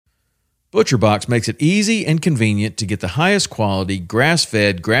ButcherBox makes it easy and convenient to get the highest quality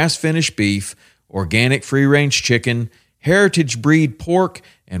grass-fed, grass-finished beef, organic free-range chicken, heritage breed pork,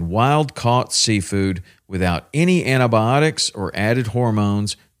 and wild-caught seafood without any antibiotics or added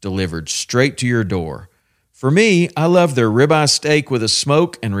hormones, delivered straight to your door. For me, I love their ribeye steak with a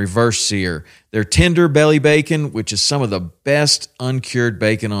smoke and reverse sear, their tender belly bacon, which is some of the best uncured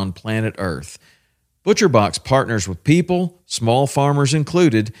bacon on planet Earth. ButcherBox partners with people, small farmers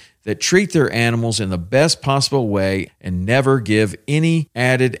included, that treat their animals in the best possible way and never give any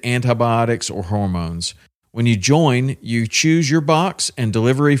added antibiotics or hormones. When you join, you choose your box and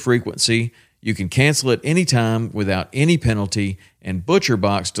delivery frequency. You can cancel at any time without any penalty, and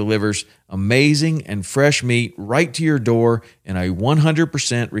ButcherBox delivers amazing and fresh meat right to your door in a 100%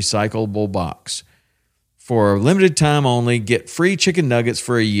 recyclable box. For a limited time only, get free chicken nuggets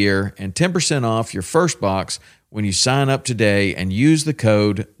for a year and 10% off your first box when you sign up today and use the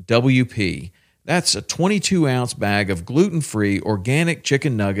code WP. That's a 22-ounce bag of gluten-free organic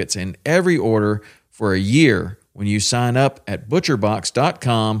chicken nuggets in every order for a year when you sign up at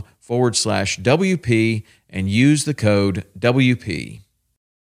butcherbox.com/WP and use the code WP.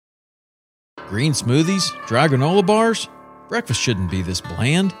 Green smoothies? Dry granola bars? Breakfast shouldn't be this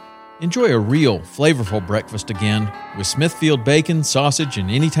bland. Enjoy a real, flavorful breakfast again with Smithfield bacon, sausage,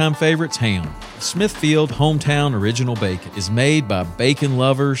 and anytime favorites ham. Smithfield Hometown Original Bacon is made by bacon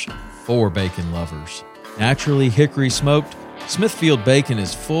lovers for bacon lovers. Naturally hickory smoked, Smithfield bacon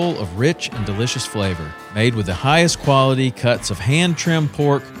is full of rich and delicious flavor. Made with the highest quality cuts of hand-trimmed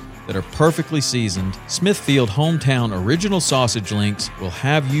pork that are perfectly seasoned, Smithfield Hometown Original Sausage Links will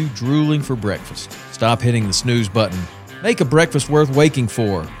have you drooling for breakfast. Stop hitting the snooze button. Make a breakfast worth waking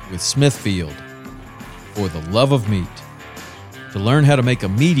for with Smithfield. For the love of meat. To learn how to make a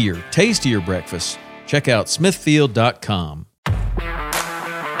meatier, tastier breakfast, check out smithfield.com.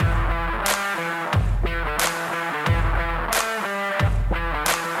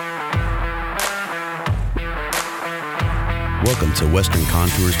 Welcome to Western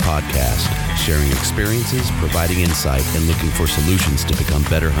Contours Podcast, sharing experiences, providing insight, and looking for solutions to become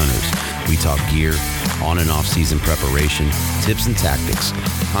better hunters. We talk gear, on and off season preparation, tips and tactics,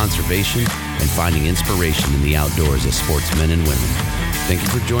 conservation, and finding inspiration in the outdoors as sportsmen and women. Thank you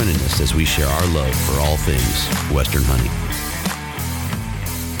for joining us as we share our love for all things Western hunting.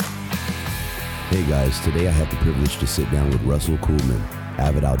 Hey guys, today I have the privilege to sit down with Russell Kuhlman,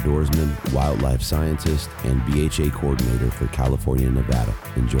 avid outdoorsman, wildlife scientist, and BHA coordinator for California and Nevada.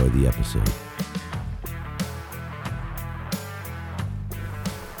 Enjoy the episode.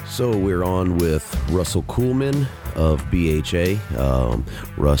 So we're on with Russell Kuhlman of BHA.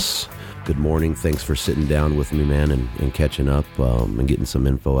 Russ, good morning. Thanks for sitting down with me, man, and catching up and getting some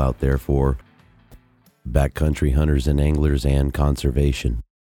info out there for backcountry hunters and anglers and conservation.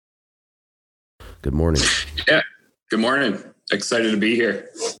 Good morning. Yeah, good morning. Excited to be here.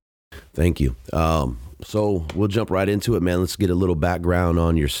 Thank you. So we'll jump right into it, man. Let's get a little background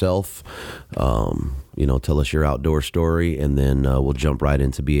on yourself. Tell us your outdoor story, and then we'll jump right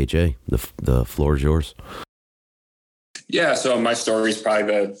into BHA. The floor is yours. Yeah, so my story is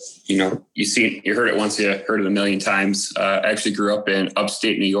probably you heard it once, you heard it a million times. I actually grew up in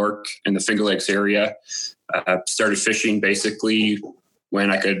upstate New York in the Finger Lakes area. Started fishing basically when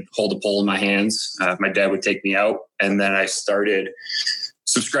I could hold a pole in my hands. My dad would take me out, and then I started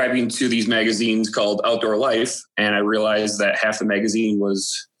subscribing to these magazines called Outdoor Life, and I realized that half the magazine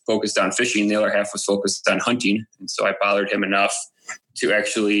was focused on fishing, the other half was focused on hunting. And so I bothered him enough to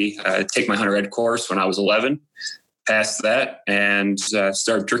actually take my hunter ed course when I was 11, passed that, and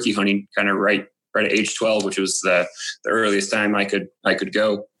started turkey hunting kind of right at age 12, which was the earliest time I could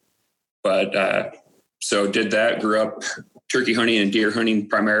go. But so did that, grew up turkey hunting and deer hunting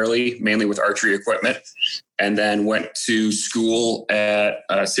primarily, mainly with archery equipment, and then went to school at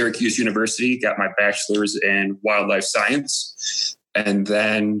Syracuse University, got my bachelor's in wildlife science, and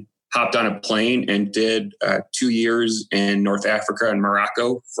then hopped on a plane and did 2 years in North Africa and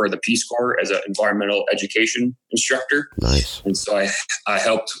Morocco for the Peace Corps as an environmental education instructor. Nice. And so I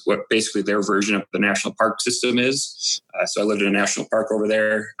helped what basically their version of the national park system is. So I lived in a national park over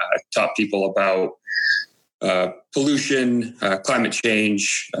there, taught people about pollution, climate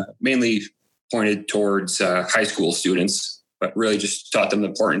change, mainly pointed towards high school students, but really just taught them the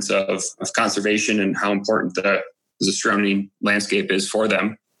importance of conservation and how important the surrounding landscape is for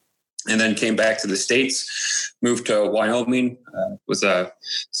them. And then came back to the States, moved to Wyoming, was a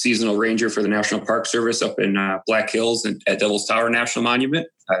seasonal ranger for the National Park Service up in Black Hills and at Devil's Tower National Monument.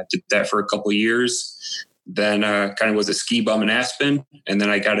 Did that for a couple of years. then kind of was a ski bum in Aspen. And then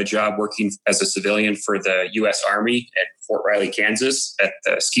I got a job working as a civilian for the U.S. Army at Fort Riley, Kansas at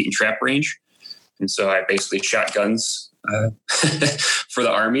the Skeet and Trap Range. And so I basically shot guns for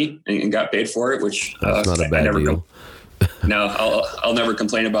the Army and got paid for it, which that's not a bad deal. No, I'll never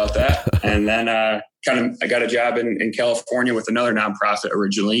complain about that. And then I got a job in California with another nonprofit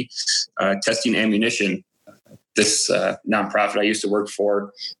originally, testing ammunition. This nonprofit I used to work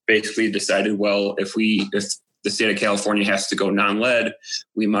for basically decided, well, if the state of California has to go non-lead,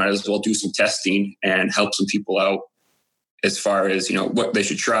 we might as well do some testing and help some people out as far as, what they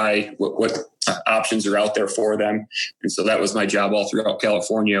should try, what options are out there for them. And so that was my job all throughout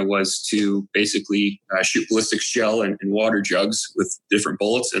California, was to basically shoot ballistics shell and water jugs with different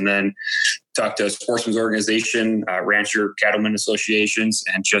bullets, and then talk to sportsmen's organization, rancher cattlemen associations,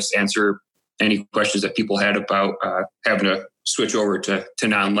 and just answer any questions that people had about having to switch over to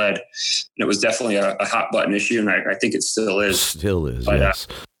non-lead. And it was definitely a hot button issue, and I think it still is. Still is, but, yes.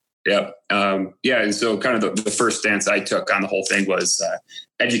 Yeah. And so kind of the first stance I took on the whole thing was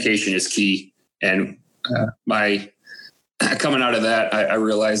education is key. And my coming out of that, I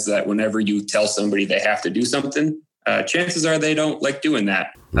realized that whenever you tell somebody they have to do something, chances are they don't like doing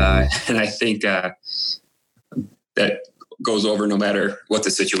that. And I think that goes over no matter what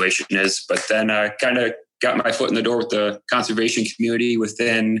the situation is. But then I kind of got my foot in the door with the conservation community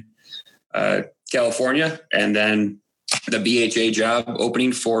within California, and then the BHA job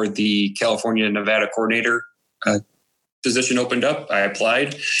opening for the California Nevada coordinator position opened up. I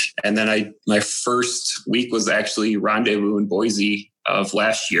applied, and then my first week was actually Rendezvous in Boise of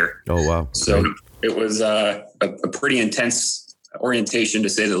last year. Oh, wow. So it was a pretty intense orientation, to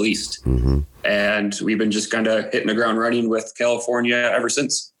say the least. Mm-hmm. And we've been just kind of hitting the ground running with California ever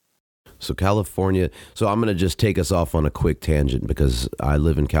since. So California, so I'm going to just take us off on a quick tangent, because I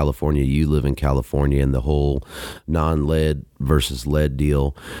live in California, you live in California, and the whole non-lead versus lead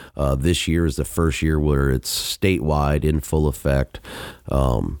deal. This year is the first year where it's statewide in full effect.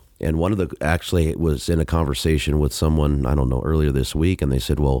 And actually was in a conversation with someone, I don't know, earlier this week, and they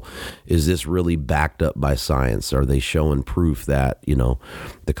said, well, is this really backed up by science? Are they showing proof that,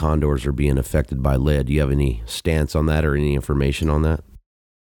 the condors are being affected by lead? Do you have any stance on that or any information on that?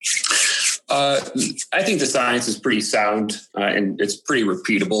 I think the science is pretty sound, and it's pretty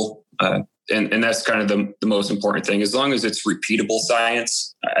repeatable. And that's kind of the most important thing. As long as it's repeatable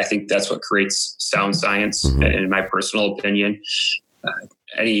science, I think that's what creates sound science, mm-hmm. in my personal opinion.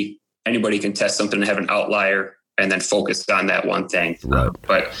 Anybody can test something and have an outlier and then focus on that one thing. Right.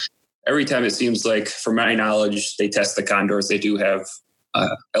 But every time it seems like, from my knowledge, they test the condors, they do have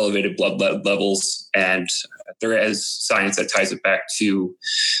elevated blood levels, and there is science that ties it back to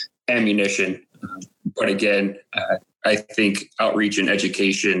ammunition. But again, I think outreach and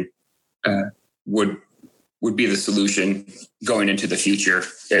education would be the solution going into the future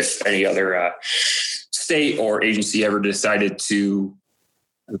if any other state or agency ever decided to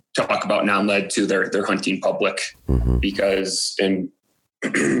talk about non-lead to their hunting public. Mm-hmm. Because in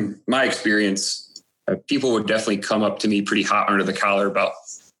my experience, people would definitely come up to me pretty hot under the collar about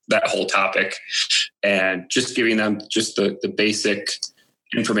that whole topic, and just giving them just the basic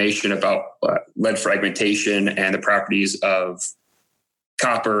information about lead fragmentation and the properties of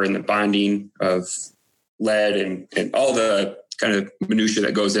copper and the bonding of lead and all the kind of minutia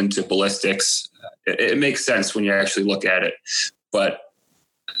that goes into ballistics. It makes sense when you actually look at it. But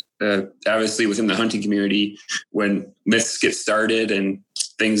obviously within the hunting community, when myths get started and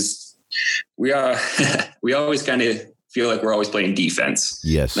things, we always kind of feel like we're always playing defense.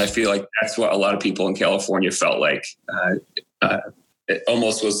 Yes. And I feel like that's what a lot of people in California felt like. It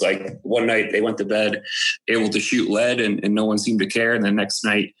almost was like one night they went to bed able to shoot lead and no one seemed to care. And the next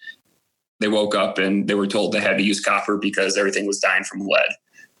night they woke up and they were told they had to use copper because everything was dying from lead.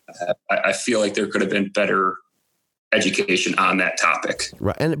 I feel like there could have been better education on that topic.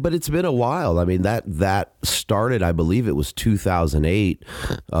 Right. But it's been a while. I mean, that started, I believe it was 2008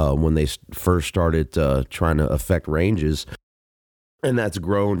 when they first started trying to affect ranges. And that's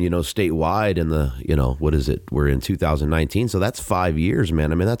grown, statewide in the, what is it? We're in 2019. So that's 5 years,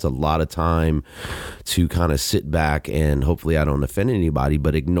 man. I mean, that's a lot of time to kind of sit back and hopefully I don't offend anybody,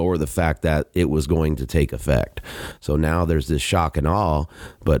 but ignore the fact that it was going to take effect. So now there's this shock and awe,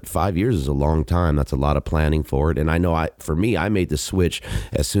 but 5 years is a long time. That's a lot of planning for it. And I know for me, I made the switch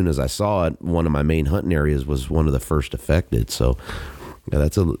as soon as I saw it. One of my main hunting areas was one of the first affected. So yeah,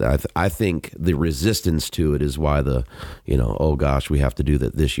 I think the resistance to it is why oh gosh, we have to do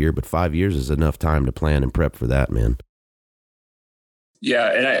that this year. But 5 years is enough time to plan and prep for that, man.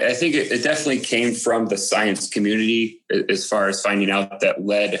 Yeah, and I think it definitely came from the science community as far as finding out that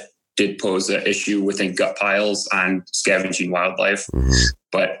lead did pose an issue within gut piles on scavenging wildlife,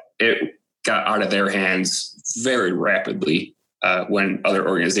 but it got out of their hands very rapidly when other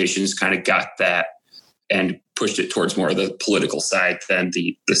organizations kind of got that and pushed it towards more of the political side than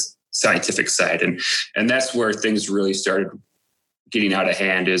the scientific side. And that's where things really started getting out of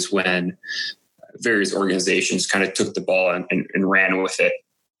hand, is when various organizations kind of took the ball and ran with it,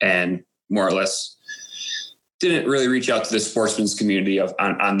 and more or less didn't really reach out to the sportsman's community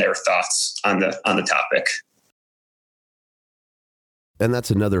on their thoughts on the topic. And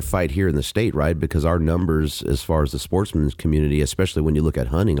that's another fight here in the state, right? Because our numbers, as far as the sportsman's community, especially when you look at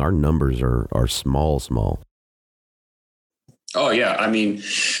hunting, our numbers are small. Oh yeah. I mean,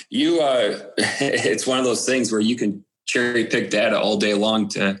 it's one of those things where you can cherry pick data all day long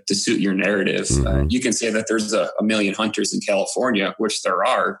to suit your narrative. You can say that there's a million hunters in California, which there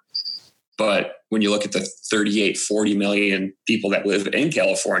are, but when you look at the 38, 40 million people that live in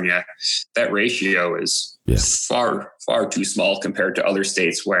California, that ratio is far, far too small compared to other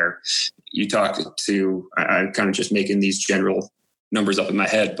states where you talk to, I'm kind of just making these general numbers up in my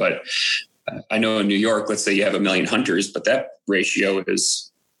head, but I know in New York, let's say you have 1 million hunters, but that ratio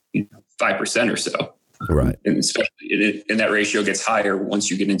is 5% or so. Right. And especially, and that ratio gets higher once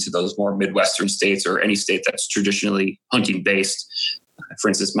you get into those more Midwestern states or any state that's traditionally hunting based. For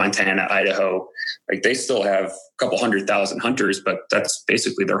instance, Montana, Idaho, like they still have a couple 100,000 hunters, but that's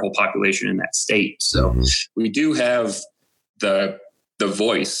basically their whole population in that state. So we do have the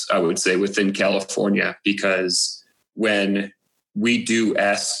voice, I would say, within California, because when we do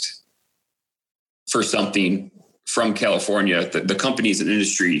ask for something from California, the companies and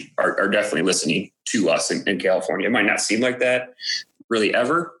industry are definitely listening to us in California. It might not seem like that really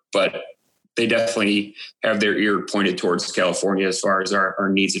ever, but they definitely have their ear pointed towards California as far as our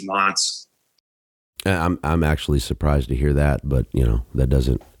needs and wants. I'm actually surprised to hear that, but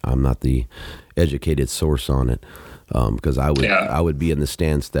I'm not the educated source on it. Because I would be in the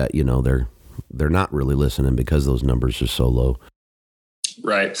stance that, they're not really listening because those numbers are so low.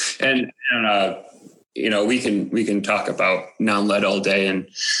 Right. And we can talk about non-lead all day,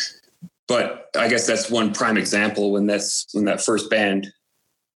 but I guess that's one prime example. When that first ban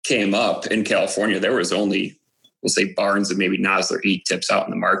came up in California, there was only, we'll say, Barnes and maybe Nosler E-tips out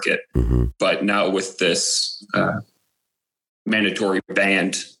in the market. But now with this mandatory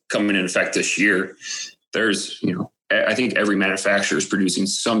ban coming in effect this year, there's, I think every manufacturer is producing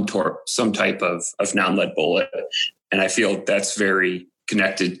some type of non-lead bullet. And I feel that's very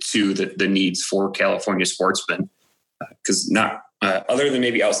connected to the needs for California sportsmen, because not other than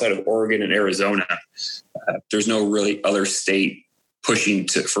maybe outside of Oregon and Arizona, there's no really other state pushing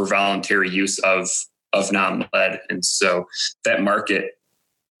for voluntary use of non-lead. And so that market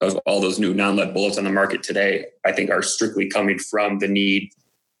of all those new non-lead bullets on the market today, I think are strictly coming from the need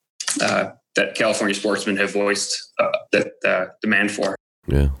that California sportsmen have voiced that demand for.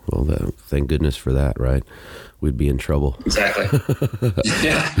 Yeah, well, thank goodness for that, right? We'd be in trouble. Exactly.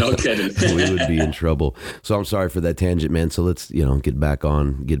 Yeah, no kidding. We would be in trouble. So I'm sorry for that tangent, man. So let's get back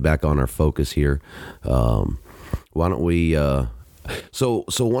on our focus here. Why don't we? So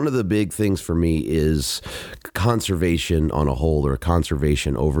one of the big things for me is conservation on a whole, or a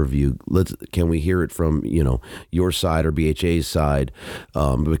conservation overview. Can we hear it from your side or BHA's side?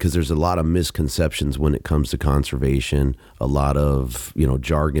 Because there's a lot of misconceptions when it comes to conservation, a lot of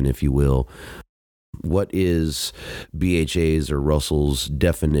jargon, if you will. What is BHA's or Russell's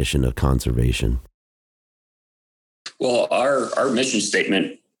definition of conservation? Well, our mission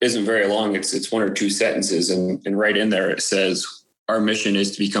statement isn't very long. It's one or two sentences, and right in there it says, our mission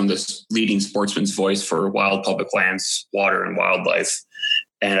is to become this leading sportsman's voice for wild public lands, water, and wildlife.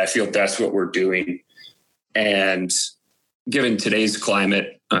 And I feel that's what we're doing. And given today's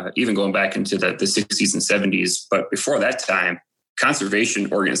climate, even going back into the 60s and 70s, but before that time,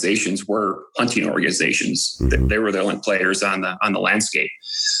 conservation organizations were hunting organizations. They were the only players on the landscape.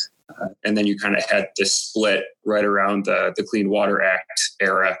 And then you kind of had this split right around the Clean Water Act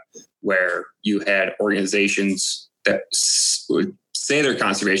era, where you had organizations that would say they're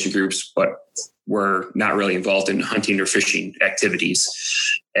conservation groups, but were not really involved in hunting or fishing activities.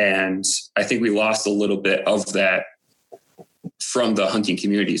 And I think we lost a little bit of that from the hunting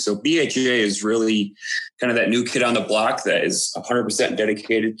community. So BHA is really kind of that new kid on the block that is 100%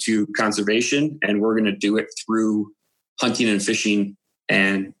 dedicated to conservation. And we're going to do it through hunting and fishing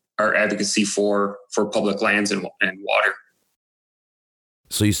and our advocacy for public lands and water.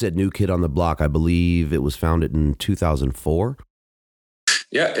 So you said new kid on the block. I believe it was founded in 2004.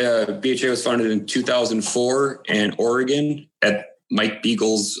 Yeah, BHA was founded in 2004 in Oregon at Mike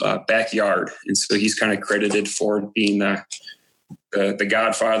Beagle's backyard. And so he's kind of credited for being the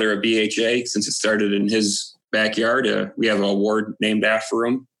godfather of BHA, since it started in his backyard. We have an award named after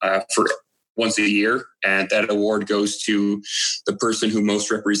him for once a year, and that award goes to the person who most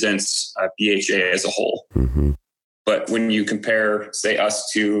represents BHA as a whole. Mm-hmm. But when you compare, say,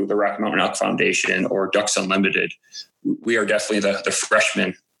 us to the Rocky Mountain Elk Foundation or Ducks Unlimited, we are definitely the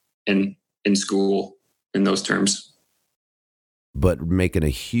freshmen in school in those terms. But making a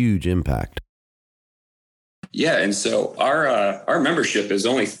huge impact. Yeah, and so our membership is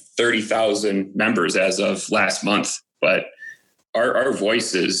only 30,000 members as of last month, but our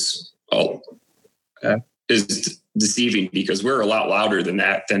voice is deceiving because we're a lot louder than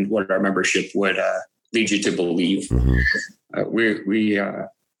what our membership would lead you to believe. Mm-hmm. We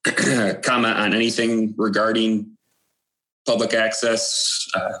comment on anything regarding public access,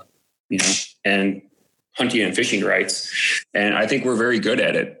 and hunting and fishing rights, and I think we're very good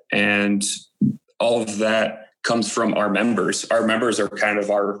at it. And all of that comes from our members. Our members are kind of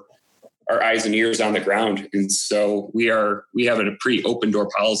our eyes and ears on the ground. And so we have a pretty open door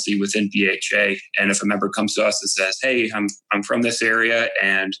policy within BHA. And if a member comes to us and says, hey, I'm from this area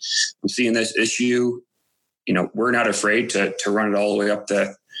and I'm seeing this issue, we're not afraid to run it all the way up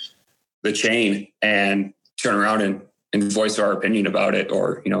the chain and turn around and voice our opinion about it,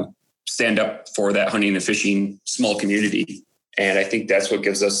 or, stand up for that hunting and fishing small community. And I think that's what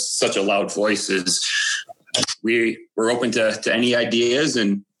gives us such a loud voice is we're open to any ideas,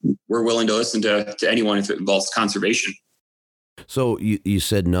 and we're willing to listen to anyone if it involves conservation. So you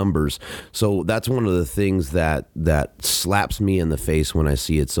said numbers. So that's one of the things that slaps me in the face when I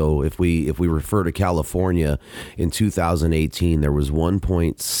see it. So if we refer to California, in 2018, there was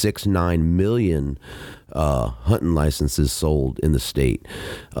 1.69 million hunting licenses sold in the state.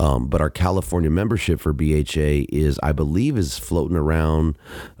 But our California membership for BHA I believe is floating around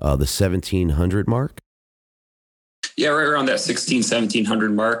the 1,700 mark. Yeah, right around that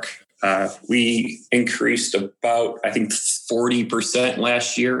 1,700 mark. We increased about, I think, 40%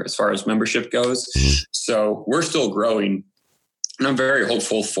 last year as far as membership goes. So we're still growing. And I'm very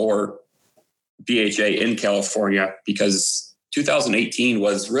hopeful for BHA in California because 2018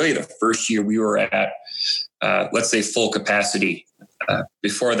 was really the first year we were at, let's say, full capacity.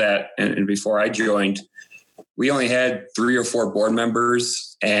 Before that, and before I joined, we only had 3 or 4 board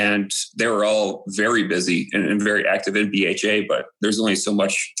members, and they were all very busy and very active in BHA, but there's only so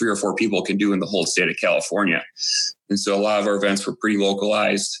much 3 or 4 people can do in the whole state of California. And so a lot of our events were pretty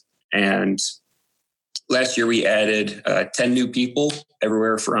localized. And last year we added 10 new people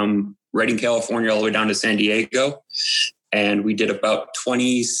everywhere from Redding, California, all the way down to San Diego. And we did about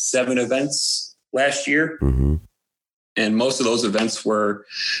 27 events last year. Mm-hmm. And most of those events were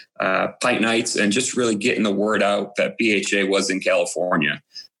pint nights and just really getting the word out that BHA was in California.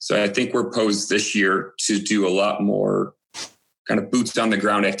 So I think we're posed this year to do a lot more kind of boots on the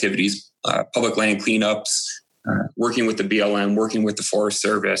ground activities, public land cleanups, working with the BLM, working with the Forest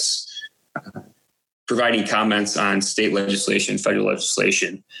Service, providing comments on state legislation, federal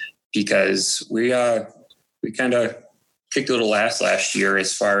legislation, because we kind of kicked a little ass last year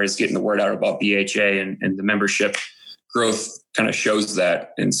as far as getting the word out about BHA, and the membership growth kind of shows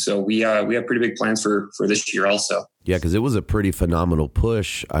that. And so we have pretty big plans for this year also. Yeah, because it was a pretty phenomenal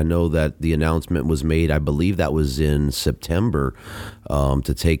push. I know that the announcement was made, I believe that was in September,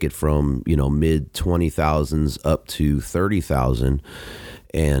 to take it from, mid 20,000s up to 30,000.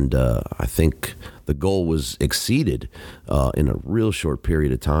 And I think the goal was exceeded in a real short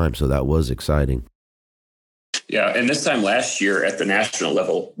period of time. So that was exciting. Yeah. And this time last year at the national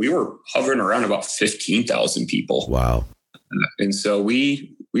level, we were hovering around about 15,000 people. Wow. And so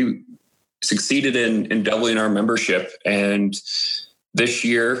we succeeded in doubling our membership. And this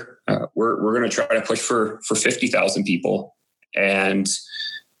year, we're going to try to push for 50,000 people. And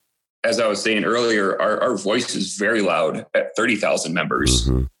as I was saying earlier, our voice is very loud at 30,000 members.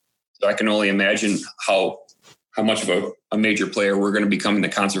 Mm-hmm. So I can only imagine how much of a major player we're going to become in the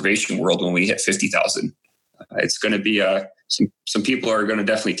conservation world when we hit 50,000. It's going to be some people are going to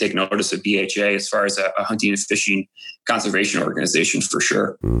definitely take notice of BHA as far as a hunting and fishing conservation organization for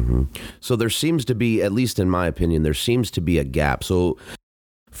sure. Mm-hmm. So there seems to be, at least in my opinion, there seems to be a gap. So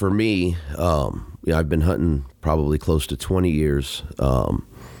for me, I've been hunting probably close to 20 years,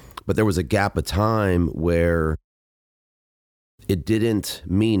 but there was a gap of time where it didn't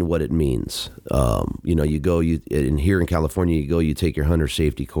mean what it means. And here in California, you take your hunter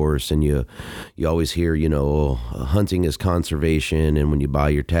safety course, and you always hear, hunting is conservation. And when you buy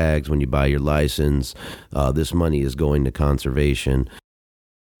your tags, when you buy your license, this money is going to conservation.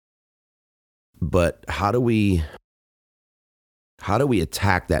 But how do we how do we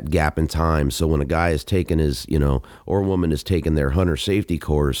attack that gap in time? So when a guy is taking his, or a woman is taking their hunter safety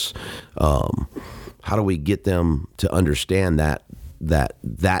course, how do we get them to understand that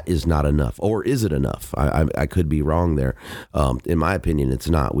is not enough? Or is it enough? I could be wrong there. In my opinion, it's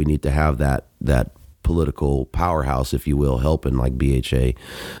not. We need to have that political powerhouse, if you will, helping like BHA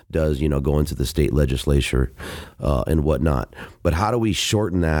does, go into the state legislature and whatnot. But how do we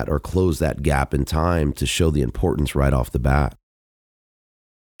shorten that or close that gap in time to show the importance right off the bat?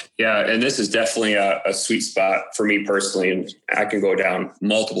 Yeah, and this is definitely a sweet spot for me personally, and I can go down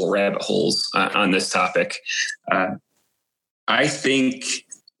multiple rabbit holes on this topic. I think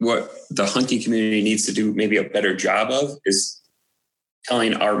what the hunting community needs to do maybe a better job of is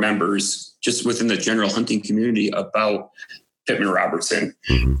telling our members just within the general hunting community about Pittman Robertson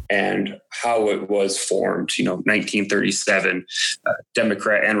and how it was formed. 1937,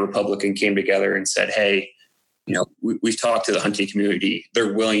 Democrat and Republican came together and said, hey, we've talked to the hunting community.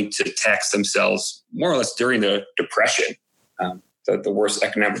 They're willing to tax themselves more or less during the Depression, the worst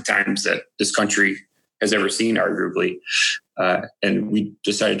economic times that this country has ever seen, arguably. And we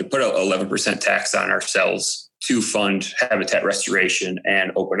decided to put an 11% tax on ourselves to fund habitat restoration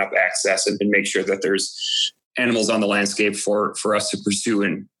and open up access and make sure that there's animals on the landscape for us to pursue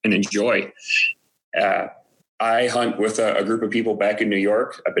and enjoy. I hunt with a group of people back in New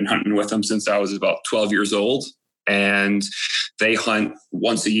York. I've been hunting with them since I was about 12 years old, and they hunt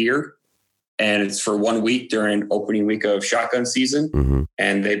once a year. And it's for 1 week during opening week of shotgun season.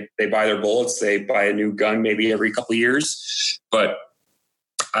 And they buy their bullets. They buy a new gun maybe every couple of years. But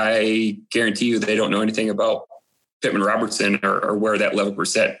I guarantee you they don't know anything about Pittman Robertson or where that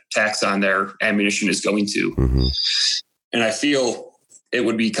 11% tax on their ammunition is going to. And I feel it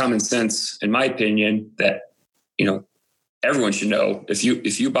would be common sense, in my opinion, that, everyone should know if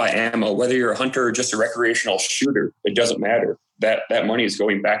you buy ammo, whether you're a hunter or just a recreational shooter, it doesn't matter. That money is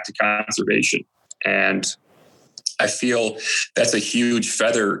going back to conservation. And I feel that's a huge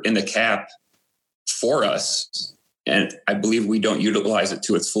feather in the cap for us. And I believe we don't utilize it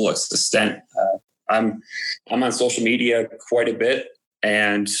to its fullest extent. I'm on social media quite a bit,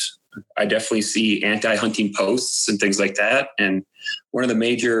 and I definitely see anti-hunting posts and things like that. And one of the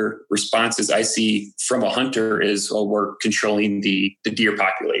major responses I see from a hunter is, we're controlling the deer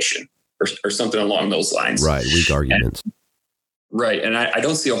population or something along those lines. Right. Weak arguments. Right. And I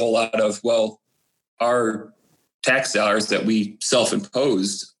don't see a whole lot of, our tax dollars that we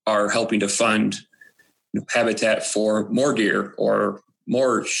self-imposed are helping to fund habitat for more deer or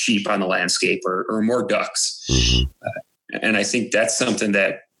more sheep on the landscape or more ducks. And I think that's something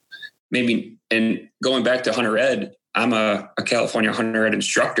that maybe, and going back to hunter ed, I'm a California hunter ed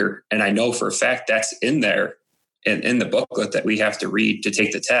instructor, and I know for a fact that's in there in the booklet that we have to read to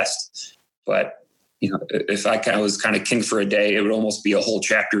take the test. But, if I was kind of king for a day, it would almost be a whole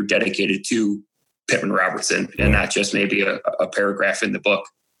chapter dedicated to Pittman Robertson and not just maybe a paragraph in the book.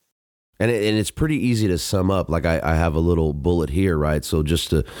 And it's pretty easy to sum up. Like I have a little bullet here, right? So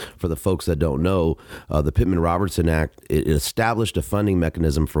for the folks that don't know, the Pittman-Robertson Act, it established a funding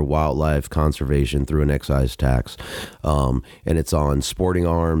mechanism for wildlife conservation through an excise tax. And it's on sporting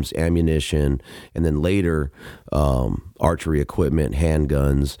arms, ammunition, and then later archery equipment,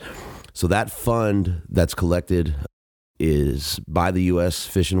 handguns. So that fund that's collected is by the U.S.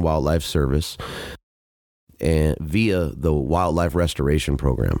 Fish and Wildlife Service, and via the Wildlife Restoration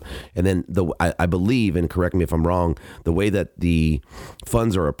Program. And then I believe, and correct me if I'm wrong, the way that the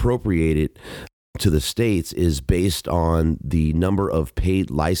funds are appropriated to the states is based on the number of paid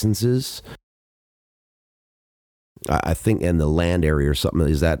licenses, I think, and the land area or something.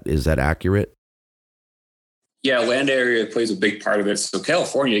 Is that accurate? Yeah, land area plays a big part of it. So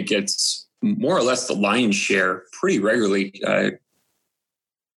California gets more or less the lion's share pretty regularly.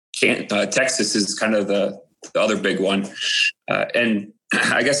 Texas is kind of the other big one. And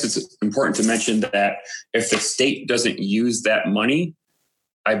I guess it's important to mention that if the state doesn't use that money,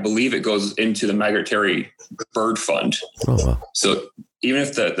 I believe it goes into the migratory bird fund. Oh, wow. So even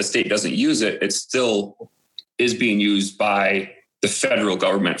if the state doesn't use it, it still is being used by the federal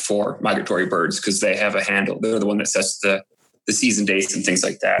government for migratory birds because they have a handle. They're the one that sets the season dates and things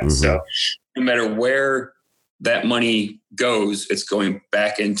like that. So no matter where that money goes, it's going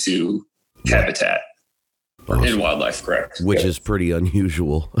back into habitat. In wildlife, correct. Which is pretty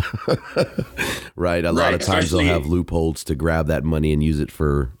unusual, right? A lot of times they'll have loopholes to grab that money and use it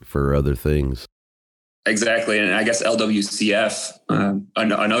for other things. Exactly. And I guess LWCF,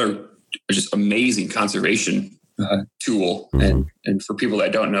 another just amazing conservation tool. And for people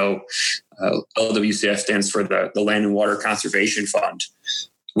that don't know, LWCF stands for the Land and Water Conservation Fund,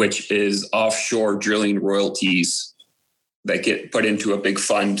 which is offshore drilling royalties that get put into a big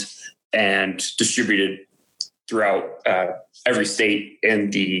fund and distributed throughout every state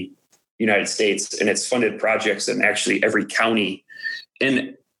in the United States. And it's funded projects in actually every county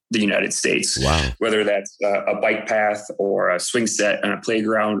in the United States. Wow. Whether that's a bike path or a swing set and a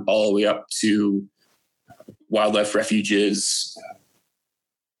playground, all the way up to wildlife refuges,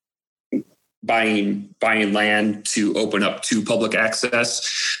 buying land to open up to public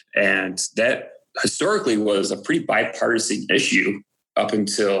access. And that historically was a pretty bipartisan issue up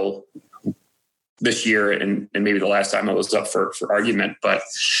until this year and maybe the last time it was up for argument. But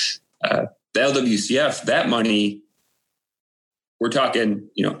the LWCF, that money, we're talking,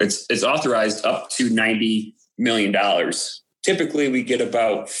 it's authorized up to $90 million. Typically, we get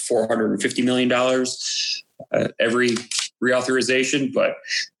about $450 million every reauthorization, but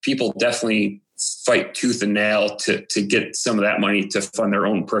people definitely fight tooth and nail to get some of that money to fund their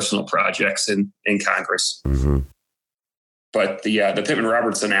own personal projects in Congress. Mm-hmm. But the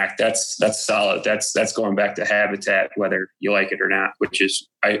Pittman-Robertson Act, that's solid. That's going back to habitat, whether you like it or not, which is,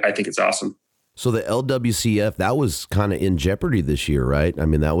 I think it's awesome. So the LWCF, that was kind of in jeopardy this year, right? I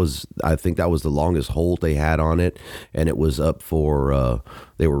mean, I think that was the longest hold they had on it, and it was up for,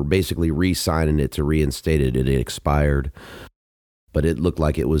 they were basically re-signing it to reinstate it. It expired, but it looked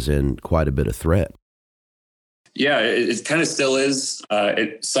like it was in quite a bit of threat. Yeah, it kind of still is.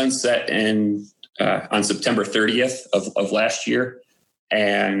 It sunset on September 30th of last year,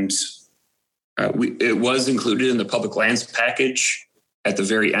 and it was included in the public lands package at the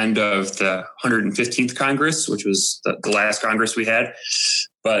very end of the 115th Congress, which was the last Congress we had.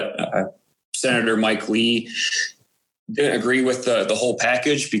 But Senator Mike Lee didn't agree with the whole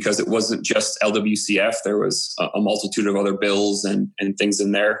package because it wasn't just LWCF. There was a multitude of other bills and things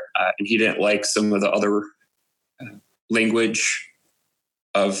in there. And he didn't like some of the other language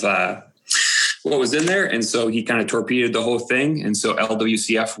of what was in there. And so he kind of torpedoed the whole thing. And so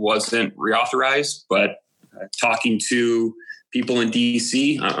LWCF wasn't reauthorized, but talking to people in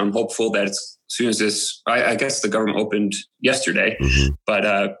DC, I'm hopeful that as soon as this, I guess the government opened yesterday, Mm-hmm.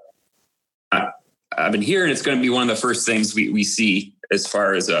 but I've been hearing it's going to be one of the first things we see as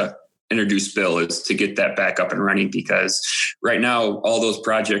far as a introduced bill is to get that back up and running, because right now, all those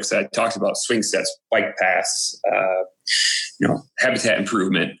projects that I talked about, swing sets, bike paths, habitat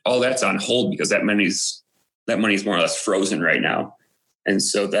improvement, all that's on hold because that money's more or less frozen right now. And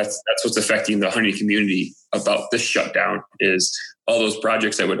so that's what's affecting the hunting community about this shutdown is all those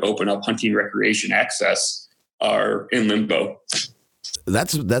projects that would open up hunting recreation access are in limbo.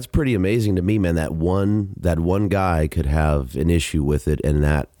 That's pretty amazing to me, man. That one guy could have an issue with it, and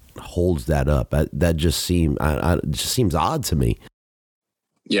that holds that up. That just seems odd to me.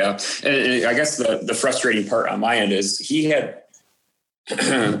 Yeah, and I guess the frustrating part on my end is he had.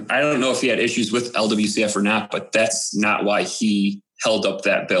 I don't know if he had issues with LWCF or not, but that's not why he held up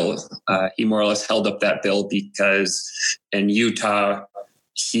that bill. He more or less held up that bill because in Utah,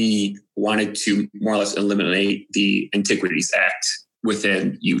 he wanted to more or less eliminate the Antiquities Act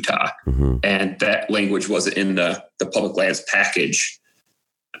within Utah. Mm-hmm. And that language wasn't in the public lands package.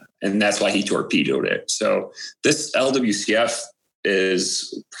 And that's why he torpedoed it. So this LWCF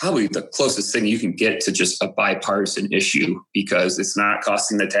is probably the closest thing you can get to just a bipartisan issue because it's not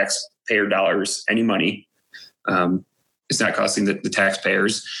costing the taxpayer dollars any money. It's not costing the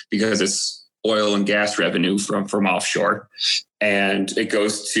taxpayers because it's oil and gas revenue from offshore. And it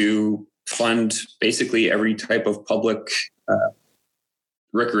goes to fund basically every type of public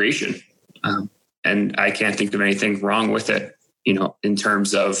recreation. And I can't think of anything wrong with it, in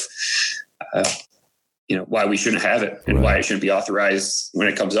terms of, why we shouldn't have it and why it shouldn't be authorized when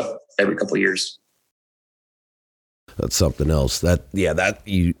it comes up every couple of years. That's something else. That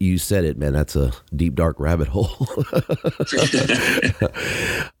you said it, man. That's a deep, dark rabbit hole.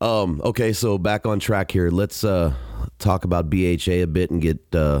 Okay, so back on track here. Let's talk about BHA a bit and get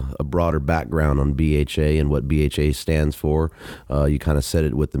a broader background on BHA and what BHA stands for. You kind of said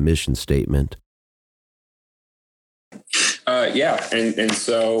it with the mission statement. And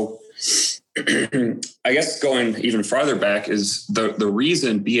so I guess going even farther back is the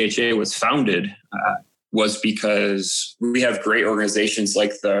reason BHA was founded was because we have great organizations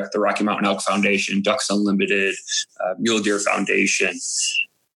like the Rocky Mountain Elk Foundation, Ducks Unlimited, Mule Deer Foundation,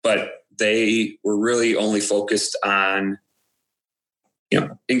 but they were really only focused on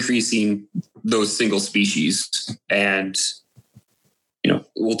increasing those single species. And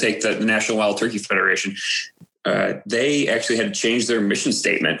we'll take the National Wild Turkey Federation. They actually had to change their mission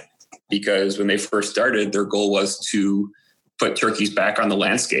statement because when they first started, their goal was to put turkeys back on the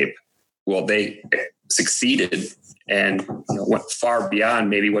landscape. Well, they succeeded and went far beyond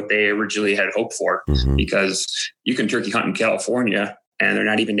maybe what they originally had hoped for, because you can turkey hunt in California and they're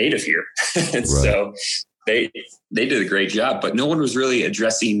not even native here. And so they did a great job, but no one was really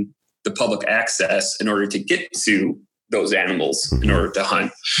addressing the public access in order to get to those animals in order to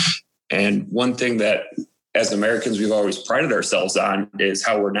hunt. And one thing that as Americans, we've always prided ourselves on is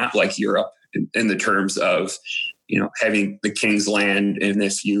how we're not like Europe in the terms of, having the king's land. And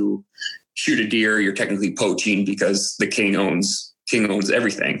if you shoot a deer, you're technically poaching because the king owns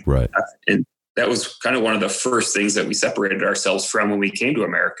everything. Right. And that was kind of one of the first things that we separated ourselves from when we came to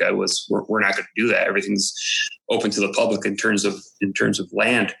America was we're not going to do that. Everything's open to the public in terms of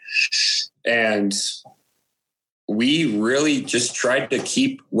land. And we really just tried to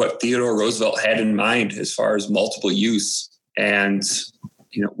keep what Theodore Roosevelt had in mind as far as multiple use. And,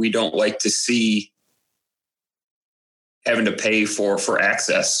 we don't like to see having to pay for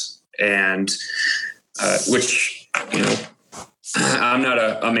access, and which, I'm not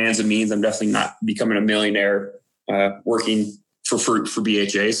a man's of means. I'm definitely not becoming a millionaire working for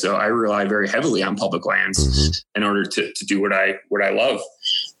BHA. So I rely very heavily on public lands in order to do what I love.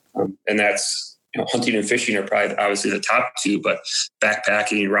 And that's, hunting and fishing are probably obviously the top two, but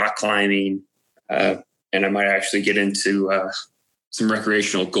backpacking, rock climbing, and I might actually get into some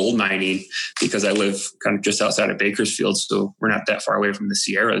recreational gold mining because I live kind of just outside of Bakersfield. So we're not that far away from the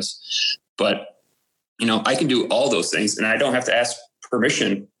Sierras, but I can do all those things and I don't have to ask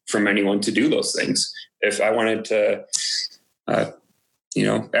permission from anyone to do those things. If I wanted to,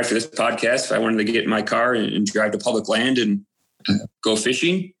 after this podcast, if I wanted to get in my car and drive to public land and go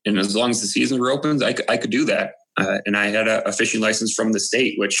fishing, and as long as the season were open, I could do that. And I had a fishing license from the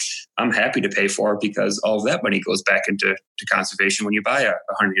state, which I'm happy to pay for because all of that money goes back into conservation when you buy a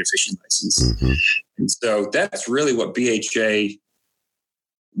hunting and fishing license. And so that's really what BHA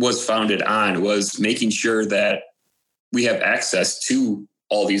was founded on, was making sure that we have access to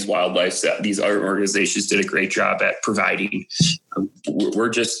all these wildlife that these other organizations did a great job at providing. We're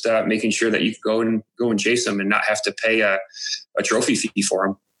just making sure that you can go and chase them and not have to pay a trophy fee for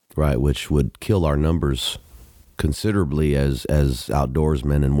them. Right, which would kill our numbers considerably as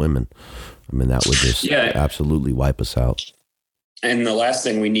outdoorsmen and women. I mean, that would just absolutely wipe us out. And the last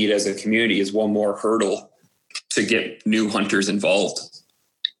thing we need as a community is one more hurdle to get new hunters involved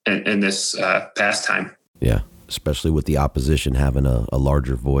in this pastime. Yeah, especially with the opposition having a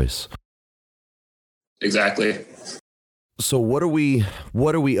larger voice. Exactly. So what are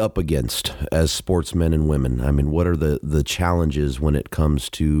we up against as sportsmen and women? I mean, what are the challenges when it comes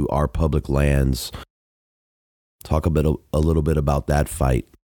to our public lands? Talk a little bit about that fight.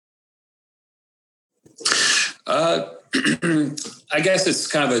 I guess it's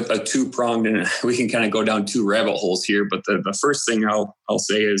kind of a two-pronged, and we can kind of go down two rabbit holes here. But the first thing I'll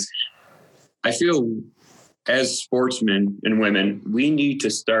say is I feel as sportsmen and women, we need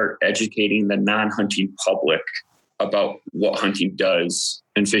to start educating the non-hunting public about what hunting does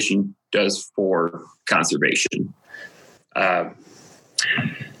and fishing does for conservation. And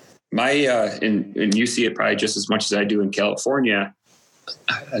you see it probably just as much as I do in California.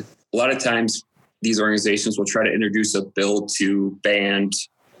 A lot of times these organizations will try to introduce a bill to ban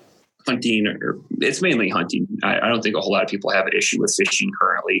hunting, or it's mainly hunting. I don't think a whole lot of people have an issue with fishing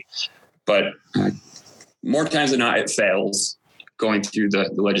currently, but more times than not, it fails going through the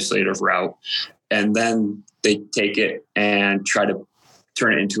legislative route. And then they take it and try to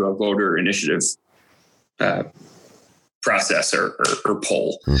turn it into a voter initiative process or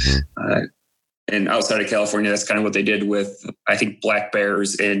poll. And outside of California, that's kind of what they did with, I think, black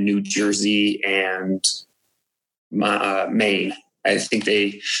bears in New Jersey and Maine. I think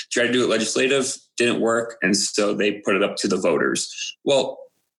they tried to do it legislative, didn't work. And so they put it up to the voters. Well,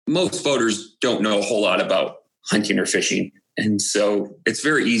 most voters don't know a whole lot about hunting or fishing. And so it's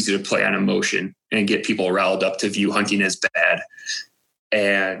very easy to play on emotion and get people riled up to view hunting as bad.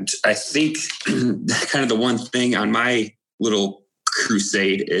 And I think kind of the one thing on my little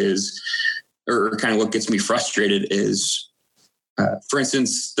crusade is, or kind of what gets me frustrated is, for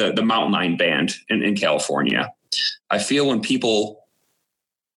instance, the mountain lion ban in California. I feel when people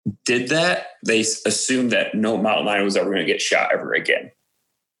did that, they assumed that no mountain lion was ever going to get shot ever again.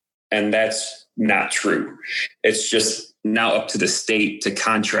 And that's not true. It's just now up to the state to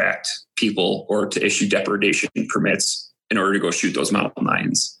contract people or to issue depredation permits in order to go shoot those mountain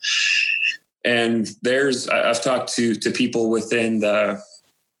lions. And I've talked to people within the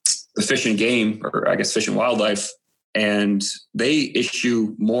Fish and Game, or I guess Fish and Wildlife, and they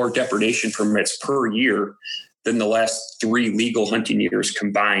issue more depredation permits per year than the last 3 legal hunting years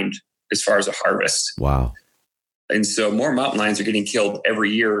combined as far as a harvest. Wow. And so more mountain lions are getting killed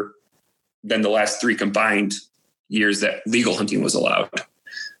every year than the last 3 combined years that legal hunting was allowed.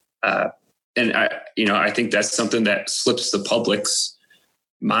 And I think that's something that slips the public's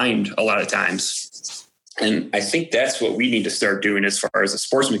mind a lot of times. And I think that's what we need to start doing as far as the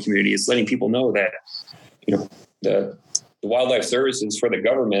sportsman community, is letting people know that, the wildlife services for the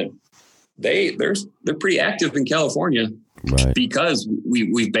government, they're pretty active in California, right? Because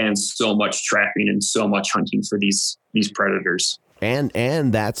we've banned so much trapping and so much hunting for these predators.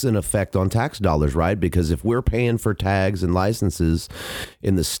 And that's an effect on tax dollars, right? Because if we're paying for tags and licenses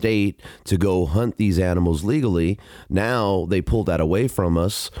in the state to go hunt these animals legally, now they pull that away from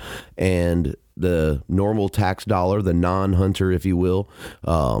us, and the normal tax dollar, the non-hunter, if you will,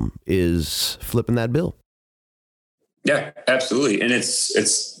 is flipping that bill. Yeah, absolutely. And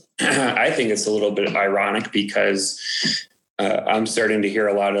it's I think it's a little bit ironic because I'm starting to hear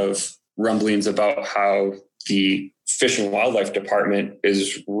a lot of rumblings about how the Fish and Wildlife Department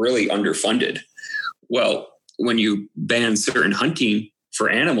is really underfunded. Well, when you ban certain hunting for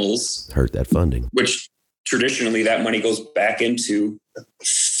animals, hurt that funding, which traditionally that money goes back into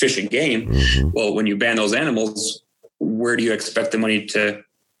fish and game. Mm-hmm. Well, when you ban those animals, where do you expect the money to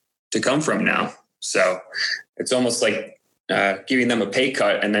come from now? So it's almost like giving them a pay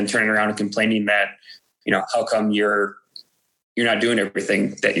cut and then turning around and complaining that, how come you're not doing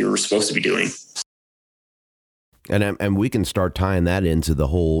everything that you were supposed to be doing. And we can start tying that into the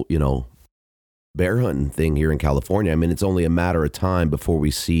whole, bear hunting thing here in California. I mean, it's only a matter of time before we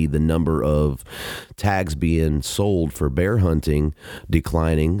see the number of tags being sold for bear hunting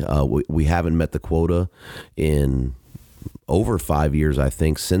declining. We haven't met the quota in over 5 years, I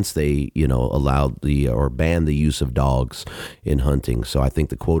think, since they, allowed or banned the use of dogs in hunting. So I think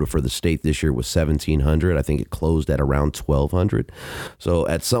the quota for the state this year was 1,700. I think it closed at around 1,200. So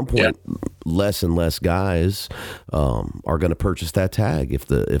at some point, less and less guys are going to purchase that tag. If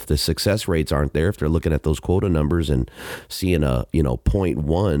the success rates aren't there, if they're looking at those quota numbers and seeing a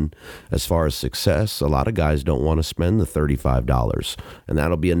 0.1 as far as success, a lot of guys don't want to spend the $35, and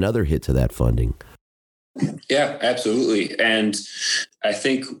that'll be another hit to that funding. Yeah, absolutely. And I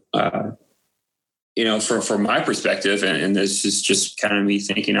think, from my perspective, and this is just kind of me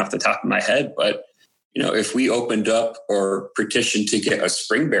thinking off the top of my head, but, if we opened up or petitioned to get a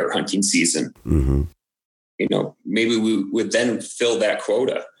spring bear hunting season, mm-hmm. Maybe we would then fill that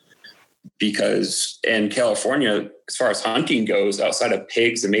quota, because in California, as far as hunting goes, outside of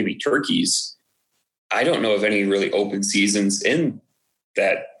pigs and maybe turkeys, I don't know of any really open seasons in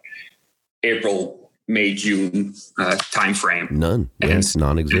that April, May, June timeframe. None. It's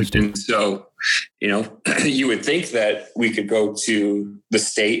non-existent. And so, you would think that we could go to the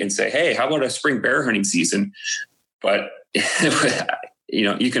state and say, hey, how about a spring bear hunting season? But,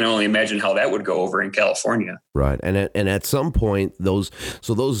 you can only imagine how that would go over in California. Right. And at some point, those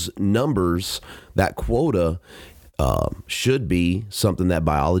numbers, that quota, should be something that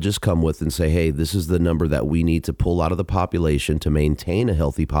biologists come with and say, hey, this is the number that we need to pull out of the population to maintain a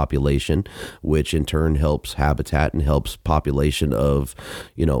healthy population, which in turn helps habitat and helps population of,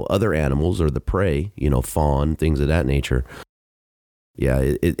 other animals or the prey, fawn, things of that nature. Yeah,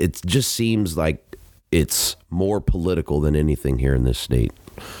 it just seems like it's more political than anything here in this state.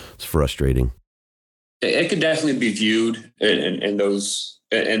 It's frustrating. It could definitely be viewed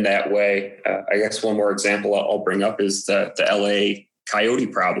in that way. I guess one more example I'll bring up is the LA coyote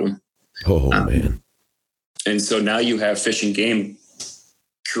problem. Oh, man. And so now you have Fish and Game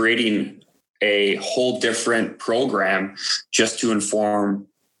creating a whole different program just to inform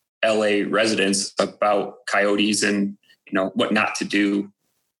LA residents about coyotes and, what not to do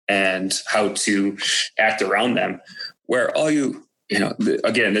and how to act around them. Where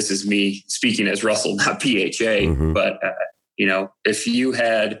again, this is me speaking as Russell, not BHA, mm-hmm. but if you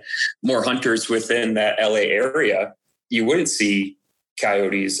had more hunters within that LA area, you wouldn't see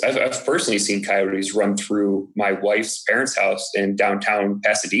coyotes. I've personally seen coyotes run through my wife's parents' house in downtown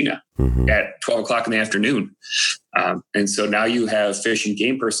Pasadena mm-hmm. at 12 o'clock in the afternoon. And so now you have Fish and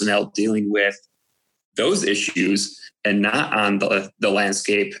Game personnel dealing with those issues and not on the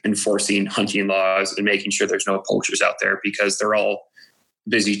landscape enforcing hunting laws and making sure there's no poachers out there, because they're all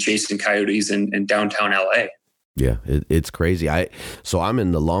busy chasing coyotes in downtown LA. Yeah, it's crazy. I'm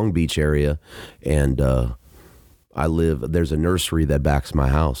in the Long Beach area, and there's a nursery that backs my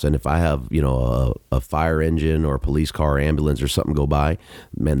house. And if I have, a fire engine or a police car or ambulance or something go by,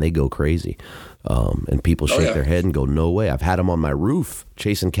 man, they go crazy. And people shake their head and go, no way. I've had them on my roof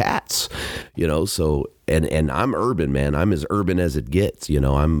chasing cats, so, and I'm urban, man. I'm as urban as it gets,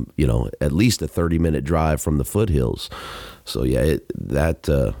 I'm, at least a 30-minute drive from the foothills. So yeah,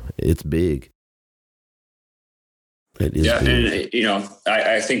 it's big. It is big. And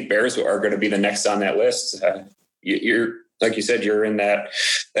I think bears are going to be the next on that list. you're, like you said, you're in that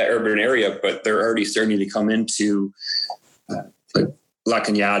urban area, but they're already starting to come into like La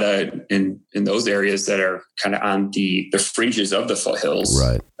Cañada and in those areas that are kind of on the fringes of the foothills.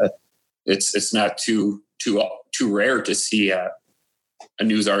 Right. It's not too rare to see a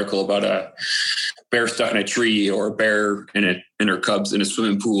news article about a bear stuck in a tree or a bear and her cubs in a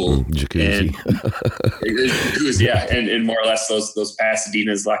swimming pool. Jacuzzi. And more or less those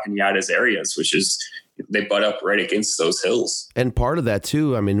Pasadena's, La Cañadas areas, which is, they butt up right against those hills. And part of that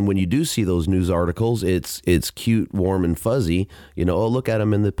too, I mean, when you do see those news articles, it's cute, warm and fuzzy, oh, look at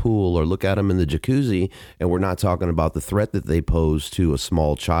them in the pool or look at them in the jacuzzi. And we're not talking about the threat that they pose to a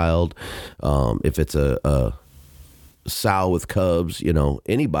small child. If it's a sow with cubs,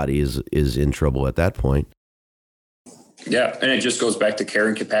 anybody is in trouble at that point. Yeah. And it just goes back to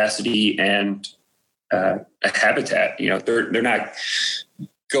carrying capacity and a habitat. They're not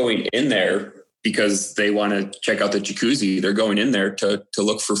going in there because they want to check out the jacuzzi. They're going in there to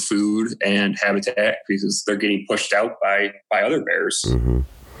look for food and habitat because they're getting pushed out by other bears. Mm-hmm.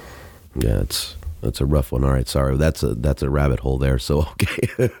 Yeah, that's a rough one. All right, sorry, that's a rabbit hole there. So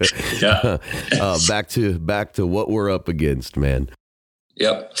okay, yeah. Back to what we're up against, man.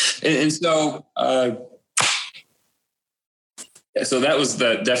 Yep, and so so that was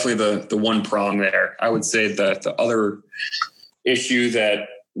definitely the one prong there. I would say that the other issue that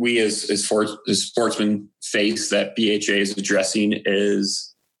we as sportsmen face that BHA is addressing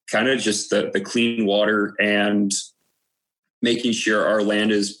is kind of just the clean water and making sure our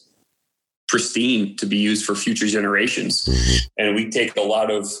land is pristine to be used for future generations. Mm-hmm. And we take a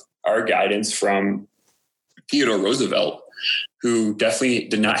lot of our guidance from Theodore Roosevelt, who definitely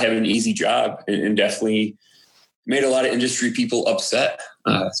did not have an easy job and definitely made a lot of industry people upset.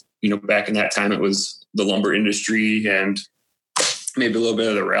 Back in that time, it was the lumber industry and maybe a little bit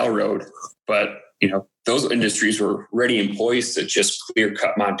of the railroad, but those industries were ready and poised to just clear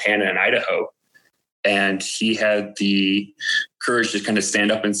cut Montana and Idaho. And he had the courage to kind of stand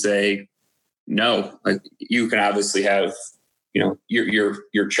up and say, no, like, you can obviously have,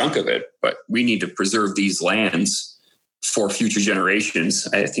 your chunk of it, but we need to preserve these lands for future generations.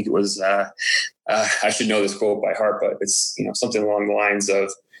 I think it was, I should know this quote by heart, but it's, something along the lines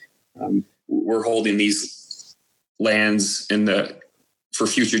of, we're holding these lands for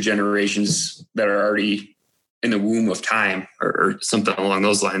future generations that are already in the womb of time, or something along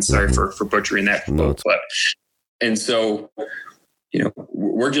those lines. Sorry for butchering that quote, but, and so,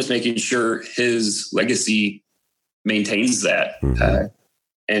 we're just making sure his legacy maintains that. Mm-hmm.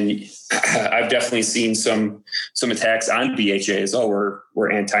 And I've definitely seen some attacks on BHAs. Oh,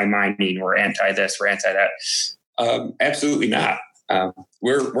 we're anti-mining, we're anti this, we're anti that. Absolutely not.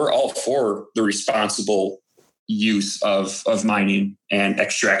 We're all for the responsible use of mining and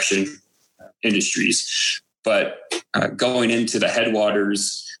extraction industries, but going into the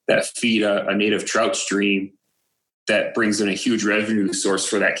headwaters that feed a native trout stream that brings in a huge revenue source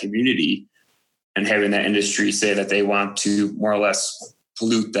for that community, and having that industry say that they want to more or less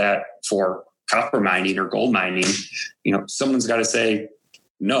pollute that for copper mining or gold mining, someone's got to say,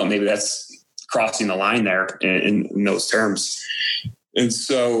 no, maybe that's crossing the line there in those terms. And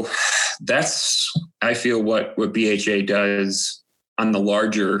so that's, I feel, what BHA does on the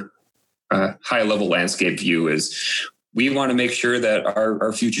larger high level landscape view is we want to make sure that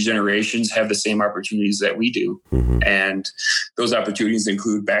our future generations have the same opportunities that we do. Mm-hmm. And those opportunities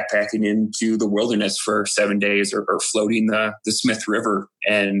include backpacking into the wilderness for 7 days or floating the Smith River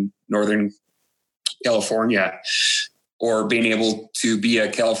in Northern California, or being able to be a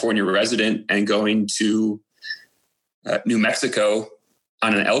California resident and going to New Mexico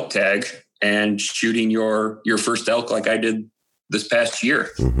on an elk tag and shooting your first elk like I did this past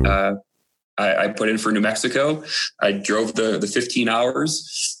year. Mm-hmm. I put in for New Mexico. I drove the 15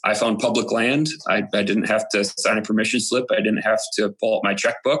 hours. I found public land. I didn't have to sign a permission slip. I didn't have to pull up my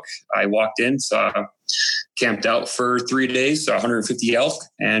checkbook. I walked in, camped out for 3 days, saw 150 elk,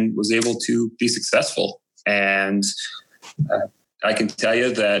 and was able to be successful. And I can tell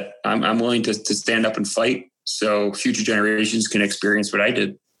you that I'm willing to stand up and fight so future generations can experience what I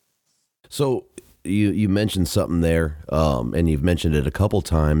did. So you mentioned something there, and you've mentioned it a couple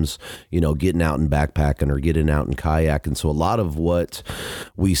times, getting out and backpacking or getting out and kayaking. So a lot of what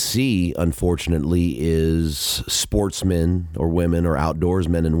we see, unfortunately, is sportsmen or women or outdoors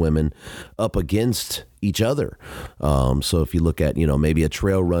men and women up against each other. So if you look at, maybe a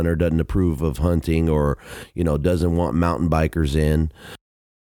trail runner doesn't approve of hunting or, doesn't want mountain bikers in,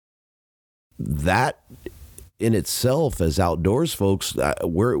 that in itself, as outdoors folks,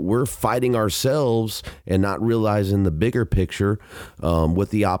 we're fighting ourselves and not realizing the bigger picture with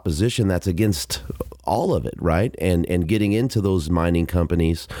the opposition that's against all of it, right? And getting into those mining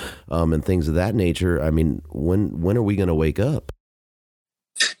companies and things of that nature. I mean, when are we going to wake up?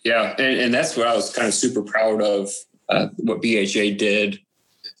 Yeah, and that's what I was kind of super proud of, what BHA did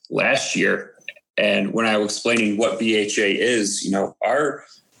last year. And when I was explaining what BHA is,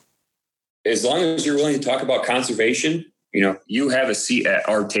 as long as you're willing to talk about conservation, you have a seat at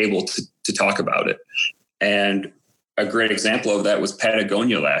our table to talk about it. And a great example of that was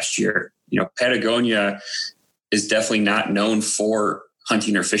Patagonia last year. Patagonia is definitely not known for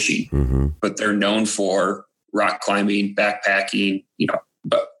hunting or fishing, but they're known for rock climbing, backpacking,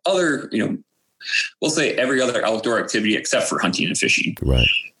 but other, we'll say every other outdoor activity except for hunting and fishing. Right.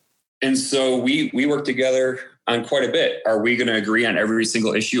 And so we work together on quite a bit. Are we going to agree on every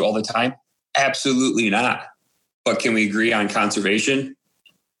single issue all the time? Absolutely not. But can we agree on conservation?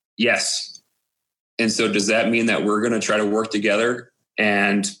 Yes. And so does that mean that we're going to try to work together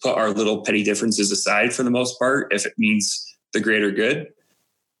and put our little petty differences aside for the most part, if it means the greater good?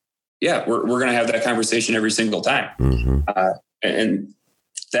 Yeah, we're going to have that conversation every single time. And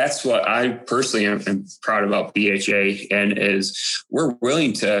that's what I personally am proud about BHA, and is we're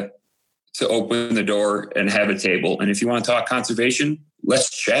willing to open the door and have a table. And if you want to talk conservation, let's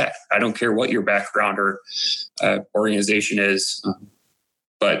chat. I don't care what your background or organization is.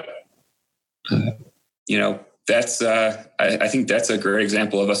 But that's I think that's a great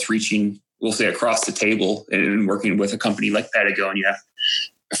example of us reaching, we'll say, across the table and working with a company like Patagonia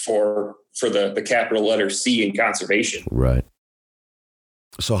for the capital letter C in conservation. Right.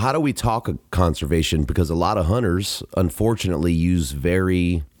 So how do we talk conservation? Because a lot of hunters, unfortunately, use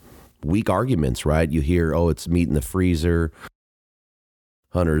very weak arguments, right? You hear, it's meat in the freezer.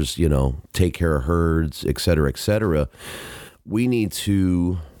 Hunters, take care of herds, et cetera, et cetera. We need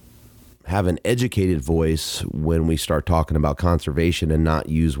to have an educated voice when we start talking about conservation and not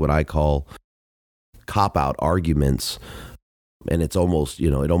use what I call cop-out arguments. And it's almost,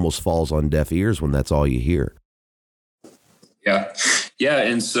 it almost falls on deaf ears when that's all you hear. Yeah. Yeah.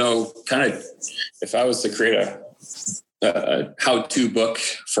 And so kind of, if I was to create a how-to book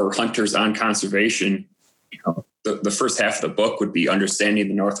for hunters on conservation, the first half of the book would be understanding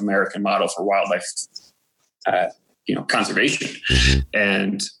the North American model for wildlife, conservation.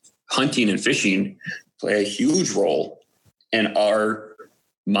 And hunting and fishing play a huge role in our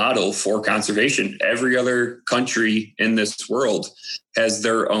model for conservation. Every other country in this world has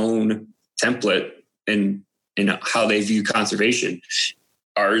their own template in how they view conservation.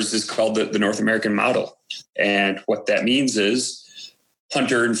 Ours is called the North American model. And what that means is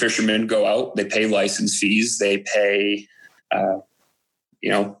hunter and fishermen go out, they pay license fees, they pay,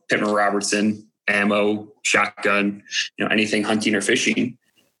 Pittman Robertson, ammo, shotgun, anything hunting or fishing.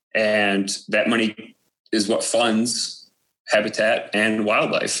 And that money is what funds habitat and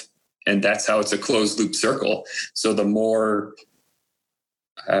wildlife. And that's how it's a closed loop circle. So the more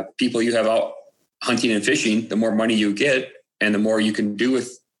people you have out hunting and fishing, the more money you get and the more you can do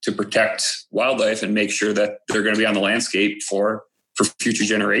to protect wildlife and make sure that they're going to be on the landscape for future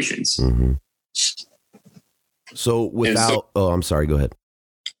generations. So I'm sorry, go ahead.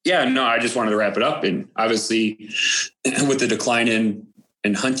 Yeah, no, I just wanted to wrap it up. And obviously with the decline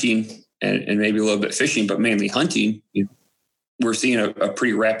in hunting and maybe a little bit fishing, but mainly hunting, we're seeing a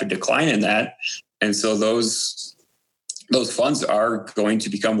pretty rapid decline in that. And so those funds are going to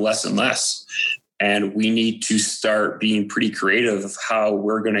become less and less. And we need to start being pretty creative of how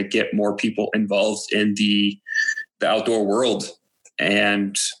we're going to get more people involved in the outdoor world.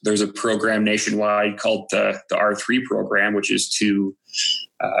 And there's a program nationwide called the R3 program, which is to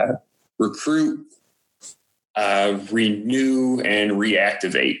recruit, renew, and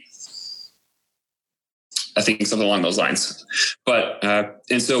reactivate. I think something along those lines. But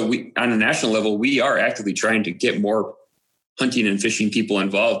and so we, on a national level, we are actively trying to get more hunting and fishing people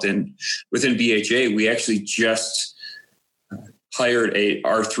involved. And within BHA, we actually just hired a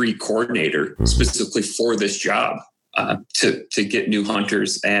R3 coordinator specifically for this job to get new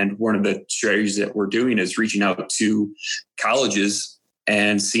hunters. And one of the strategies that we're doing is reaching out to colleges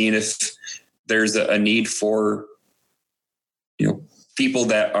and seeing if there's a need for, people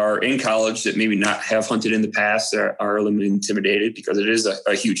that are in college that maybe not have hunted in the past are a little bit intimidated because it is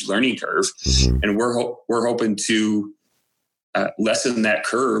a huge learning curve. And we're hoping to lessen that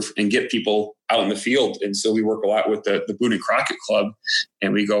curve and get people out in the field. And so we work a lot with the Boone and Crockett Club,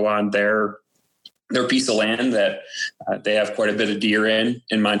 and we go on their piece of land that they have quite a bit of deer in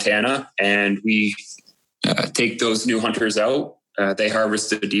Montana. And we take those new hunters out, they harvest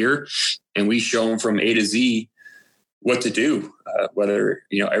the deer, and we show them from A to Z what to do, whether,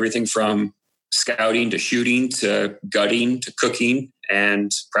 everything from scouting to shooting to gutting to cooking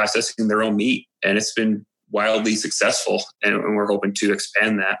and processing their own meat. And it's been wildly successful, and we're hoping to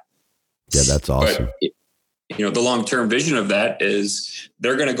expand that. Yeah, that's awesome. But, the long-term vision of that is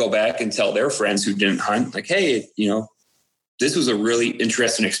they're going to go back and tell their friends who didn't hunt, like, hey, this was a really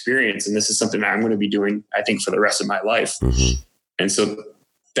interesting experience, and this is something I'm going to be doing, I think, for the rest of my life. Mm-hmm. And so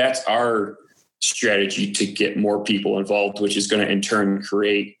that's our strategy to get more people involved, which is going to in turn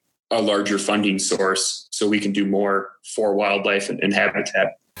create a larger funding source so we can do more for wildlife and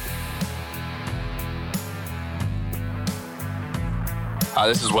habitat. Hi,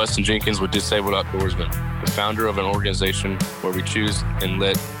 this is Weston Jenkins with Disabled Outdoorsmen, the founder of an organization where we choose and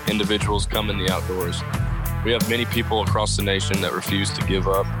let individuals come in the outdoors. We have many people across the nation that refuse to give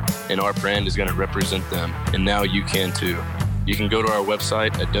up, and our brand is going to represent them, and now you can too. You can go to our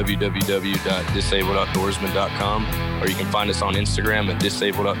website at www.disabledoutdoorsman.com, or you can find us on Instagram at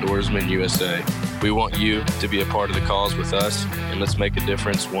Disabled Outdoorsman USA. We want you to be a part of the cause with us, and let's make a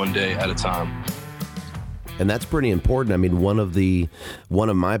difference one day at a time. And that's pretty important. I mean, one of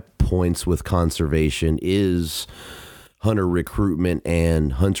my points with conservation is hunter recruitment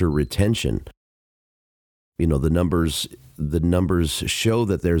and hunter retention. The numbers show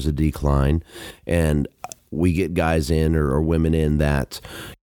that there's a decline, and we get guys in or women in that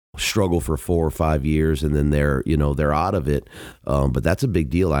struggle for 4 or 5 years, and then they're out of it. But that's a big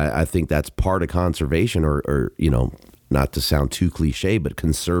deal. I think that's part of conservation, or not to sound too cliche, but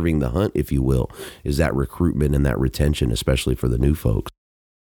conserving the hunt, if you will, is that recruitment and that retention, especially for the new folks.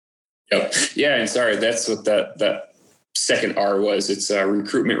 Yep. Yeah. And sorry, that's what that second R was. It's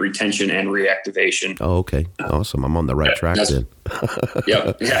recruitment, retention, and reactivation. Oh, okay. Awesome. I'm on the right track then.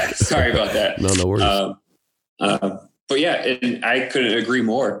 Yep. Yeah. Sorry about that. No worries. But yeah, and I couldn't agree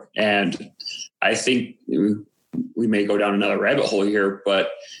more. And I think we may go down another rabbit hole here,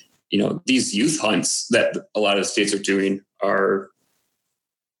 but these youth hunts that a lot of the states are doing are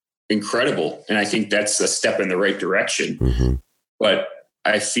incredible. And I think that's a step in the right direction. Mm-hmm. But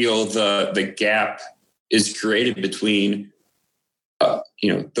I feel the gap is created between,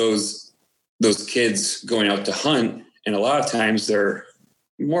 those kids going out to hunt. And a lot of times they're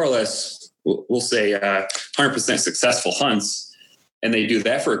more or less, we'll say 100% successful hunts. And they do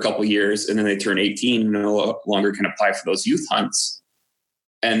that for a couple of years, and then they turn 18 and no longer can apply for those youth hunts.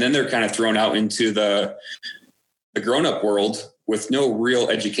 And then they're kind of thrown out into the grown-up world with no real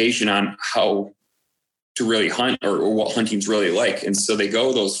education on how to really hunt or what hunting's really like. And so they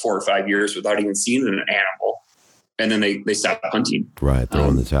go those 4 or 5 years without even seeing an animal, and then they stop hunting. Right,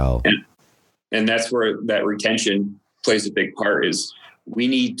 throwing the towel. And that's where that retention plays a big part. Is we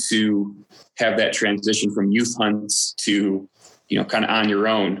need to have that transition from youth hunts to, kind of on your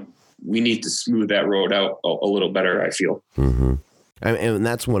own. We need to smooth that road out a little better, I feel. Mm-hmm. And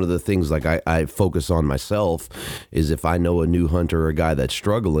that's one of the things, like I focus on myself, is if I know a new hunter or a guy that's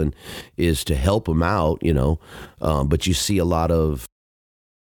struggling, is to help him out, but you see a lot of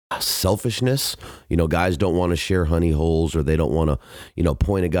selfishness. Guys don't want to share honey holes, or they don't want to,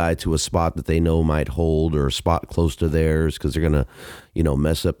 point a guy to a spot that they know might hold, or a spot close to theirs, because they're going to,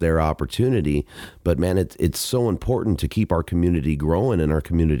 mess up their opportunity. But man, it's so important to keep our community growing and our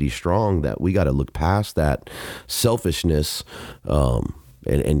community strong that we got to look past that selfishness,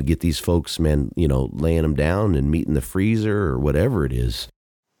 and get these folks, man, laying them down and meat in the freezer or whatever it is.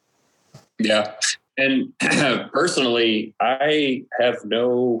 Yeah. And personally, I have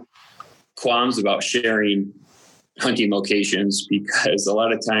no qualms about sharing hunting locations, because a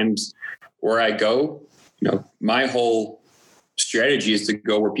lot of times where I go, my whole strategy is to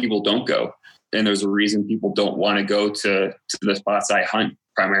go where people don't go. And there's a reason people don't want to go to the spots I hunt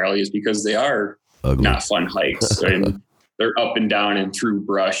primarily, is because they are ugly, not fun hikes. And they're up and down and through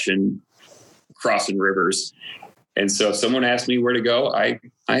brush and crossing rivers. And so if someone asks me where to go, I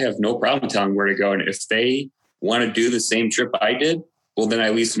have no problem telling where to go. And if they want to do the same trip I did, well, then I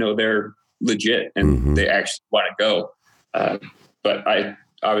at least know they're legit and mm-hmm. they actually want to go. But I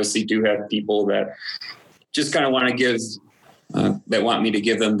obviously do have people that just kind of want to give, that want me to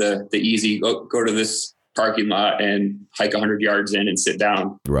give them the easy, go to this parking lot and hike 100 yards in and sit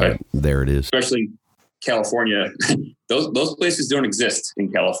down. Right. But there it is. Especially California, those places don't exist in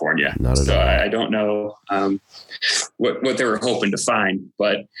California. Not at all. I don't know what they were hoping to find.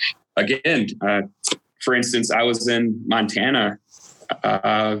 But again, for instance, I was in Montana,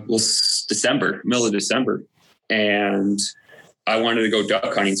 middle of December, and I wanted to go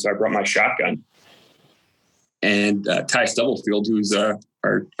duck hunting, so I brought my shotgun. And Ty Stubblefield, who's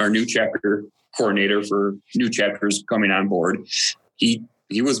our new chapter coordinator for new chapters coming on board, he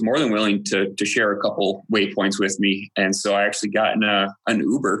was more than willing to share a couple waypoints with me. And so I actually got in an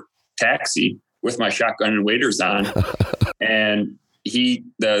Uber taxi with my shotgun and waders on. And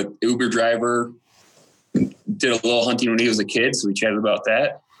the Uber driver, did a little hunting when he was a kid. So we chatted about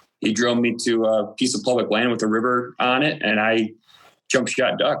that. He drove me to a piece of public land with a river on it, and I jump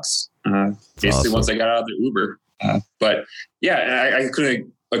shot ducks. Basically, awesome. Once I got out of the Uber. But yeah, I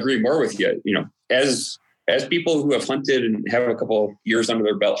couldn't agree more with you. You know, as people who have hunted and have a couple years under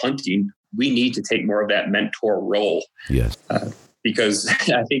their belt hunting, we need to take more of that mentor role. Yes. Because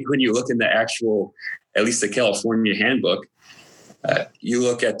I think when you look in the actual, at least the California handbook, you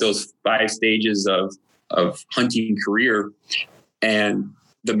look at those 5 stages of hunting career, and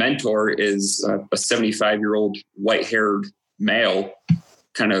the mentor is a 75-year-old white-haired male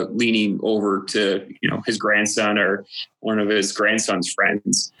kind of leaning over to, you know, his grandson or one of his grandson's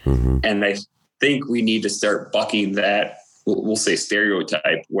friends. Mm-hmm. And I think we need to start bucking that, we'll say,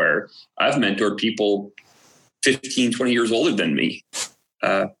 stereotype, where I've mentored people 15, 20 years older than me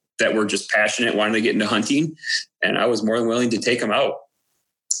that were just passionate, wanting to get into hunting. And I was more than willing to take them out.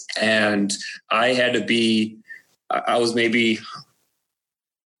 And I was maybe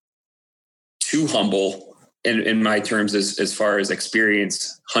too humble in my terms as far as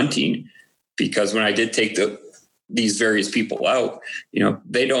experience hunting, because when I did take these various people out, you know,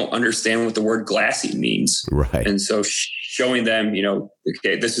 they don't understand what the word glassing means. Right. And so showing them, you know,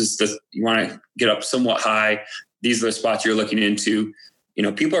 okay, you want to get up somewhat high. These are the spots you're looking into. You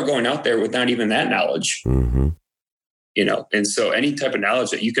know, people are going out there with not even that knowledge. Mm-hmm. You know, and so any type of knowledge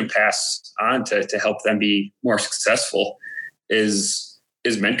that you can pass on to help them be more successful is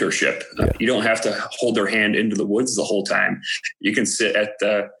mentorship. Yeah. You don't have to hold their hand into the woods the whole time. You can sit at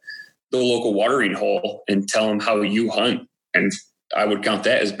the local watering hole and tell them how you hunt. And I would count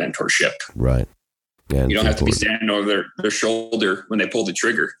that as mentorship. Right. Yeah, you don't have to be standing over their shoulder when they pull the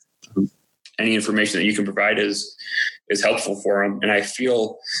trigger. Any information that you can provide is helpful for them. And I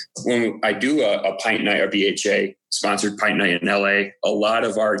feel when I do a pint night, a BHA sponsored pint night in LA, a lot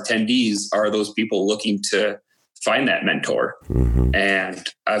of our attendees are those people looking to find that mentor. Mm-hmm. And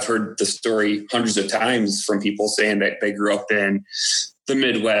I've heard the story hundreds of times from people saying that they grew up in the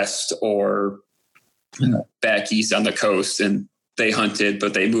Midwest or back east on the coast, and they hunted,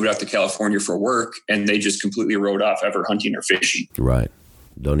 but they moved out to California for work, and they just completely wrote off ever hunting or fishing. Right.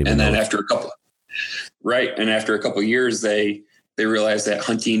 Don't even. And then after a couple of years, they realized that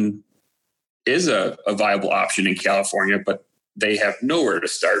hunting is a viable option in California, but they have nowhere to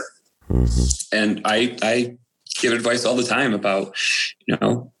start. Mm-hmm. And I give advice all the time about, you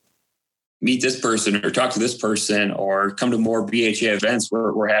know, meet this person or talk to this person or come to more BHA events.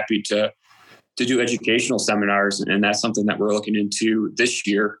 We're happy to do educational seminars. And that's something that we're looking into this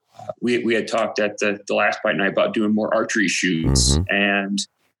year. We had talked at the last bite night about doing more archery shoots, mm-hmm. and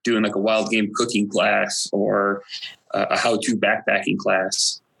doing like a wild game cooking class or a how-to backpacking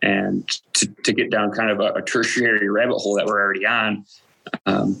class, and to get down kind of a tertiary rabbit hole that we're already on.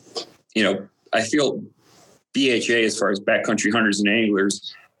 You know, I feel BHA, as far as backcountry hunters and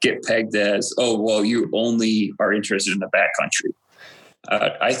anglers, get pegged as, oh, well, you only are interested in the backcountry.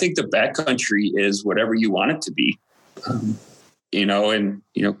 I think the backcountry is whatever you want it to be. You know, and,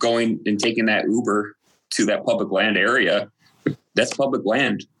 you know, going and taking that Uber to that public land area, that's public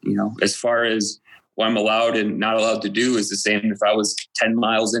land. You know, as far as what I'm allowed and not allowed to do is the same if I was 10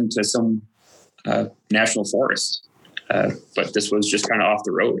 miles into some national forest. But this was just kind of off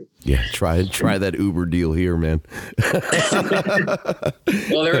the road. Yeah, try that Uber deal here, man.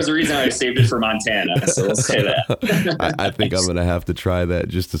 Well, there was a reason I saved it for Montana, so let's say that. I think I'm going to have to try that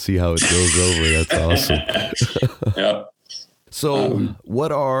just to see how it goes over. That's awesome. Yep. So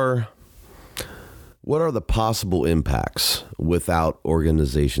what are the possible impacts without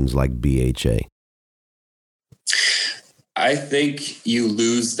organizations like BHA? I think you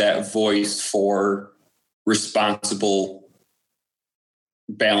lose that voice for responsible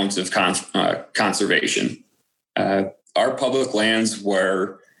balance of conservation. Our public lands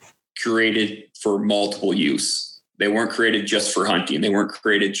were created for multiple use. They weren't created just for hunting. They weren't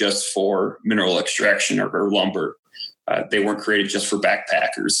created just for mineral extraction or lumber. They weren't created just for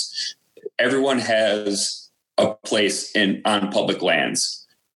backpackers. Everyone has a place on public lands.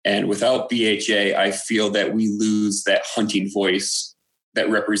 And without BHA, I feel that we lose that hunting voice that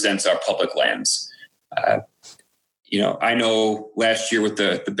represents our public lands. You know, I know last year with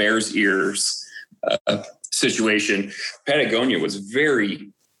the Bears ears situation, Patagonia was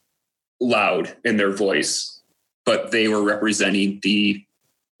very loud in their voice, but they were representing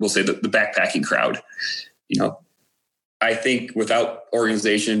we'll say the backpacking crowd. You know, I think without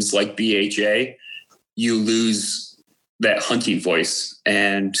organizations like BHA, you lose that hunting voice.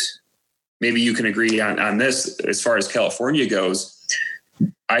 And maybe you can agree on this as far as California goes.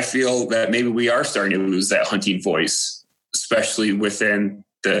 I feel that maybe we are starting to lose that hunting voice, especially within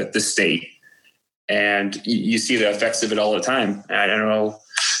the state. And you see the effects of it all the time. I don't know.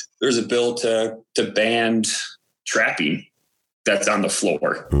 There's a bill to ban trapping that's on the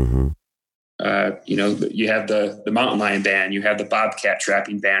floor. Mm-hmm. You have the mountain lion ban, you have the bobcat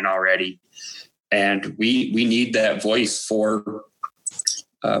trapping ban already. And we need that voice for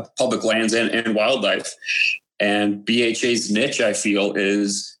public lands and wildlife. And BHA's niche, I feel,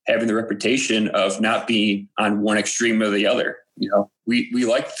 is having the reputation of not being on one extreme or the other. We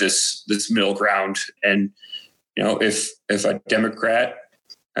like this middle ground. And, if a Democrat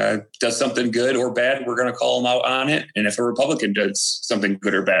does something good or bad, we're going to call them out on it. And if a Republican does something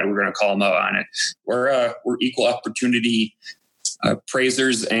good or bad, we're going to call them out on it. We're equal opportunity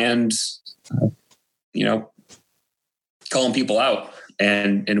praisers and, calling people out.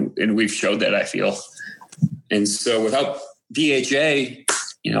 And we've showed that, I feel. And so without BHA,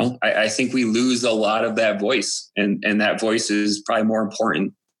 I think we lose a lot of that voice. And that voice is probably more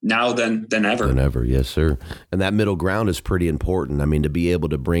important now than ever. Than ever, yes, sir. And that middle ground is pretty important. I mean, to be able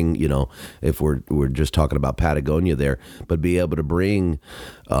to bring, if we're just talking about Patagonia there, but be able to bring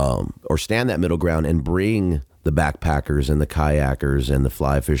or stand that middle ground and bring the backpackers and the kayakers and the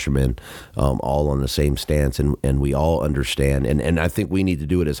fly fishermen all on the same stance, and we all understand. And I think we need to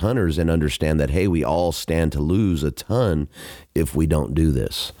do it as hunters and understand that, hey, we all stand to lose a ton if we don't do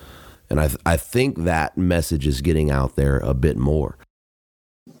this. And I think that message is getting out there a bit more.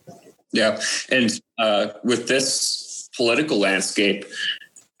 Yeah. And with this political landscape,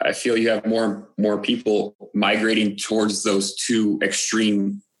 I feel you have more people migrating towards those two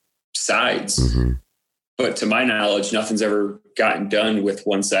extreme sides. Mm-hmm. But to my knowledge, nothing's ever gotten done with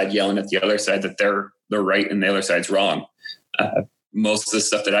one side yelling at the other side that they're right and the other side's wrong. Most of the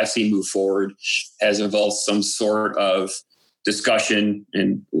stuff that I've seen move forward has involved some sort of discussion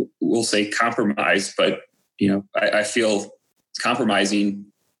and we'll say compromise. But, I feel compromising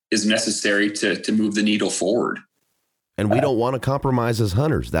is necessary to move the needle forward. And we don't want to compromise as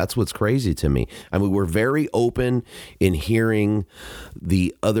hunters. That's what's crazy to me. I mean, we're very open in hearing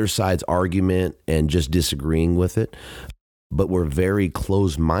the other side's argument and just disagreeing with it. But we're very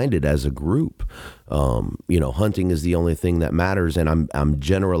closed-minded as a group. Hunting is the only thing that matters. And I'm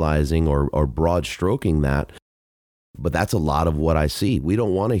generalizing or broad stroking that. But that's a lot of what I see. We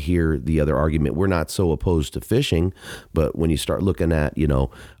don't want to hear the other argument. We're not so opposed to fishing, but when you start looking at,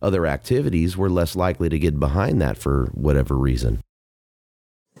 other activities, we're less likely to get behind that for whatever reason.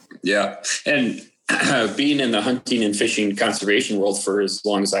 Yeah. And being in the hunting and fishing conservation world for as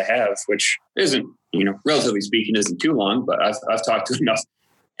long as I have, which isn't, relatively speaking, isn't too long, but I've talked to enough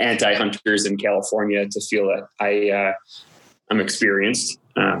anti-hunters in California to feel that I'm experienced.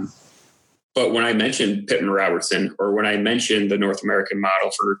 But when I mentioned Pittman Robertson, or when I mentioned the North American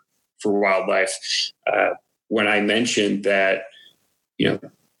model for wildlife, when I mentioned that,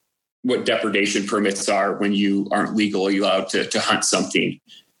 what depredation permits are when you aren't legally allowed to hunt something,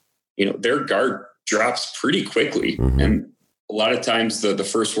 their guard drops pretty quickly. Mm-hmm. And a lot of times the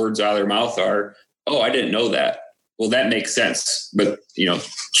first words out of their mouth are, "Oh, I didn't know that." Well, that makes sense. But,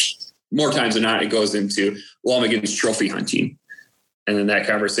 more times than not, it goes into, "Well, I'm against trophy hunting." And then that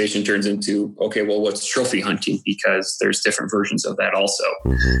conversation turns into, okay, well, what's trophy hunting? Because there's different versions of that also.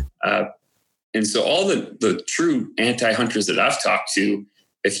 Mm-hmm. And so all the true anti-hunters that I've talked to,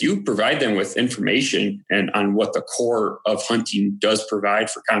 if you provide them with information and on what the core of hunting does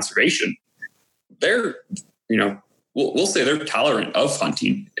provide for conservation, they're, we'll say they're tolerant of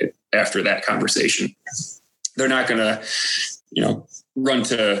hunting after that conversation. They're not going to, run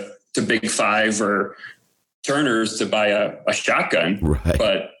to Big Five or Turner's to buy a shotgun, right.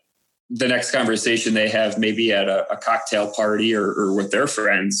 But the next conversation they have maybe at a cocktail party or with their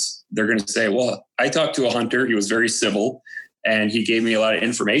friends, they're going to say, "Well, I talked to a hunter. He was very civil and he gave me a lot of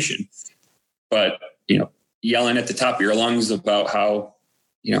information." But, yelling at the top of your lungs about how,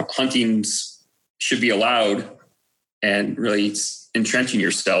 hunting should be allowed and really entrenching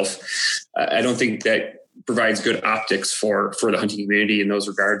yourself, I don't think that provides good optics for the hunting community in those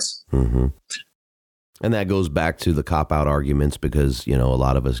regards. Mm-hmm. And that goes back to the cop-out arguments because, a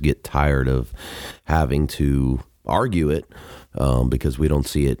lot of us get tired of having to argue it because we don't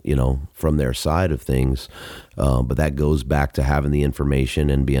see it, from their side of things. But that goes back to having the information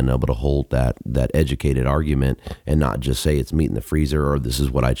and being able to hold that educated argument and not just say it's meat in the freezer or this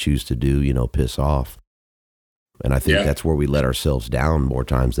is what I choose to do, piss off. And I think that's where we let ourselves down more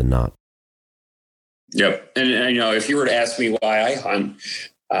times than not. Yep. And if you were to ask me why I hunt,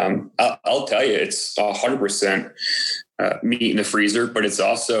 I'll tell you, it's 100% meat in the freezer, but it's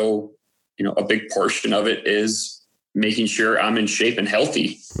also, a big portion of it is making sure I'm in shape and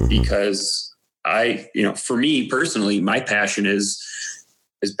healthy, because for me personally, my passion is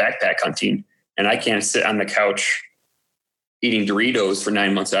backpack hunting, and I can't sit on the couch eating Doritos for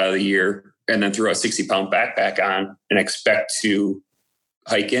 9 months out of the year and then throw a 60-pound backpack on and expect to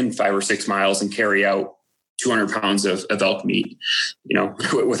hike in 5 or 6 miles and carry out 200 pounds of elk meat,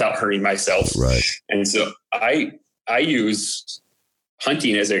 without hurting myself. Right. And so I use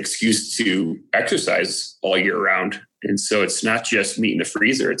hunting as an excuse to exercise all year round. And so it's not just meat in the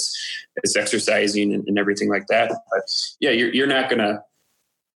freezer, it's exercising and everything like that. But yeah, you're not going to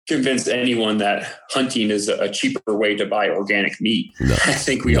convince anyone that hunting is a cheaper way to buy organic meat. No. I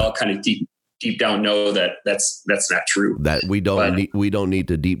think we all kind of deep down know that that's not true. That we don't need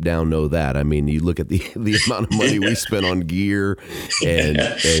to deep down know that. I mean, you look at the amount of money we spend on gear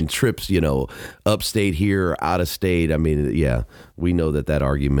and trips, upstate here, out of state. I mean, yeah, we know that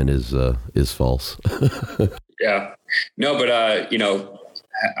argument is false. Yeah, no, but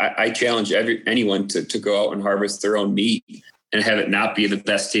I challenge anyone to go out and harvest their own meat and have it not be the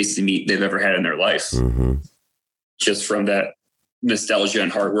best tasting meat they've ever had in their life. Mm-hmm. Just from that nostalgia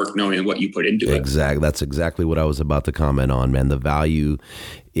and hard work, knowing what you put into it. Exactly. That's exactly what I was about to comment on, man. The value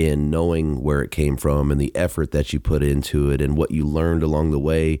in knowing where it came from and the effort that you put into it and what you learned along the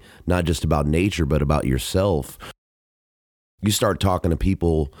way, not just about nature, but about yourself. You start talking to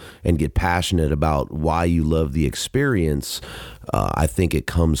people and get passionate about why you love the experience. I think it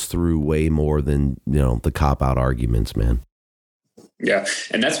comes through way more than, the cop-out arguments, man. Yeah.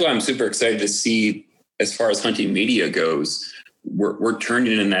 And that's why I'm super excited to see, as far as hunting media goes, we're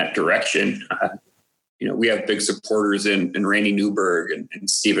turning in that direction. We have big supporters in Randy Newberg and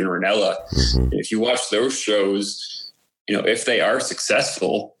Steven Ranella. Mm-hmm. And if you watch those shows, if they are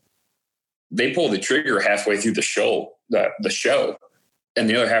successful, they pull the trigger halfway through the show, and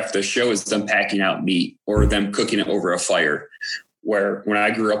the other half of the show is them packing out meat or them cooking it over a fire. Where when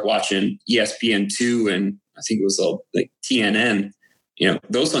I grew up watching ESPN2 and I think it was like TNN,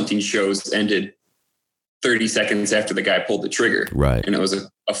 those hunting shows ended 30 seconds after the guy pulled the trigger. Right. And it was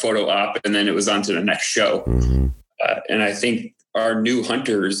a photo op, and then it was on to the next show. Mm-hmm. And I think our new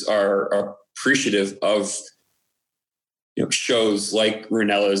hunters are appreciative of, shows like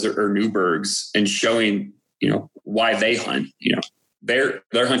Ranella's or Newberg's, and showing, why they hunt. They're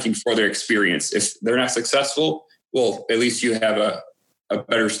hunting for their experience. If they're not successful, well, at least you have a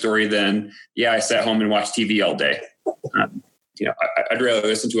better story than, I sat home and watched TV all day. I'd rather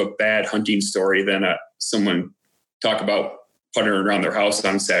listen to a bad hunting story than someone talk about puttering around their house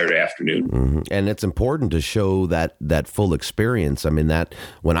on Saturday afternoon. Mm-hmm. And it's important to show that full experience. I mean, that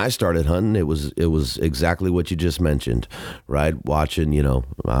when I started hunting, it was exactly what you just mentioned, right? Watching,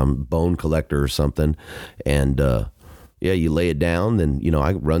 Bone Collector or something. And, you lay it down, then,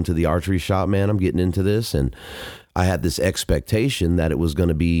 I run to the archery shop, man, I'm getting into this. And I had this expectation that it was going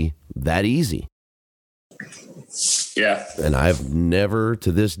to be that easy. Yeah. And I've never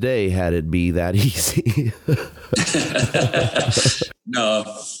to this day had it be that easy. No.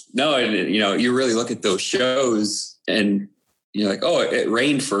 And, you really look at those shows and you're like, oh, it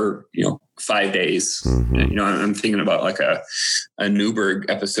rained for, 5 days. Mm-hmm. I'm thinking about like a Newberg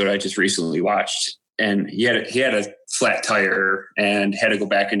episode I just recently watched, and he had a flat tire and had to go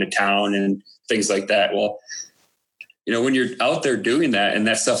back into town and things like that. Well, when you're out there doing that and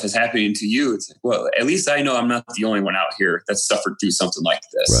that stuff is happening to you, it's like, well, at least I know I'm not the only one out here that suffered through something like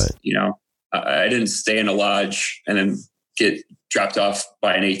this. Right. I didn't stay in a lodge and then get dropped off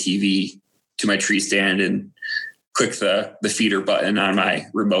by an ATV to my tree stand and click the feeder button on my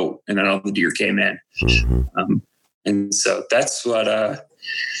remote, and then all the deer came in. Mm-hmm. And so that's what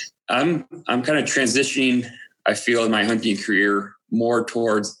I'm kind of transitioning, I feel, in my hunting career more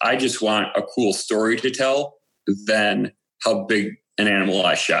towards, I just want a cool story to tell than how big an animal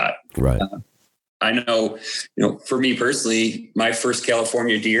I shot. Right. I know, for me personally, my first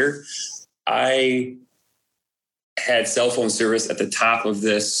California deer, I had cell phone service at the top of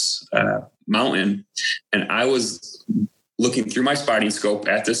this mountain, and I was looking through my spotting scope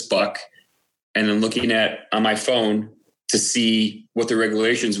at this buck and then looking on my phone to see what the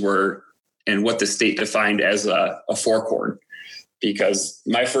regulations were and what the state defined as a forkhorn. Because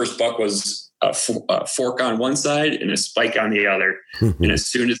my first buck was a fork on one side and a spike on the other. And as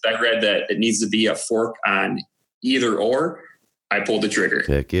soon as I read that it needs to be a fork on either or, I pulled the trigger.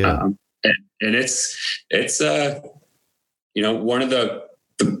 Heck yeah. And it's one of the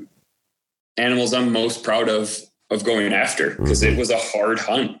animals I'm most proud of going after, because it was a hard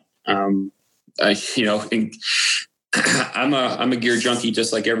hunt. I'm a gear junkie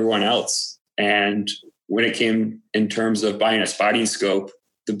just like everyone else. And when it came in terms of buying a spotting scope,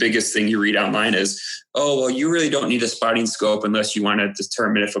 the biggest thing you read online is, oh, well, you really don't need a spotting scope unless you want to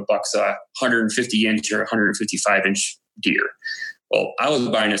determine if a buck's a 150 inch or 155 inch deer. Well, I was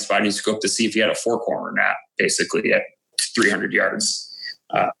buying a spotting scope to see if he had a fork horn or not, basically at 300 yards.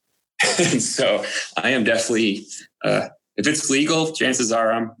 And so I am definitely, if it's legal, chances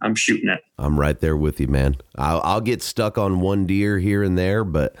are I'm shooting it. I'm right there with you, man. I'll get stuck on one deer here and there,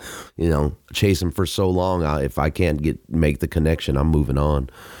 but chase him for so long, if I can't make the connection, I'm moving on.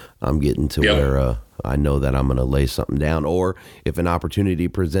 I'm getting to where I know that I'm going to lay something down, or if an opportunity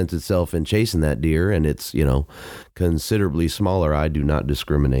presents itself in chasing that deer and it's considerably smaller, I do not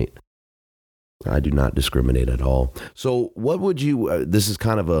discriminate. I do not discriminate at all. So what would you, this is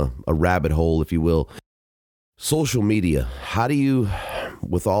kind of a rabbit hole, if you will, social media. How do you,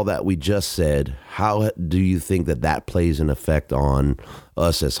 with all that we just said, how do you think that plays an effect on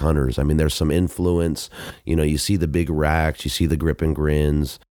us as hunters? I mean, there's some influence, you see the big racks, you see the grip and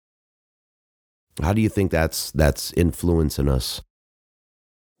grins. How do you think that's influencing us?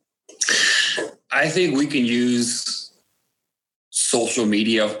 I think we can use social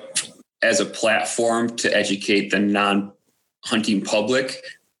media as a platform to educate the non-hunting public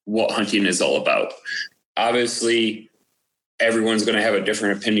what hunting is all about. Obviously, everyone's going to have a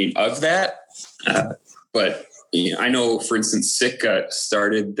different opinion of that. But I know, for instance, Sitka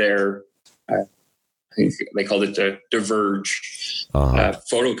started their, I think they called it the Diverge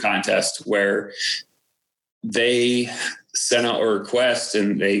photo contest, where they sent out a request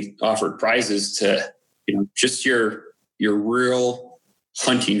and they offered prizes to, just your real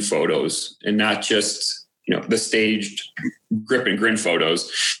hunting photos and not just, the staged grip and grin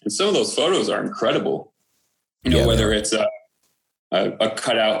photos. And some of those photos are incredible. Whether it's a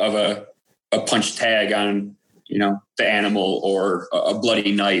cutout of a punch tag on, the animal, or a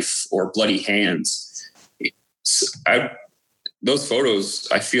bloody knife or bloody hands. Those photos,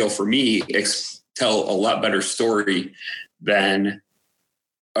 I feel, for me, tell a lot better story than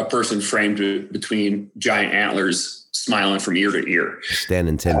a person framed between giant antlers smiling from ear to ear.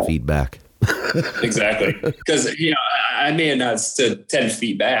 Standing 10 feet back. Exactly. Because, I may have not stood 10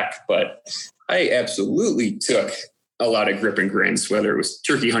 feet back, but I absolutely took a lot of grip and grins, whether it was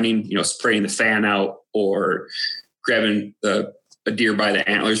turkey hunting, spraying the fan out, or grabbing a deer by the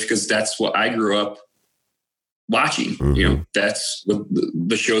antlers, because that's what I grew up watching. Mm-hmm. That's what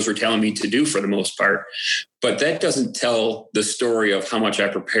the shows were telling me to do for the most part. But that doesn't tell the story of how much I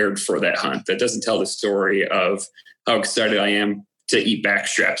prepared for that hunt. That doesn't tell the story of how excited I am to eat back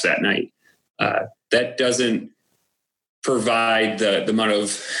straps that night. That doesn't provide the amount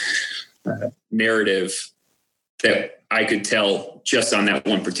of narrative that I could tell just on that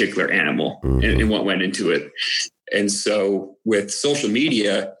one particular animal, mm-hmm. and what went into it. And so with social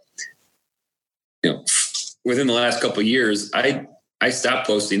media, within the last couple of years, I stopped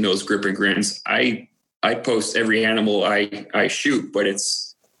posting those grip and grins. I post every animal I shoot, but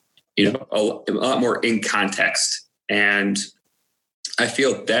it's, a lot more in context. And I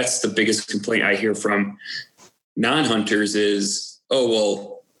feel that's the biggest complaint I hear from non-hunters is, oh,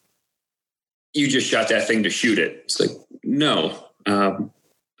 well, you just shot that thing to shoot it. It's like, no,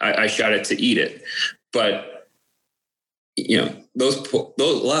 I shot it to eat it. But, a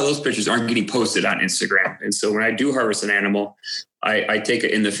lot of those pictures aren't getting posted on Instagram. And so when I do harvest an animal, I take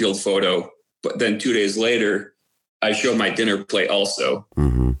an in the field photo, but then 2 days later, I show my dinner plate also,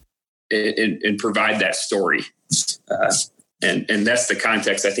 mm-hmm. and provide that story. And that's the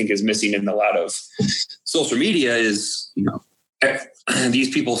context I think is missing in a lot of social media is,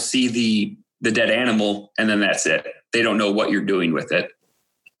 these people see the dead animal and then that's it. They don't know what you're doing with it.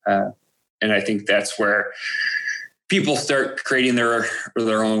 And I think that's where people start creating their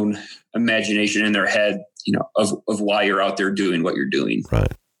own imagination in their head, of why you're out there doing what you're doing.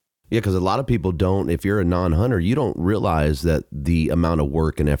 Right. Yeah, because a lot of people don't, if you're a non-hunter, you don't realize that the amount of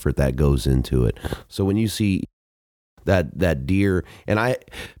work and effort that goes into it. So when you see that deer, and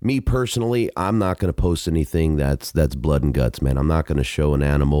me personally, I'm not going to post anything that's blood and guts, man. I'm not going to show an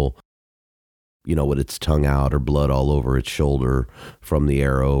animal, with its tongue out or blood all over its shoulder from the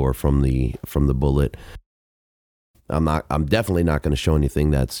arrow or from the bullet. I'm definitely not going to show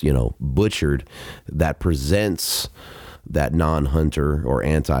anything that's, butchered, that presents that non-hunter or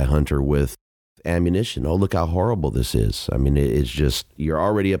anti-hunter with ammunition. Oh, look how horrible this is. I mean, it's just, you're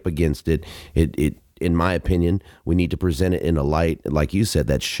already up against it. It in my opinion, we need to present it in a light, like you said,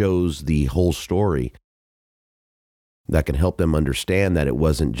 that shows the whole story, that can help them understand that it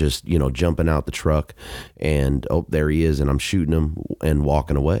wasn't just, jumping out the truck and, oh, there he is, and I'm shooting him and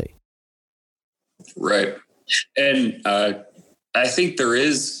walking away. Right. And I think there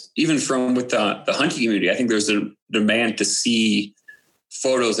is, even from with the hunting community, I think there's a demand to see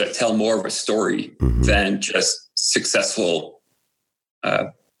photos that tell more of a story than just successful,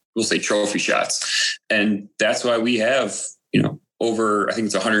 we'll say trophy shots. And that's why we have, over, I think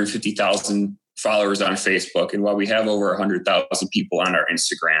it's 150,000 followers on Facebook. And while we have over 100,000 people on our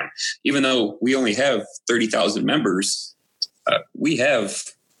Instagram, even though we only have 30,000 members, we have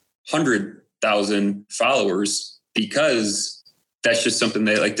 100,000 followers because that's just something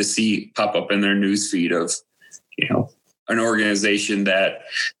they like to see pop up in their newsfeed of, an organization that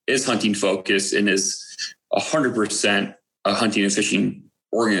is hunting focused and is 100% a hunting and fishing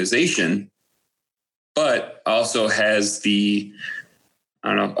organization, but also has the,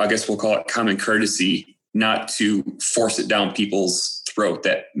 I guess we'll call it common courtesy not to force it down people's throat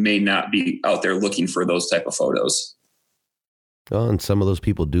that may not be out there looking for those type of photos. Oh, and some of those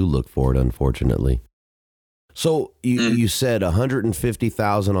people do look for it, unfortunately. So you said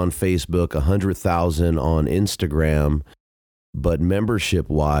 150,000 on Facebook, 100,000 on Instagram, but membership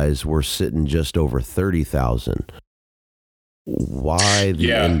wise, we're sitting just over 30,000. Why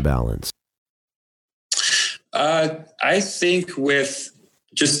the imbalance? I think with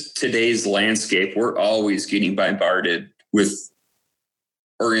just today's landscape, we're always getting bombarded with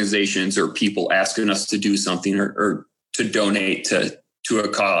organizations or people asking us to do something or to donate to a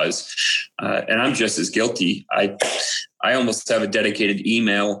cause. And I'm just as guilty. I almost have a dedicated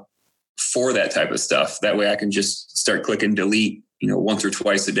email for that type of stuff. That way I can just start clicking delete, once or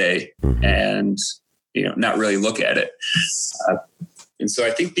twice a day and, not really look at it. And so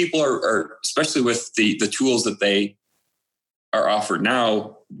I think people are especially with the tools that they are offered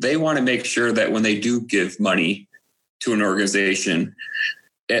now, they want to make sure that when they do give money to an organization,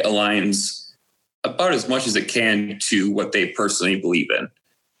 it aligns about as much as it can to what they personally believe in.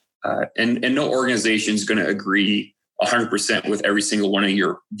 And no organization is going to agree 100% with every single one of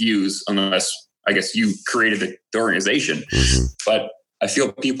your views unless, I guess, you created the organization. But I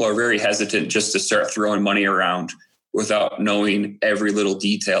feel people are very hesitant just to start throwing money around without knowing every little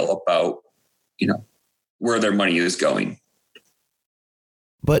detail about, where their money is going.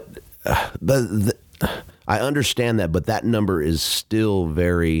 But I understand that, but that number is still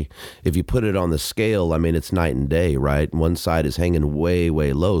very, if you put it on the scale, I mean, it's night and day, right? One side is hanging way,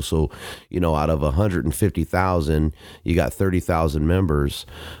 way low. So, out of 150,000, you got 30,000 members.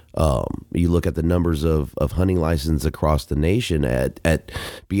 You look at the numbers of hunting licenses across the nation at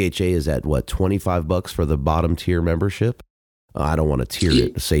BHA is at what, $25 for the bottom tier membership? I don't want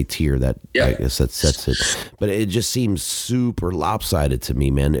to say tier that, I guess that sets it, but it just seems super lopsided to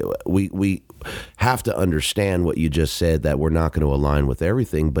me, man. We have to understand what you just said, that we're not going to align with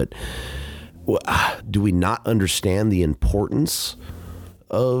everything, but do we not understand the importance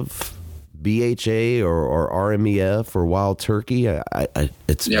of BHA or RMEF or wild turkey?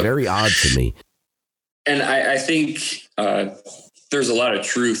 It's very odd to me. And I think there's a lot of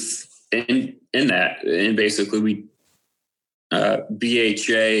truth in that. And basically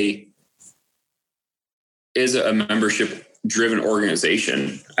BHA is a membership-driven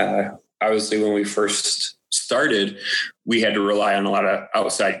organization. Obviously, when we first started, we had to rely on a lot of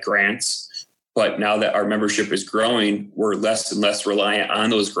outside grants. But now that our membership is growing, we're less and less reliant on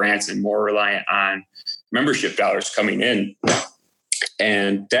those grants and more reliant on membership dollars coming in.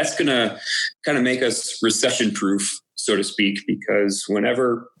 And that's going to kind of make us recession-proof, so to speak, because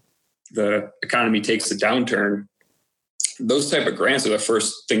whenever the economy takes a downturn, those type of grants are the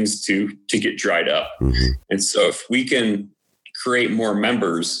first things to get dried up. And so if we can create more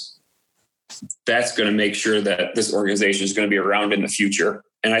members, that's going to make sure that this organization is going to be around in the future.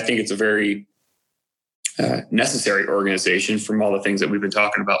 And I think it's a very necessary organization from all the things that we've been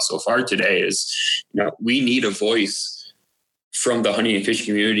talking about so far today is, we need a voice from the hunting and fishing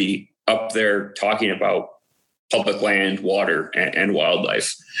community up there talking about public land, water, and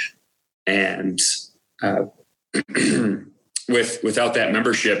wildlife. And without that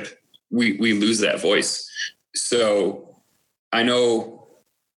membership, we lose that voice. So I know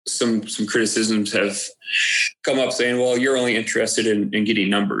some criticisms have come up saying, well, you're only interested in getting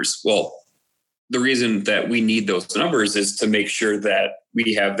numbers. Well, the reason that we need those numbers is to make sure that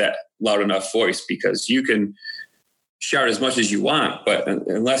we have that loud enough voice, because you can shout as much as you want, but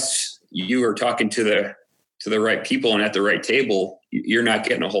unless you are talking to the right people and at the right table, you're not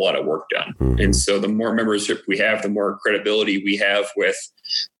getting a whole lot of work done. And so the more membership we have, the more credibility we have with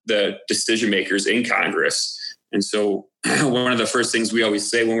the decision makers in Congress. And so one of the first things we always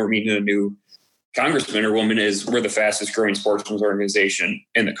say when we're meeting a new congressman or woman is, we're the fastest growing sportsman's organization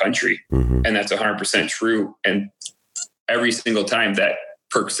in the country. And that's 100% true. And every single time that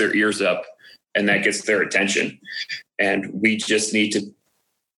perks their ears up and that gets their attention. And we just need to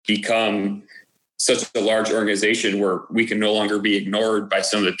become such a large organization where we can no longer be ignored by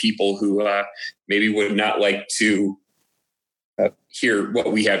some of the people who maybe would not like to hear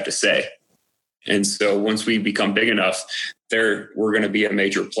what we have to say. And so once we become big enough, we're going to be a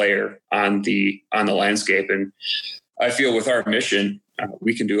major player on the landscape. And I feel with our mission,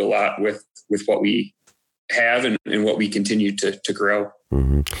 we can do a lot with what we have and what we continue to grow.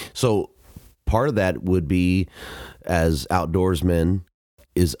 Mm-hmm. So part of that would be, as outdoorsmen,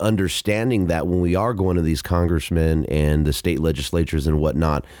 is understanding that when we are going to these congressmen and the state legislatures and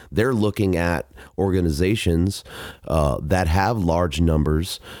whatnot, they're looking at organizations that have large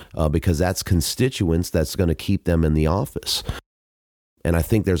numbers because that's constituents that's going to keep them in the office. And I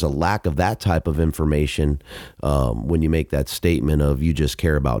think there's a lack of that type of information when you make that statement of you just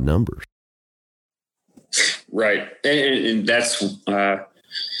care about numbers. Right. And that's,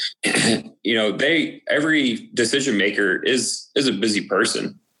 every decision maker is a busy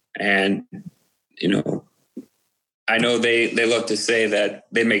person. And, I know they look to say that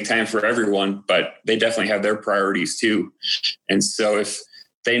they make time for everyone, but they definitely have their priorities too. And so if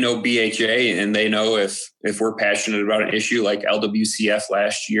they know BHA and they know if we're passionate about an issue like LWCF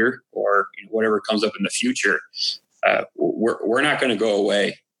last year or whatever comes up in the future, we're not going to go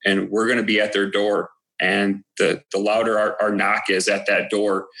away, and we're going to be at their door. And the louder our knock is at that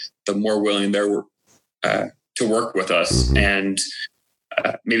door, the more willing they're to work with us and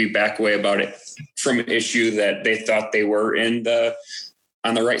maybe back away about it from an issue that they thought they were on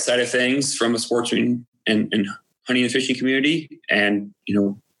the right side of things from a sportsman and hunting and fishing community. And,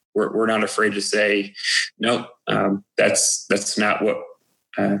 we're not afraid to say, no, that's not what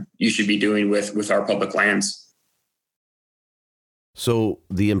you should be doing with our public lands. So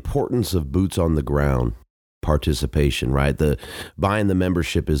the importance of boots on the ground participation, right? The buying the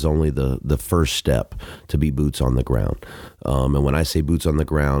membership is only the first step to be boots on the ground. And when I say boots on the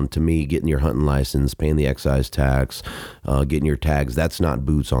ground, to me, getting your hunting license, paying the excise tax, getting your tags, that's not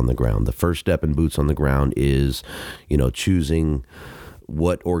boots on the ground. The first step in boots on the ground is, choosing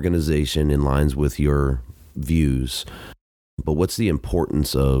what organization aligns with your views. But what's the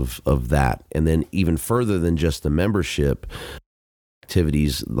importance of that? And then even further than just the membership,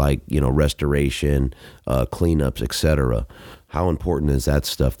 activities like, restoration, cleanups, etc. How important is that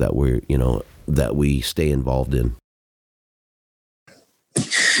stuff that that we stay involved in?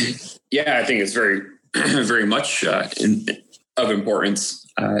 Yeah, I think it's very, very much of importance.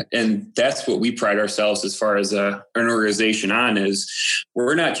 And that's what we pride ourselves as far as an organization on is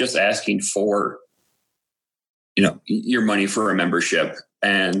we're not just asking for, your money for a membership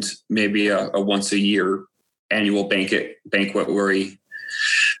and maybe a once a year annual banquet where we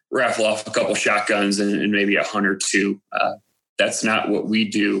raffle off a couple shotguns and maybe a hunt or two. That's not what we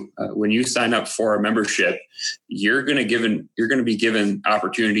do. When you sign up for a membership, you're going to be given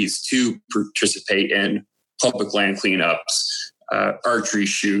opportunities to participate in public land cleanups, archery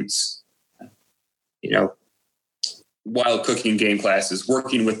shoots, wild cooking game classes,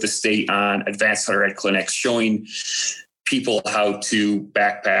 working with the state on advanced hunter ed clinics, showing people how to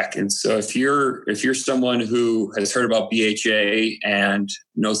backpack. And so if you're someone who has heard about BHA and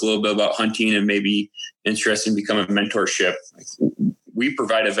knows a little bit about hunting and maybe interested in becoming a mentorship, we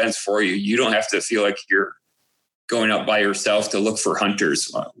provide events for you. You don't have to feel like you're going out by yourself to look for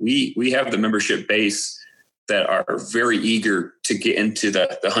hunters. We have the membership base that are very eager to get into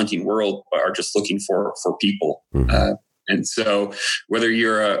the hunting world, but are just looking for people. And so whether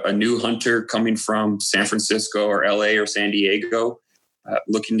you're a new hunter coming from San Francisco or LA or San Diego,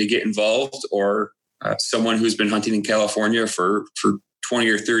 looking to get involved, or someone who's been hunting in California for 20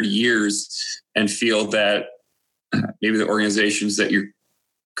 or 30 years and feel that maybe the organizations that you're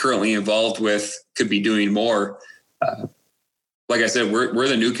currently involved with could be doing more. Like I said, we're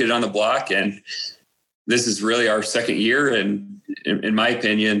the new kid on the block, and this is really our second year. And in my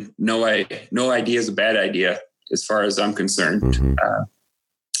opinion, no idea is a bad idea as far as I'm concerned.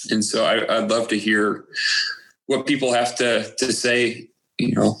 And so I'd love to hear what people have to say,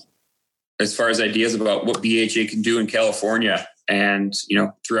 as far as ideas about what BHA can do in California and,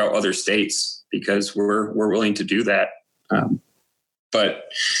 throughout other states, because we're willing to do that.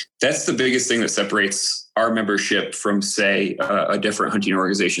 But that's the biggest thing that separates our membership from, say, a different hunting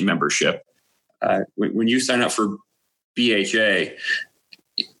organization membership. When you sign up for BHA,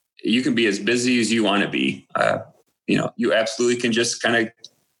 you can be as busy as you want to be. You absolutely can just kind of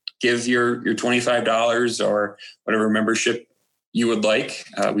give your $25 or whatever membership you would like.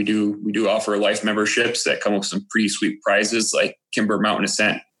 We do offer life memberships that come with some pretty sweet prizes like Kimber Mountain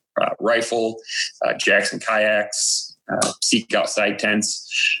Ascent rifle, Jackson kayaks, Seek Outside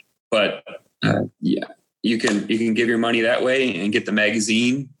tents. But you can give your money that way and get the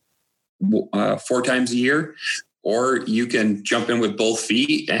magazine 4 times a year, or you can jump in with both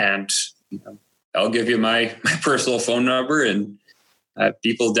feet, and I'll give you my personal phone number, and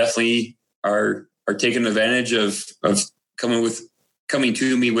people definitely are taking advantage of coming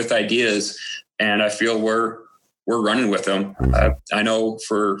to me with ideas, and I feel we're running with them. I know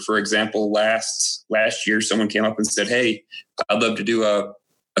for example, last year, someone came up and said, "Hey, I'd love to do a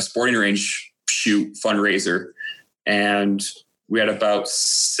sporting range shoot fundraiser." And we had about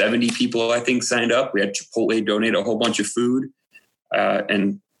 70 people, I think, signed up. We had Chipotle donate a whole bunch of food.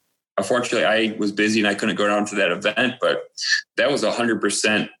 And unfortunately, I was busy and I couldn't go down to that event, but that was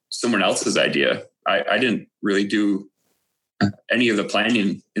 100% someone else's idea. I didn't really do any of the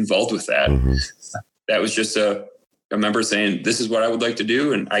planning involved with that. Mm-hmm. That was just a member saying, "This is what I would like to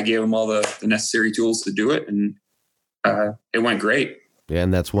do." And I gave them all the necessary tools to do it. And it went great. Yeah,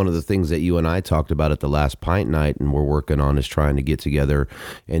 and that's one of the things that you and I talked about at the last pint night, and we're working on, is trying to get together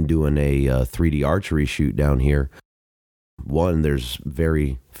and doing a 3D archery shoot down here. One, there's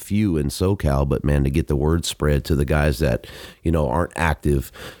very few in SoCal, but man, to get the word spread to the guys that, aren't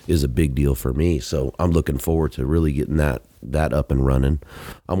active is a big deal for me. So I'm looking forward to really getting that up and running.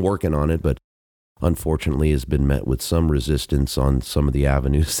 I'm working on it, but unfortunately has been met with some resistance on some of the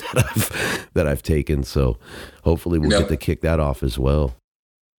avenues that I've taken. So hopefully we'll get to kick that off as well.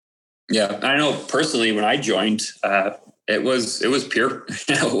 Yeah, I know personally when I joined, it was peer,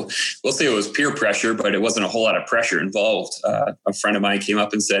 we'll say it was peer pressure, but it wasn't a whole lot of pressure involved. A friend of mine came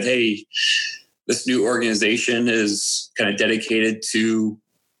up and said, "Hey, this new organization is kind of dedicated to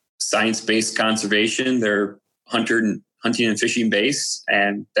science-based conservation. They're hunting and fishing based."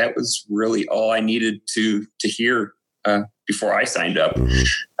 And that was really all I needed to hear before I signed up. Mm-hmm.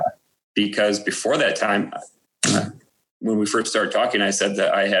 Because before that time, when we first started talking, I said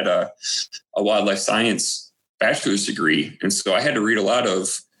that I had a wildlife science bachelor's degree. And so I had to read a lot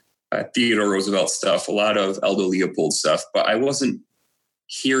of Theodore Roosevelt stuff, a lot of Aldo Leopold stuff, but I wasn't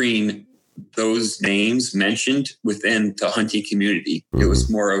hearing those names mentioned within the hunting community. Mm-hmm. It was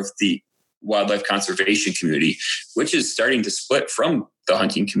more of the wildlife conservation community, which is starting to split from the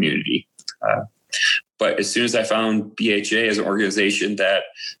hunting community. But as soon as I found BHA as an organization that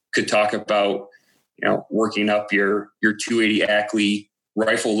could talk about, working up your 280 Ackley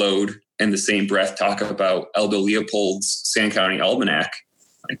rifle load in the same breath, talk about Aldo Leopold's Sand County Almanac,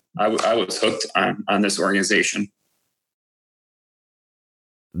 I was hooked on this organization.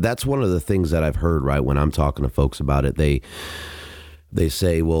 That's one of the things that I've heard, right? When I'm talking to folks about it, they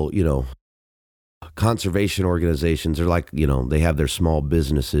say, well, conservation organizations are like, they have their small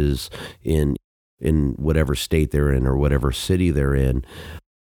businesses in whatever state they're in or whatever city they're in,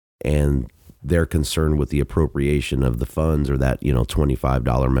 and they're concerned with the appropriation of the funds or that,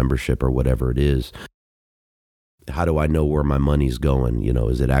 $25 membership or whatever it is. How do I know where my money's going?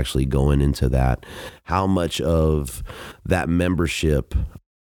 Is it actually going into that? How much of that membership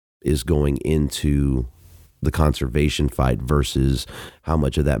is going into the conservation fight versus how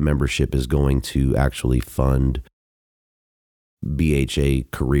much of that membership is going to actually fund BHA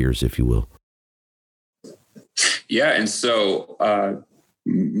careers, if you will? Yeah. And so,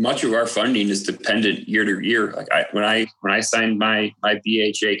 much of our funding is dependent year to year. Like when I signed my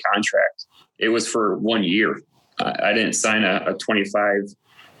BHA contract, it was for 1 year. I didn't sign a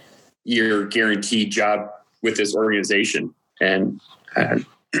 25-year guaranteed job with this organization. And I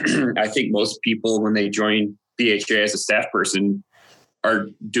think most people, when they join BHA as a staff person, are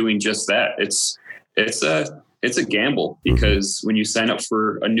doing just that. It's a gamble, because when you sign up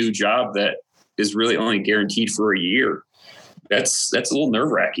for a new job that is really only guaranteed for a year, that's a little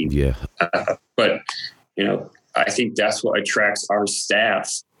nerve-wracking. Yeah. But, I think that's what attracts our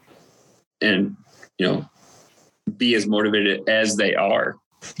staff, and, be as motivated as they are.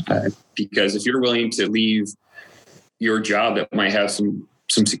 Because if you're willing to leave your job that might have some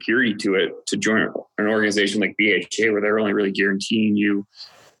security to it to join an organization like BHA, where they're only really guaranteeing you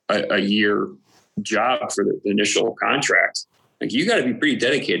a year job for the initial contract, like, you got to be pretty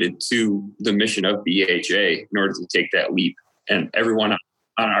dedicated to the mission of BHA in order to take that leap. And everyone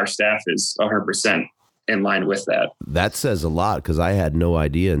on our staff is 100% in line with that. That says a lot, because I had no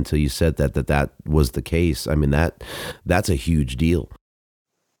idea until you said that was the case. I mean, that's a huge deal.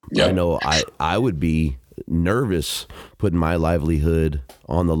 Yep. I know I would be nervous putting my livelihood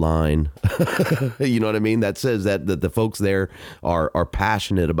on the line. You know what I mean? That says that the folks there are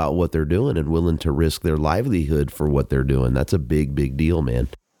passionate about what they're doing and willing to risk their livelihood for what they're doing. That's a big, big deal, man.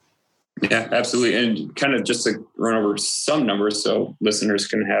 Yeah, absolutely. And kind of just to run over some numbers so listeners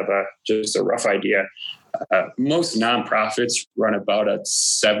can have just a rough idea. Most nonprofits run about a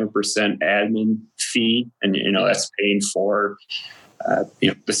 7% admin fee. And, that's paying for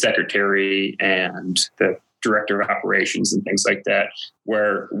the secretary and the director of operations and things like that,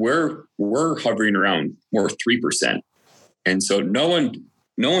 where we're hovering around more 3%. And so no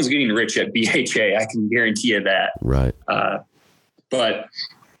one's getting rich at BHA. I can guarantee you that. Right. But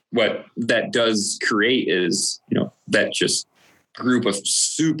what that does create is, that just group of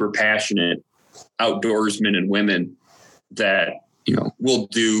super passionate outdoorsmen and women that, will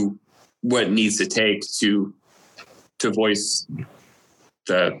do what it needs to take to voice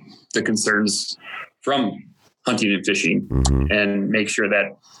the concerns from hunting and fishing, and make sure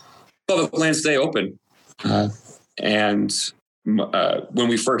that public lands stay open. And when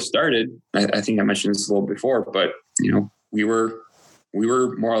we first started, I think I mentioned this a little before, but we were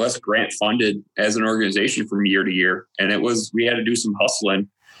more or less grant funded as an organization from year to year, and we had to do some hustling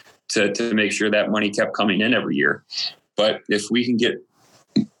to make sure that money kept coming in every year. But if we can get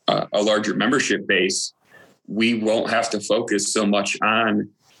a larger membership base, we won't have to focus so much on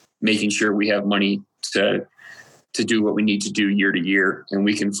making sure we have money to do what we need to do year to year. And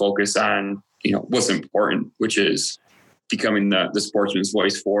we can focus on, what's important, which is becoming the sportsman's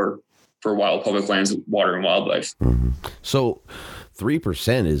voice for wild public lands, water, and wildlife. So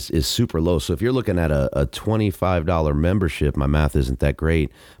 3% is super low. So if you're looking at a $25 membership, my math isn't that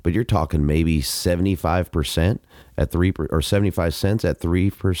great, but you're talking maybe 75% at 3% or 75 cents at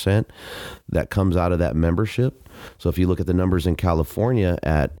 3% that comes out of that membership. So if you look at the numbers in California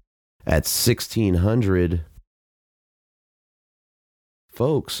at 1,600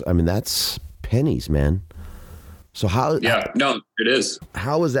 folks, I mean, that's pennies, man. So it is.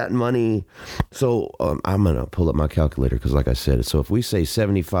 How is that money? So I'm going to pull up my calculator because like I said, so if we say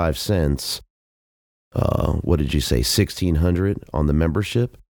 75 cents, what did you say? 1,600 on the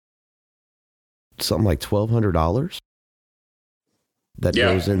membership? Something like $1,200 that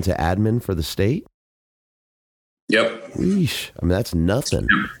goes into admin for the state? Yep. Eesh. I mean, that's nothing.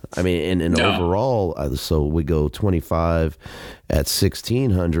 I mean, and overall, so we go 25 at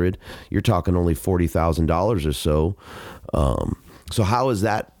 1,600, you're talking only $40,000 or so. So how is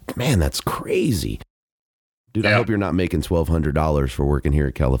that? Man, that's crazy. Dude, I hope you're not making $1,200 for working here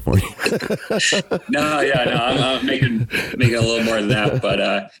in California. I'm making a little more than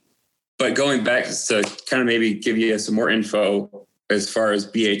that. But going back to kind of maybe give you some more info as far as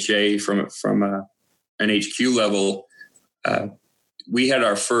BHA from an HQ level, we had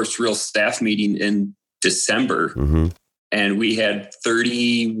our first real staff meeting in December, and we had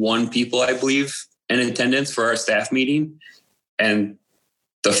 31 people, I believe, in attendance for our staff meeting. And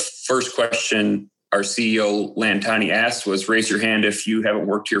the first question our CEO Lantani asked was, raise your hand if you haven't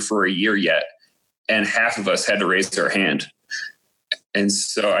worked here for a year yet. And half of us had to raise our hand. And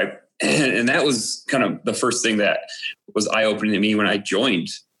so and that was kind of the first thing that was eye-opening to me when I joined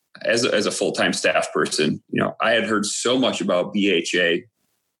as a full-time staff person. I had heard so much about BHA,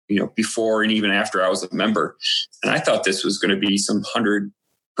 before and even after I was a member. And I thought this was going to be some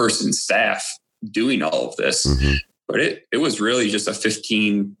 100-person staff doing all of this. But it was really just a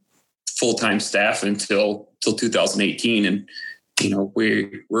 15 full-time staff until 2018. And,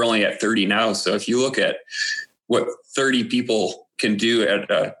 we're only at 30 now. So if you look at what 30 people can do at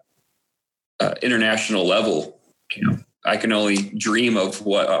a international level, I can only dream of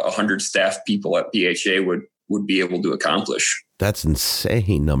what 100 staff people at BHA would be able to accomplish. That's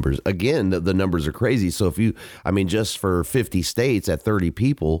insane numbers. Again, the numbers are crazy. So if just for 50 states at 30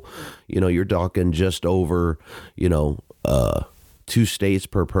 people, you're talking just over, 2 states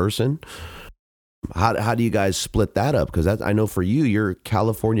per person. How do you guys split that up? Because I know for you're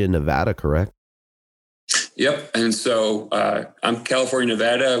California, Nevada, correct? Yep. And so I'm California,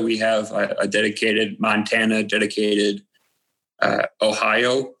 Nevada. We have a dedicated Montana, dedicated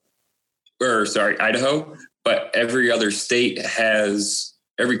Idaho. But every other state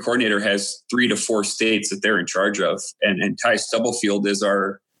every coordinator has 3 to 4 states that they're in charge of. And Ty Stubblefield is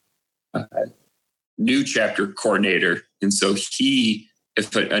our new chapter coordinator. And so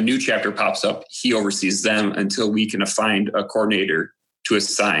if a new chapter pops up, he oversees them until we can find a coordinator to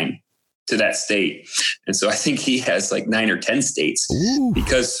assign to that state. And so I think he has like 9 or 10 states. Ooh.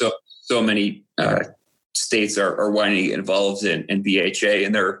 Because so many states are wanting to get involved in BHA.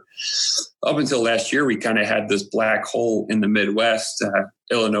 And they're up until last year, we kind of had this black hole in the Midwest,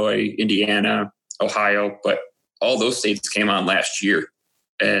 Illinois, Indiana, Ohio, but all those states came on last year,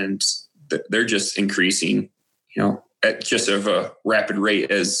 and they're just increasing, at just of a rapid rate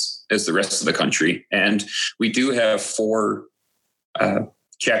as the rest of the country. And we do have 4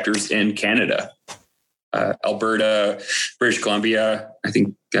 chapters in Canada, Alberta, British Columbia, I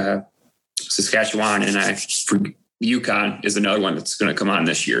think Saskatchewan, and Yukon is another one that's going to come on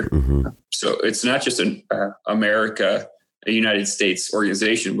this year. So it's not just an America a United States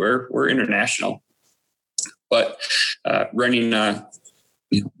organization. We're international, but running that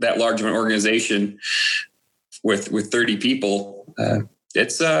large of an organization with 30 people,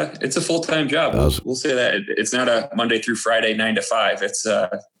 it's a full-time job. We'll say that it's not a Monday through Friday 9 to 5. It's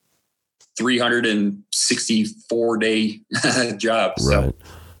a 364 day job. Right. So.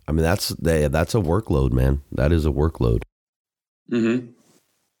 I mean, that's a workload, man. That is a workload. Mm-hmm.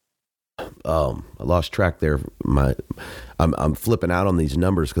 I lost track there. I'm flipping out on these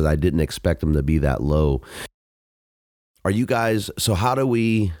numbers because I didn't expect them to be that low. Are you guys, so how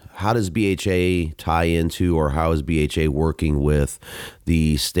does BHA tie into, or how is BHA working with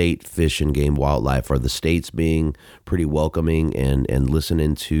the state Fish and Game Wildlife? Are the states being pretty welcoming and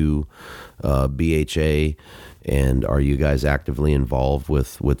listening to BHA? And are you guys actively involved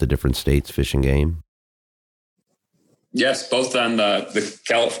with the different states Fish and Game? Yes, both on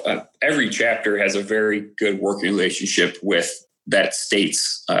every chapter has a very good working relationship with that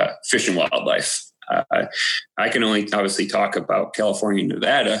state's Fish and Wildlife. I can only obviously talk about California and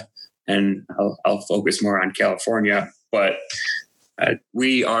Nevada, and I'll focus more on California, but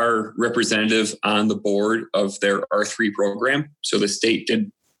we are representative on the board of their R3 program. So the state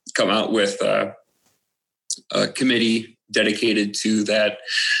did come out with a committee dedicated to that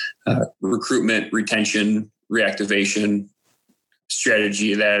recruitment, retention, reactivation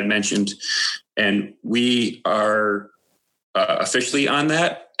strategy that I mentioned. And we are officially on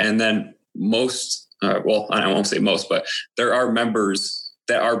that. And then most, I won't say most, but there are members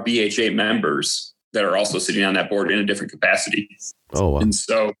that are BHA members that are also sitting on that board in a different capacity. Oh, wow. And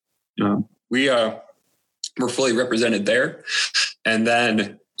so we're fully represented there. And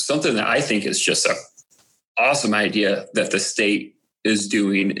then something that I think is just an awesome idea that the state is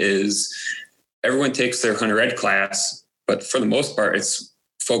doing is everyone takes their hunter ed class, but for the most part, it's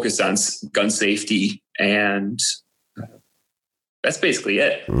focused on gun safety, and that's basically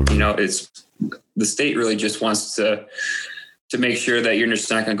it. Mm-hmm. It's the state really just wants to make sure that you're just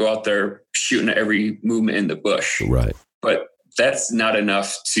not going to go out there shooting at every movement in the bush. Right. But that's not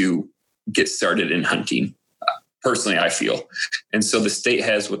enough to get started in hunting. Personally, I feel. And so the state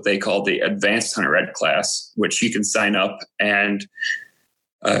has what they call the advanced hunter ed class, which you can sign up, and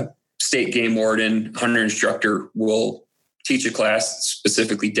state game warden, hunter instructor will teach a class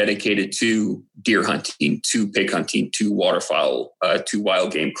specifically dedicated to deer hunting, to pig hunting, to waterfowl, to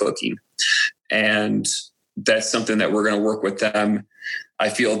wild game cooking. And that's something that we're going to work with them, I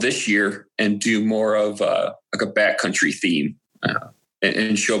feel, this year and do more of like a backcountry theme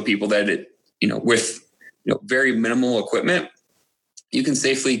and show people that with very minimal equipment, you can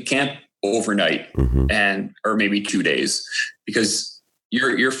safely camp overnight mm-hmm. or maybe 2 days, because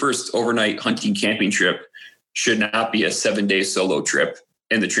your first overnight hunting camping trip should not be a 7-day solo trip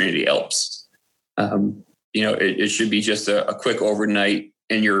in the Trinity Alps. It should be just a quick overnight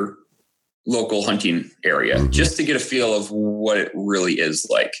in your local hunting area, mm-hmm. just to get a feel of what it really is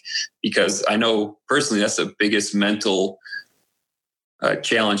like. Because I know personally that's the biggest mental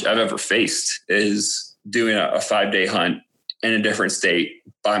challenge I've ever faced, is doing a 5-day hunt in a different state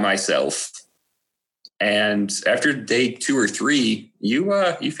by myself. And after day 2 or 3,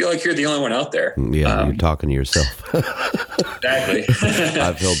 you feel like you're the only one out there. Yeah, you're talking to yourself. Exactly.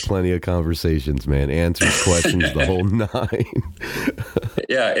 I've held plenty of conversations, man. Answers, questions, the whole 9.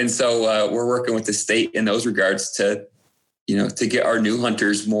 Yeah, and so we're working with the state in those regards to get our new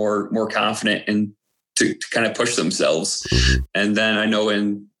hunters more confident and to kind of push themselves. Mm-hmm. And then I know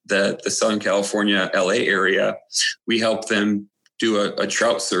in the Southern California, LA area, we help them do a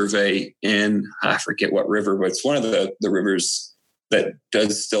trout survey in, I forget what river, but it's one of the rivers that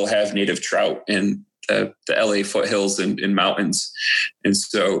does still have native trout in the LA foothills and mountains. And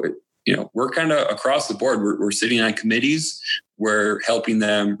so, we're kind of across the board. We're sitting on committees. We're helping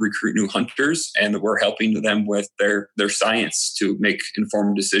them recruit new hunters, and we're helping them with their science to make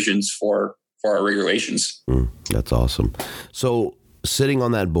informed decisions for our regulations. That's awesome. So, sitting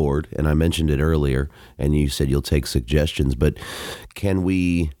on that board, and I mentioned it earlier, and you said you'll take suggestions, but can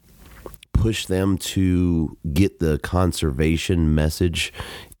we push them to get the conservation message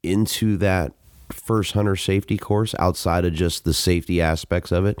into that first hunter safety course outside of just the safety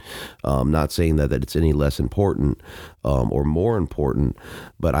aspects of it? Not saying that it's any less important or more important,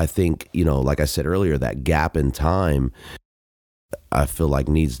 but I think, like I said earlier, that gap in time, I feel like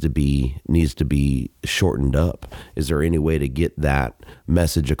needs to be shortened up. Is there any way to get that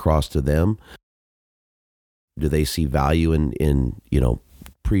message across to them? Do they see value in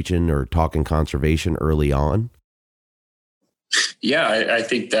preaching or talking conservation early on? Yeah, I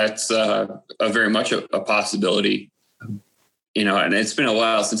think that's a very much a possibility. And it's been a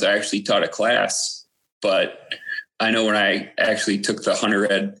while since I actually taught a class, but I know when I actually took the hunter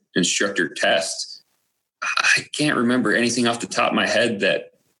ed instructor test, I can't remember anything off the top of my head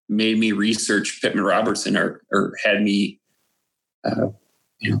that made me research Pittman Robertson or had me,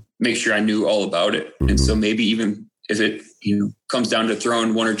 make sure I knew all about it. Mm-hmm. And so maybe even if it, comes down to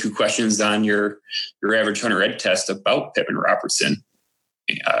throwing one or two questions on your average hunter ed test about Pittman Robertson,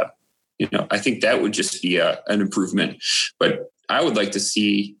 I think that would just be an improvement. But I would like to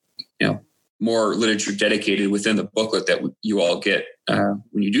see, more literature dedicated within the booklet that you all get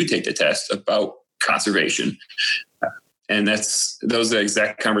when you do take the test about conservation. And those are the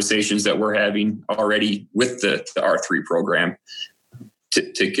exact conversations that we're having already with the R3 program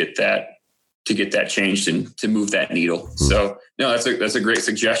to get that changed and to move that needle. Mm-hmm. So no, that's a great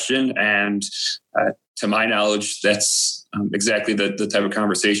suggestion. And to my knowledge, that's exactly the type of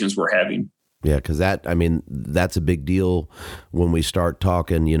conversations we're having. Yeah, because that's a big deal when we start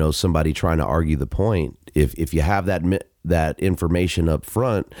talking, somebody trying to argue the point. If you have that information up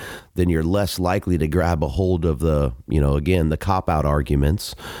front, then you're less likely to grab a hold of the, again, the cop-out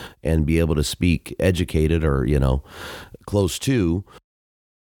arguments and be able to speak educated or, close to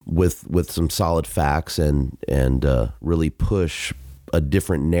with some solid facts and really push a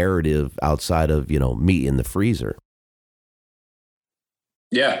different narrative outside of, meat in the freezer.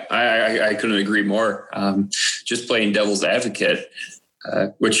 Yeah, I couldn't agree more. Just playing devil's advocate,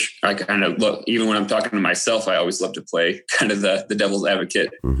 which I kind of look, even when I'm talking to myself, I always love to play kind of the devil's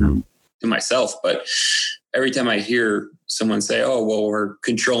advocate to myself. But every time I hear someone say, oh, well, we're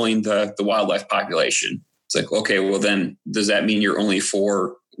controlling the wildlife population, it's like, okay, well, then does that mean you're only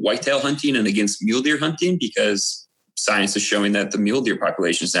for whitetail hunting and against mule deer hunting? Because science is showing that the mule deer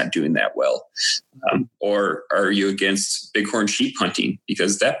population is not doing that well. Or are you against bighorn sheep hunting?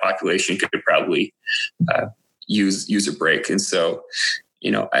 Because that population could probably use a break. And so,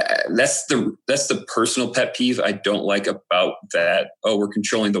 that's the personal pet peeve I don't like about that. Oh, we're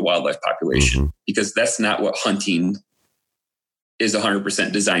controlling the wildlife population, because that's not what hunting is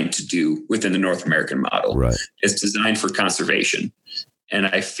 100% designed to do within the North American model. Right. It's designed for conservation. And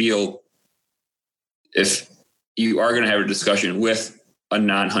I feel if you are going to have a discussion with a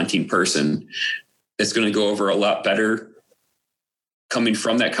non-hunting person, it's going to go over a lot better coming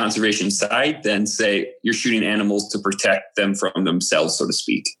from that conservation side than say you're shooting animals to protect them from themselves, so to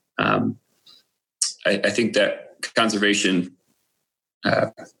speak. I think that conservation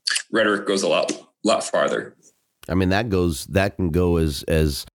rhetoric goes a lot farther. That can go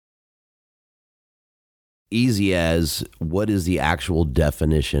as easy as what is the actual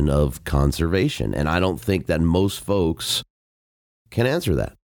definition of conservation? And I don't think that most folks can answer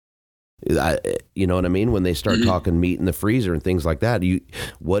that. You know what I mean? When they start talking meat in the freezer and things like that,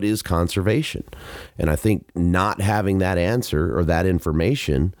 what is conservation? And I think not having that answer or that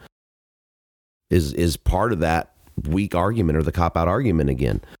information is part of that weak argument or the cop-out argument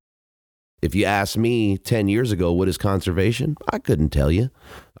again. If you asked me 10 years ago, what is conservation? I couldn't tell you.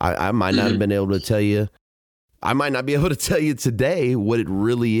 I might not have been able to tell you. I might not be able to tell you today what it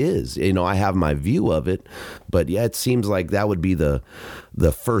really is. I have my view of it, but yeah, it seems like that would be the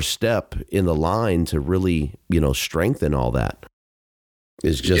first step in the line to really, strengthen all that.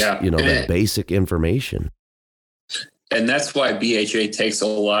 Is just, that basic information. And that's why BHA takes a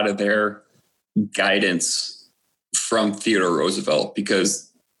lot of their guidance from Theodore Roosevelt,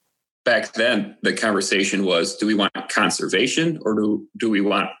 because back then the conversation was, do we want conservation or do we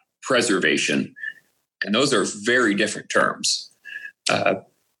want preservation? And those are very different terms.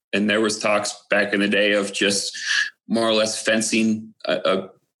 And there was talks back in the day of just more or less fencing a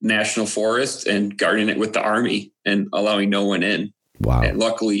national forest and guarding it with the Army and allowing no one in. Wow. And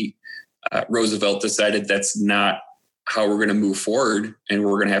luckily, Roosevelt decided that's not how we're going to move forward. And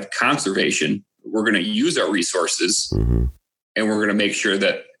we're going to have conservation. We're going to use our resources and we're going to make sure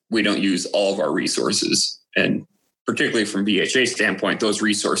that we don't use all of our resources. And particularly from BHA standpoint, those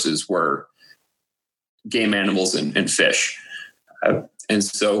resources were game animals and fish. And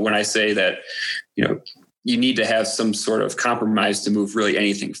so when I say that, you need to have some sort of compromise to move really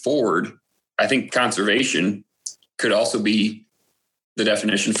anything forward, I think conservation could also be the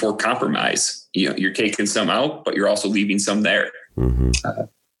definition for compromise. You're taking some out, but you're also leaving some there.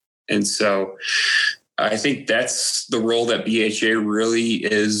 And so I think that's the role that BHA really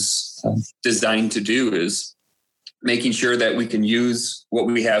is designed to do, is making sure that we can use what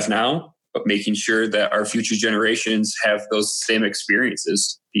we have now, but making sure that our future generations have those same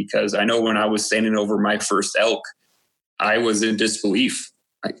experiences. Because I know when I was standing over my first elk, I was in disbelief.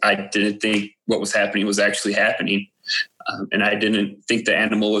 I didn't think what was happening was actually happening. And I didn't think the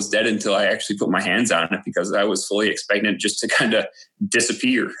animal was dead until I actually put my hands on it, because I was fully expecting it just to kind of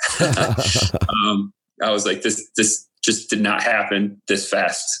disappear. I was like, this just did not happen this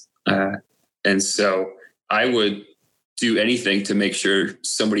fast. And so I would do anything to make sure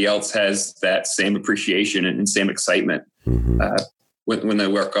somebody else has that same appreciation and same excitement when they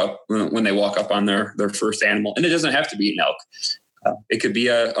walk up on their first animal. And it doesn't have to be an elk. It could be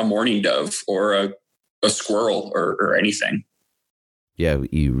a mourning dove or a squirrel or anything. Yeah,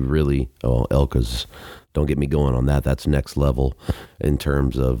 you really, elk is, don't get me going on that. That's next level in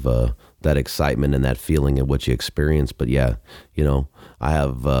terms of that excitement and that feeling of what you experience. But yeah, I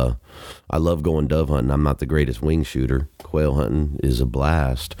love going dove hunting. I'm not the greatest wing shooter. Quail hunting is a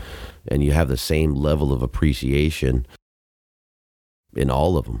blast. And you have the same level of appreciation in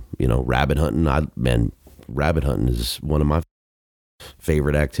all of them. Rabbit hunting, rabbit hunting is one of my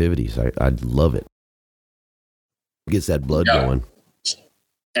favorite activities. I love it. Gets that blood going.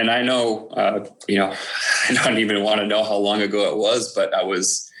 And I know, I don't even want to know how long ago it was, but I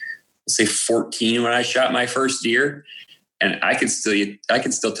was, say 14 when I shot my first deer. And I can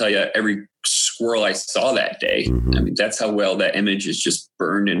still tell you every squirrel I saw that day. I mean, that's how well that image is just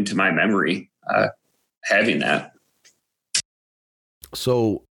burned into my memory, having that.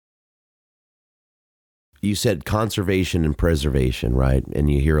 So you said conservation and preservation, right?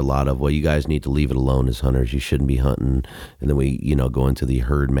 And you hear a lot of, well, you guys need to leave it alone as hunters. You shouldn't be hunting. And then we, go into the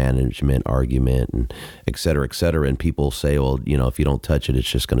herd management argument and et cetera, et cetera. And people say, well, if you don't touch it, it's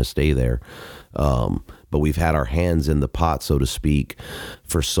just going to stay there. But we've had our hands in the pot, so to speak,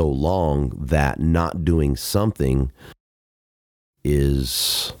 for so long that not doing something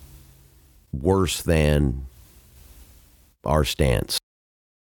is worse than our stance.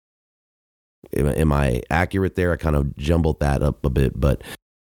 Am I accurate there? I kind of jumbled that up a bit, but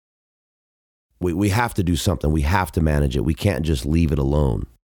we have to do something. We have to manage it. We can't just leave it alone.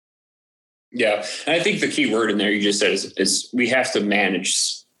 Yeah. And I think the key word in there you just said is we have to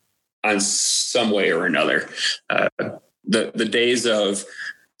manage on some way or another. The days of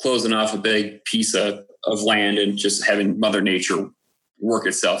closing off a big piece of land and just having Mother Nature work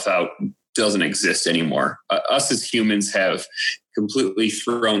itself out doesn't exist anymore. Us as humans have completely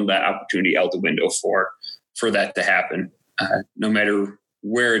thrown that opportunity out the window for that to happen. No matter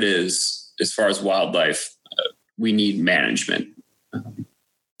where it is, as far as wildlife, we need management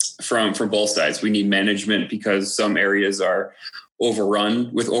from both sides. We need management because some areas are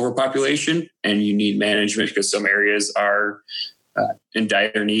overrun with overpopulation, and you need management because some areas are in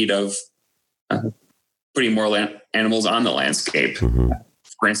dire need of putting more animals on the landscape.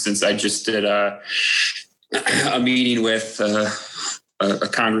 For instance, I just did a meeting with a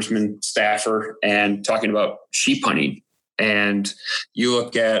congressman staffer and talking about sheep hunting. And you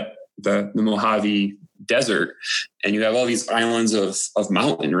look at the Mojave Desert, and you have all these islands of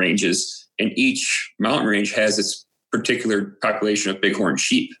mountain ranges, and each mountain range has its particular population of bighorn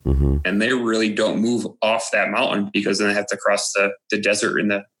sheep. And they really don't move off that mountain because then they have to cross the desert in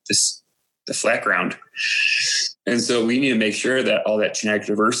the flat ground. And so we need to make sure that all that genetic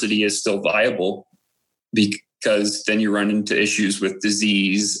diversity is still viable, because then you run into issues with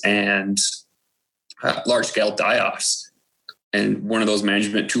disease and large scale die-offs. And one of those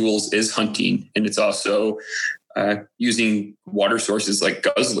management tools is hunting. And it's also using water sources like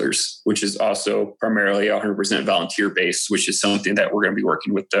guzzlers, which is also primarily 100% volunteer based, which is something that we're going to be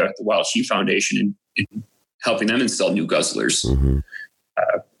working with the Wild Sheep Foundation in helping them install new guzzlers.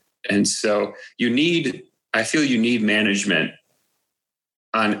 And so I feel you need management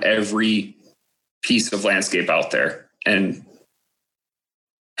on every piece of landscape out there. And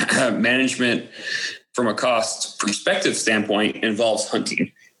management from a cost perspective standpoint involves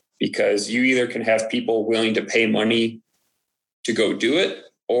hunting, because you either can have people willing to pay money to go do it,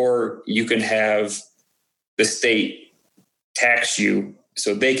 or you can have the state tax you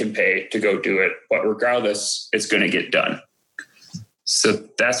so they can pay to go do it. But regardless, it's going to get done. So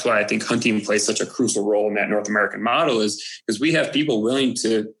that's why I think hunting plays such a crucial role in that North American model, is because we have people willing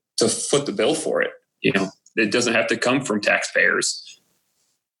to foot the bill for it. It doesn't have to come from taxpayers.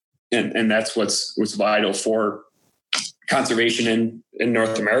 And that's what's vital for conservation in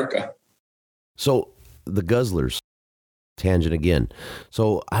North America. So the guzzlers, tangent again.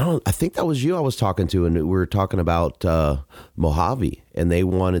 So I think that was you I was talking to, and we were talking about Mojave, and they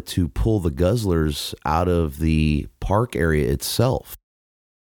wanted to pull the guzzlers out of the park area itself.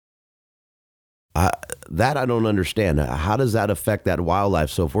 That I don't understand. How does that affect that wildlife?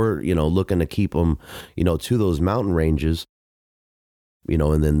 So if we're, looking to keep them, to those mountain ranges,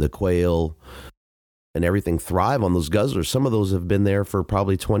 and then the quail and everything thrive on those guzzlers. Some of those have been there for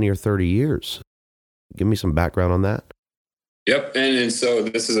probably 20 or 30 years. Give me some background on that. Yep. And so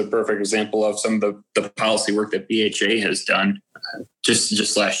this is a perfect example of some of the policy work that BHA has done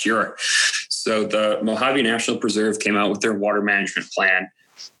just last year. So the Mojave National Preserve came out with their water management plan,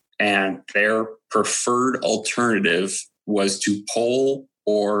 and their preferred alternative was to pull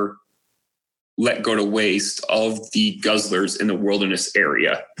or let go to waste all of the guzzlers in the wilderness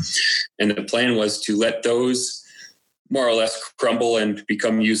area. And the plan was to let those more or less crumble and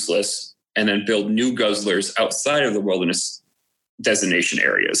become useless, and then build new guzzlers outside of the wilderness designation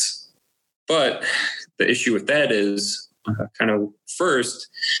areas. But the issue with that is first,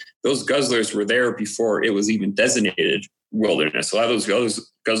 those guzzlers were there before it was even designated wilderness. A lot of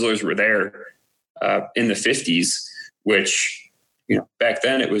those guzzlers were there in the 50s, which, back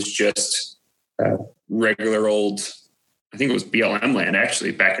then it was just regular old, I think it was BLM land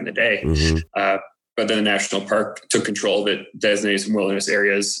actually back in the day. Mm-hmm. But then the national park took control of it, designated some wilderness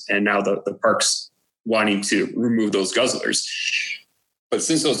areas, and now the park's wanting to remove those guzzlers. But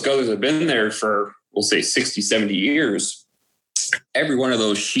since those guzzlers have been there for, we'll say 60, 70 years, every one of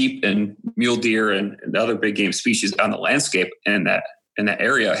those sheep and mule deer and the other big game species on the landscape in that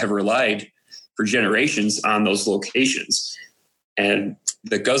area have relied for generations on those locations. And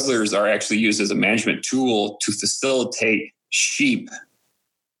the guzzlers are actually used as a management tool to facilitate sheep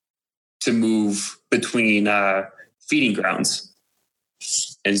to move between feeding grounds.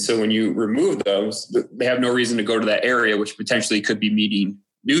 And so when you remove those, they have no reason to go to that area, which potentially could be meeting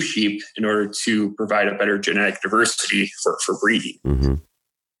new sheep in order to provide a better genetic diversity for breeding.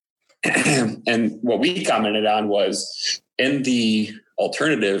 Mm-hmm. And what we commented on was, in the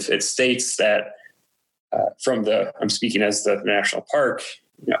alternative, it states that I'm speaking as the national park,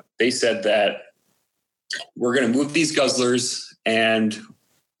 they said that we're going to move these guzzlers and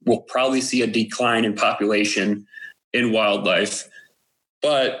we'll probably see a decline in population in wildlife,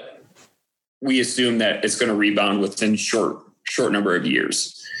 but we assume that it's going to rebound within short number of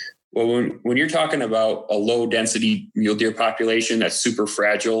years. Well, when you're talking about a low density mule deer population that's super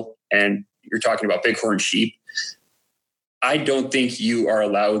fragile, and you're talking about bighorn sheep, I don't think you are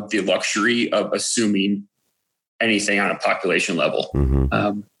allowed the luxury of assuming anything on a population level.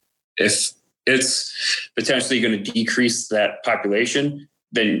 Mm-hmm. If it's potentially going to decrease that population,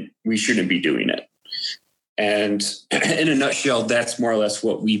 then we shouldn't be doing it. And in a nutshell, that's more or less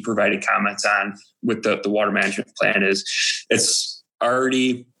what we provided comments on with the water management plan. Is it's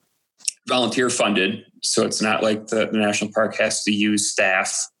already volunteer funded. So it's not like the national park has to use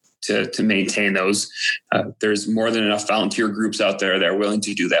staff to maintain those. There's more than enough volunteer groups out there that are willing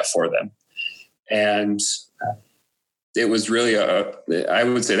to do that for them. And it was really I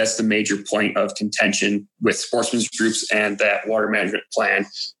would say that's the major point of contention with sportsmen's groups and that water management plan,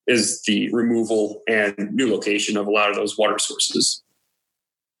 is the removal and new location of a lot of those water sources.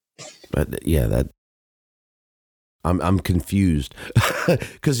 But yeah, I'm confused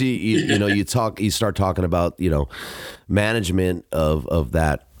because you start talking about, management of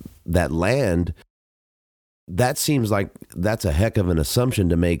that land. That seems like that's a heck of an assumption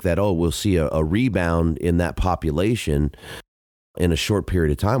to make, that, we'll see a rebound in that population in a short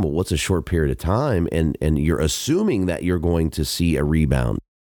period of time. Well, what's a short period of time? And you're assuming that you're going to see a rebound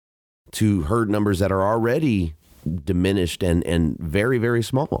to herd numbers that are already diminished and very, very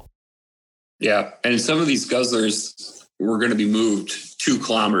small. Yeah. And some of these guzzlers were going to be moved 2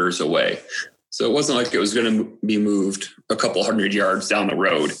 kilometers away. So it wasn't like it was going to be moved a couple 100 yards down the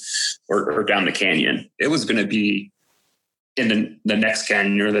road or down the canyon. It was going to be in the next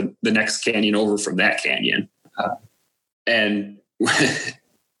canyon, or the next canyon over from that canyon. And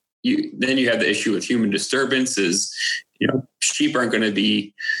then you have the issue with human disturbances. Sheep aren't going to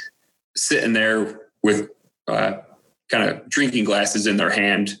be sitting there with kind of drinking glasses in their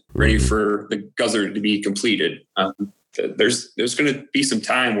hand, ready for the guzzler to be completed. There's going to be some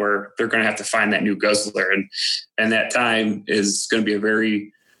time where they're going to have to find that new guzzler, and that time is going to be a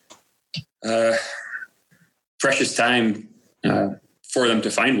very precious time for them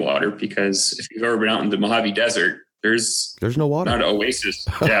to find water, because if you've ever been out in the Mojave Desert, there's no water. Not an oasis.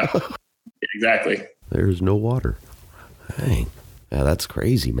 Yeah, exactly. There's no water. Dang. Yeah, that's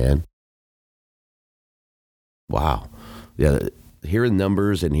crazy, man. Wow. Yeah. Hearing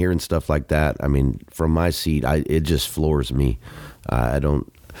numbers and hearing stuff like that, I mean, from my seat, it just floors me. I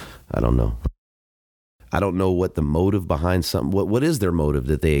don't know. I don't know what the motive behind something. What is their motive?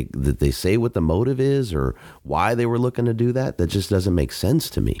 That they say what the motive is, or why they were looking to do that? That just doesn't make sense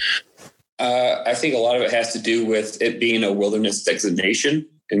to me. I think a lot of it has to do with it being a wilderness designation,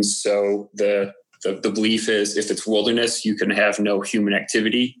 and so the belief is, if it's wilderness, you can have no human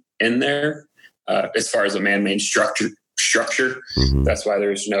activity in there, as far as a man-made structure. Mm-hmm. That's why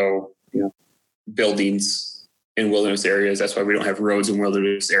there's no buildings in wilderness areas. That's why we don't have roads in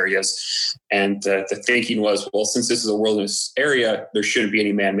wilderness areas. And the thinking was, well, since this is a wilderness area, there shouldn't be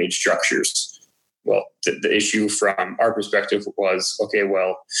any man-made structures. Well, the issue from our perspective was, okay,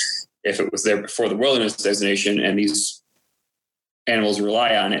 well, if it was there before the wilderness designation and these animals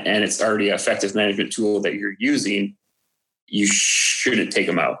rely on it and it's already an effective management tool that you're using, you shouldn't take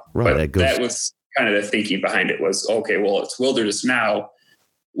them out. Right. But that was kind of the thinking behind it was, okay, well, it's wilderness now.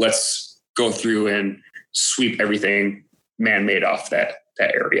 Let's go through and sweep everything man-made off that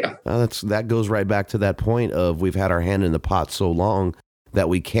area. That goes right back to that point of we've had our hand in the pot so long that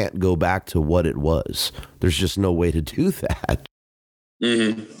we can't go back to what it was. There's just no way to do that.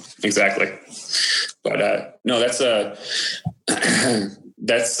 Mm-hmm. Exactly. But no, that's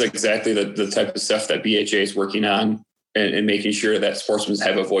exactly the type of stuff that BHA is working on and making sure that sportsmen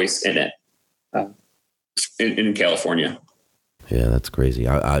have a voice in it in California. Yeah, that's crazy.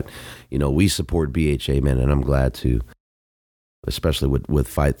 I we support BHA, man, and I'm glad to, especially with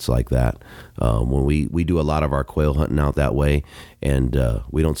fights like that. When we do a lot of our quail hunting out that way, and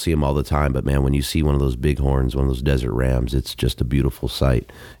we don't see them all the time, but man, when you see one of those bighorns, one of those desert rams, it's just a beautiful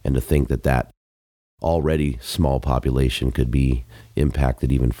sight. And to think that already small population could be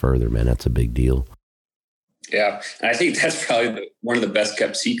impacted even further, man, that's a big deal. Yeah, and I think that's probably one of the best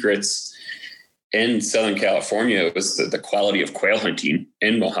kept secrets in Southern California was the quality of quail hunting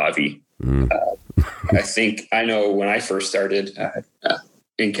in Mojave. I know when I first started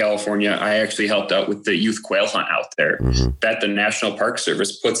in California, I actually helped out with the youth quail hunt out there that the National Park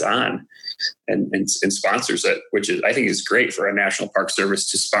Service puts on and sponsors it, which is, I think, is great for a National Park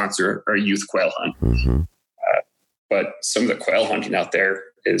Service to sponsor a youth quail hunt. But some of the quail hunting out there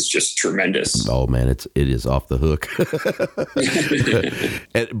is just tremendous. Oh man, it is off the hook.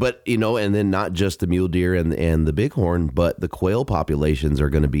 But and then not just the mule deer and the bighorn, but the quail populations are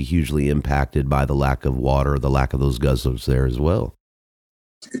going to be hugely impacted by the lack of water, the lack of those guzzlers there as well.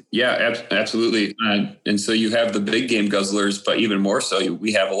 Yeah, absolutely. And so you have the big game guzzlers, but even more so,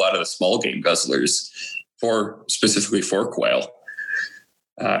 we have a lot of the small game guzzlers specifically for quail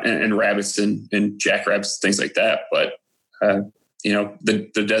and rabbits and jackrabbits, things like that. But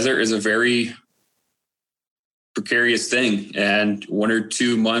the desert is a very precarious thing, and 1 or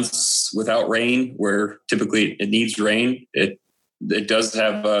 2 months without rain, where typically it needs rain, it does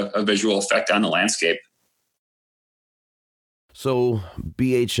have a visual effect on the landscape. So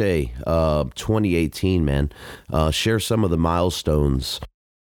BHA 2018, man, share some of the milestones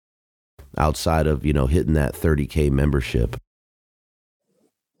outside of, hitting that 30K membership.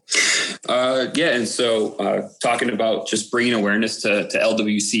 And so talking about just bringing awareness to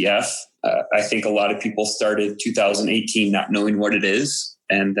LWCF, I think a lot of people started 2018 not knowing what it is.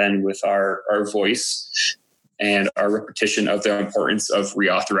 And then with our voice and our repetition of the importance of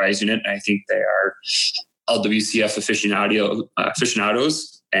reauthorizing it, I think they are LWCF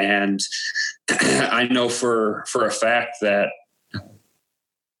aficionados. And I know for a fact that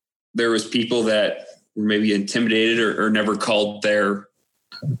there was people that were maybe intimidated or never called their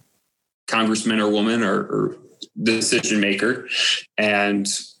congressman or woman or decision maker. And,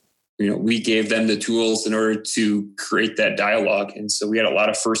 we gave them the tools in order to create that dialogue. And so we had a lot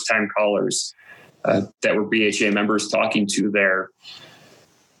of first time callers that were BHA members talking to their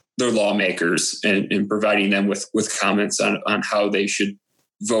lawmakers and providing them with comments on how they should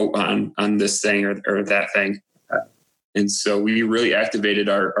vote on this thing or that thing. And so we really activated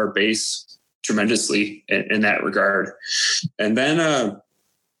our base tremendously in that regard. And then,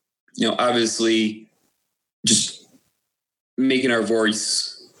 obviously just making our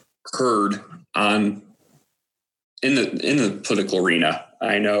voice heard in the political arena.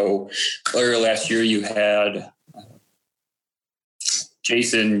 I know earlier last year you had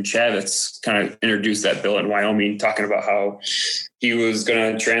Jason Chavez kind of introduced that bill in Wyoming, talking about how he was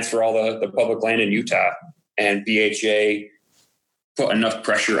going to transfer all the public land in Utah, and BHA put enough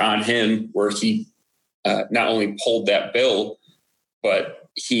pressure on him where he not only pulled that bill, but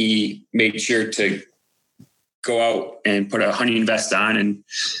he made sure to go out and put a hunting vest on and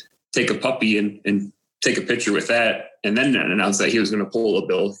take a puppy and take a picture with that, and then announced that he was going to pull a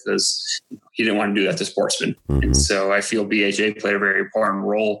bill because he didn't want to do that to sportsmen. And so I feel BHA played a very important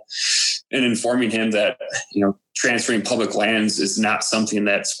role in informing him that, transferring public lands is not something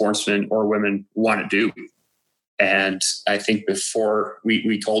that sportsmen or women want to do. And I think before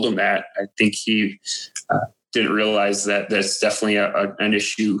we told him that, I think he didn't realize that that's definitely an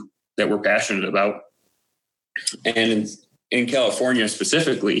issue that we're passionate about. And in California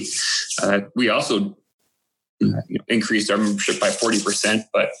specifically, we also increased our membership by 40%.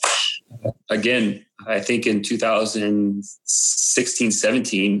 But again, I think in 2016,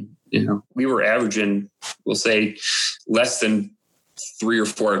 17, we were averaging, we'll say, less than 3 or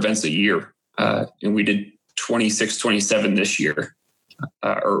 4 events a year. And we did 26, 27 this year.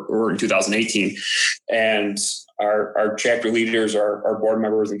 or in 2018. And our chapter leaders, our board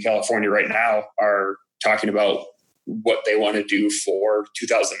members in California right now are talking about what they want to do for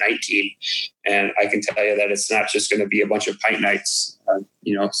 2019. And I can tell you that it's not just going to be a bunch of pint nights.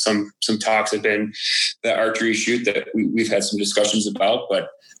 Some talks have been the archery shoot that we've had some discussions about, but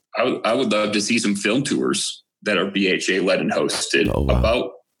I would love to see some film tours that are BHA led and hosted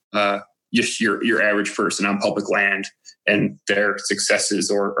about just your average person on public land and their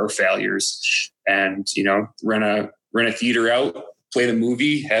successes or failures, and rent a theater out, play the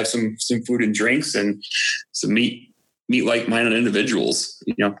movie, have some food and drinks, and some meet like-minded individuals.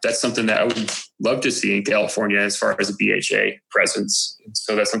 That's something that I would love to see in California as far as a BHA presence.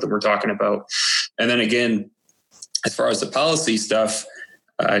 So that's something we're talking about. And then again, as far as the policy stuff,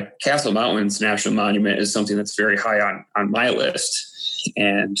 Castle Mountains National Monument is something that's very high on my list.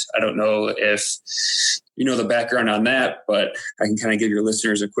 And I don't know if you know the background on that, but I can kind of give your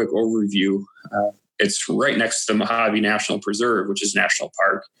listeners a quick overview. It's right next to the Mojave National Preserve, which is national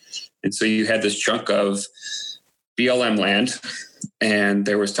park. And so you had this chunk of BLM land, and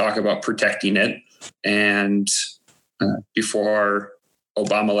there was talk about protecting it. And before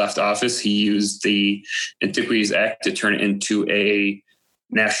Obama left office, he used the Antiquities Act to turn it into a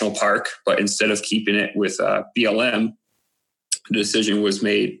national park. But instead of keeping it with BLM, the decision was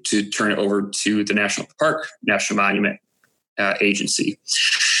made to turn it over to the National Monument Agency.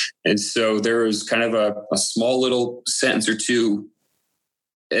 And so there was kind of a small little sentence or two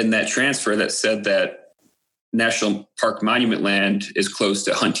in that transfer that said that National Park monument land is closed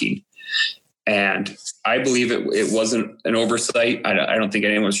to hunting. And I believe it wasn't an oversight. I don't think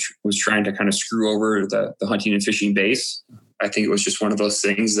anyone was trying to kind of screw over the hunting and fishing base. I think it was just one of those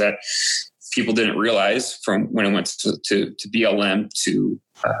things that people didn't realize from when it went to BLM to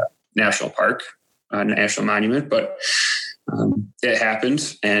National Park, National Monument. But it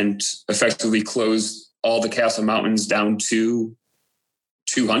happened and effectively closed all the Castle Mountains down to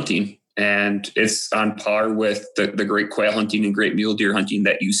hunting. And it's on par with the great quail hunting and great mule deer hunting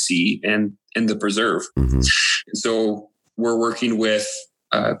that you see in the preserve. Mm-hmm. And so we're working with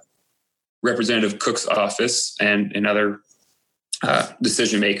Representative Cook's office and other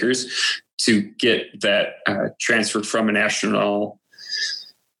decision makers to get that transferred from a national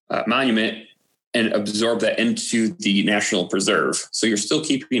monument and absorb that into the national preserve. So you're still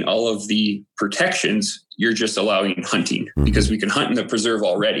keeping all of the protections. You're just allowing hunting, because we can hunt in the preserve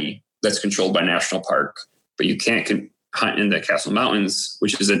already. That's controlled by National Park, but you can't hunt in the Castle Mountains,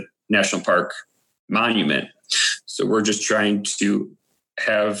 which is a National Park monument. So we're just trying to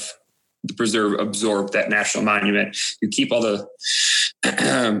have the preserve absorb that national monument. You keep all the,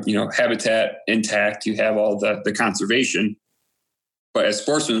 habitat intact. You have all the conservation, but as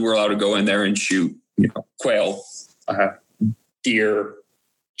sportsmen, we're allowed to go in there and shoot, quail, deer,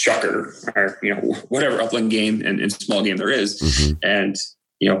 chucker, or whatever upland game and small game there is, and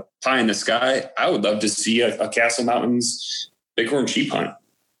pie in the sky. I would love to see a Castle Mountains bighorn sheep hunt,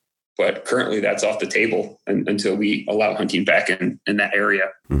 but currently that's off the table until we allow hunting back in that area.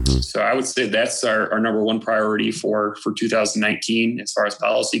 Mm-hmm. So I would say that's our number one priority for 2019 as far as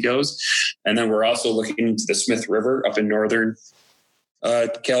policy goes. And then we're also looking into the Smith River up in northern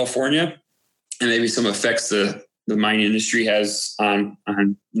California, and maybe some effects the mining industry has on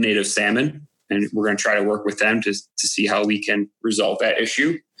native salmon. And we're going to try to work with them to see how we can resolve that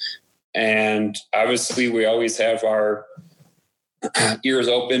issue. And obviously, we always have our ears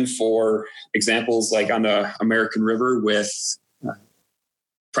open for examples like on the American River with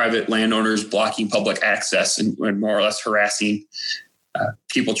private landowners blocking public access and more or less harassing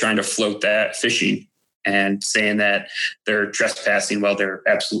people trying to float that fishing and saying that they're trespassing while they're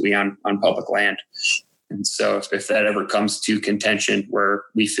absolutely on public land. And so if that ever comes to contention where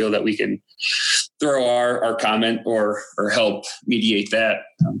we feel that we can throw our comment or help mediate that,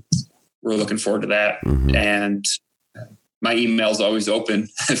 we're looking forward to that. Mm-hmm. And my email is always open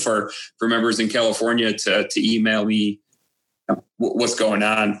for members in California to email me what's going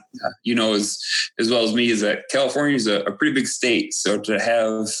on. As well as me, is that California is a pretty big state. So to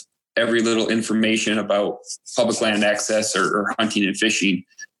have every little information about public land access or hunting and fishing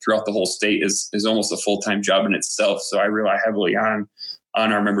throughout the whole state is almost a full-time job in itself. So I rely heavily on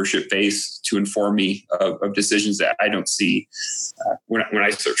our membership base to inform me of decisions that I don't see when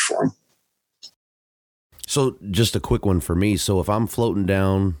I search for them. So just a quick one for me. So if I'm floating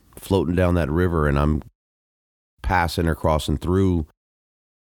down that river and I'm passing or crossing through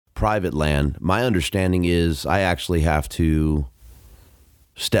private land, my understanding is I actually have to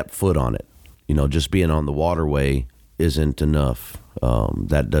step foot on it. Just being on the waterway isn't enough.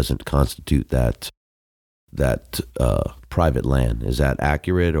 That doesn't constitute that private land. Is that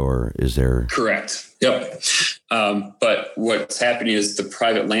accurate, or is there? Correct. Yep. But what's happening is the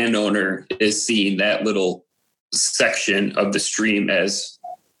private landowner is seeing that little section of the stream as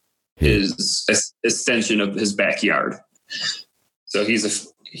his extension of his backyard. So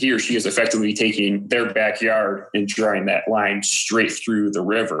he or she is effectively taking their backyard and drawing that line straight through the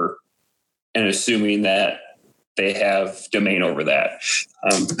river and assuming that they have domain over that.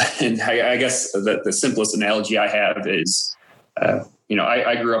 And I guess the simplest analogy I have is, I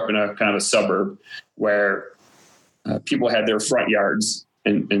grew up in a kind of a suburb where people had their front yards,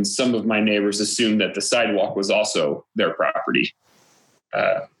 and some of my neighbors assumed that the sidewalk was also their property.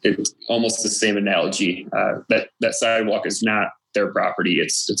 It's almost the same analogy. That sidewalk is not their property.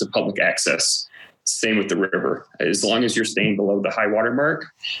 It's a public access. Same with the river. As long as you're staying below the high water mark,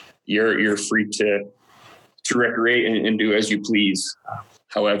 you're free to recreate and do as you please.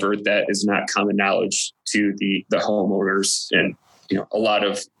 However, that is not common knowledge to the homeowners, and a lot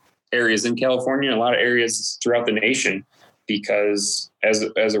of areas in California, a lot of areas throughout the nation, because as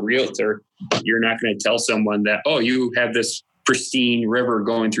a realtor, you're not going to tell someone that, oh, you have this pristine river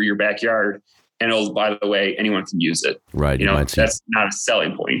going through your backyard, and oh, by the way, anyone can use it. Right. That's not a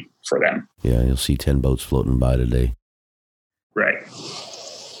selling point for them. Yeah, you'll see 10 boats floating by today. Right.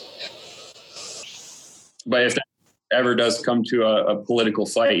 But if that ever does come to a political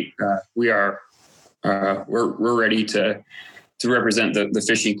fight, we're ready to represent the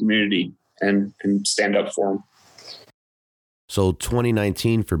fishing community and stand up for them. So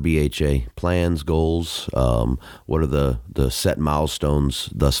 2019 for BHA, plans, goals, what are the set milestones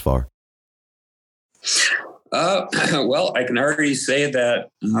thus far? Well, I can already say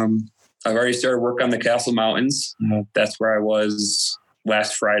that I've already started work on the Castle Mountains. That's where I was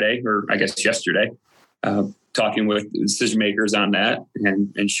last Friday, or I guess yesterday, talking with decision makers on that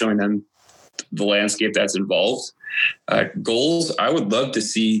and showing them the landscape that's involved. Goals, I would love to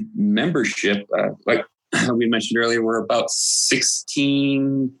see membership. Like we mentioned earlier, we're about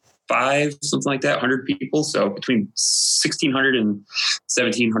 16,500, something like that, 100 people. So between 1,600 and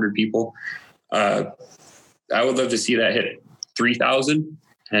 1,700 people. I would love to see that hit 3,000.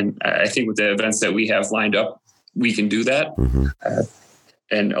 And I think with the events that we have lined up, we can do that. Mm-hmm.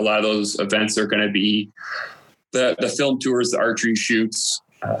 And a lot of those events are going to be the film tours, the archery shoots.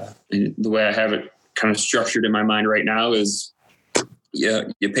 And the way I have it kind of structured in my mind right now is,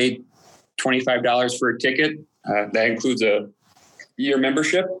 you paid $25 for a ticket. That includes a year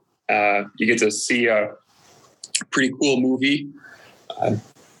membership. You get to see a pretty cool movie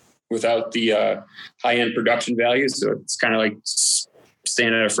without the high-end production value. So it's kind of like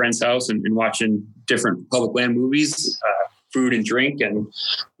staying at a friend's house and watching different public land movies, food and drink. And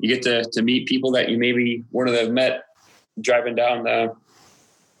you get to meet people that you maybe wouldn't have met driving down the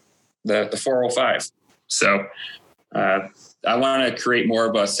 405. So I want to create more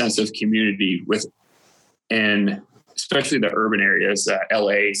of a sense of community and especially the urban areas,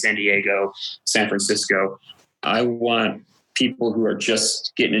 LA, San Diego, San Francisco. I want people who are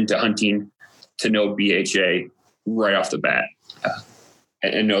just getting into hunting to know BHA right off the bat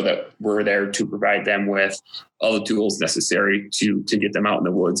and know that we're there to provide them with all the tools necessary to get them out in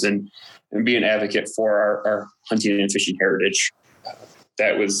the woods and be an advocate for our hunting and fishing heritage.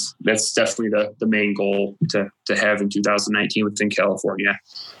 That's definitely the main goal to have in 2019 within California.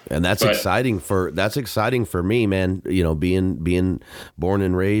 And that's exciting for me, man. Being born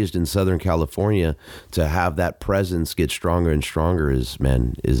and raised in Southern California, to have that presence get stronger and stronger is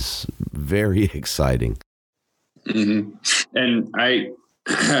very exciting. Mm-hmm. And I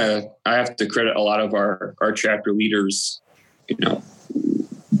have to credit a lot of our chapter leaders,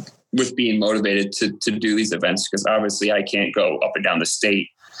 with being motivated to do these events, because obviously I can't go up and down the state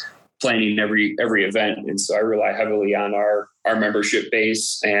planning every event. And so I rely heavily on our membership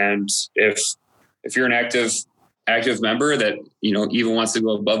base. And if you're an active member that, even wants to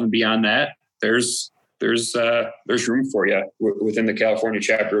go above and beyond that, there's room for you within the California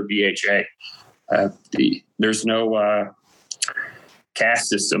chapter of BHA. There's no caste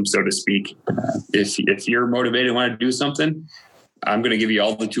system, so to speak. If you're motivated and want to do something, I'm going to give you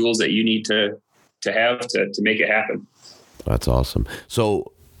all the tools that you need to have to make it happen. That's awesome.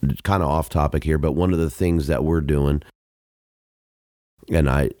 So kind of off topic here, but one of the things that we're doing,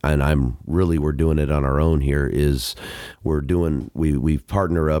 we're doing it on our own here, is we've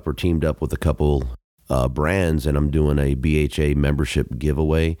partnered up or teamed up with a couple brands, and I'm doing a BHA membership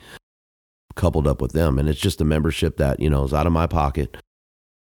giveaway coupled up with them. And it's just a membership that, is out of my pocket.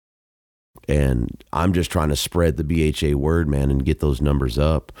 And I'm just trying to spread the BHA word, man, and get those numbers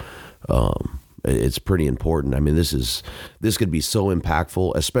up. It's pretty important. I mean, this could be so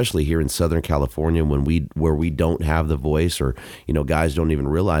impactful, especially here in Southern California where we don't have the voice, or, guys don't even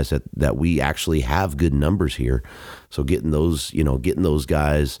realize that we actually have good numbers here. So getting those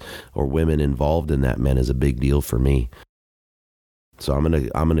guys or women involved in that, man, is a big deal for me. So I'm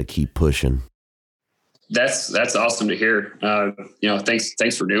going to keep pushing. That's awesome to hear.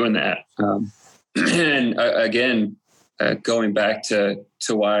 Thanks for doing that. And again, going back to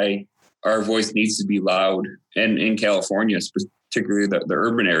why our voice needs to be loud, and in California, particularly the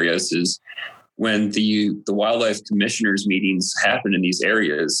urban areas, is when the wildlife commissioners meetings happen in these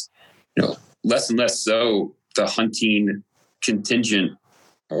areas, less and less so the hunting contingent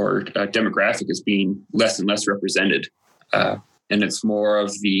or demographic is being less and less represented. And it's more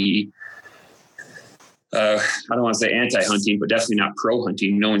of the, I don't want to say anti-hunting, but definitely not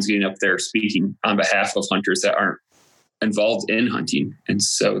pro-hunting. No one's getting up there speaking on behalf of hunters that aren't involved in hunting. And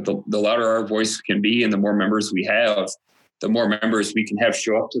so the louder our voice can be, and the more members we have, the more members we can have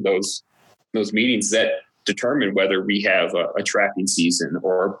show up to those meetings that determine whether we have a trapping season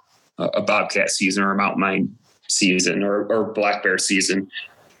or a bobcat season or a mountain lion season or black bear season.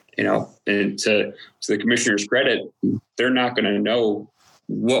 And to the commissioner's credit, they're not going to know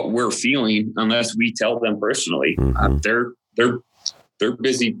what we're feeling unless we tell them personally. Mm-hmm. They're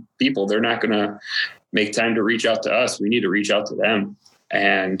busy people. They're not going to make time to reach out to us. We need to reach out to them.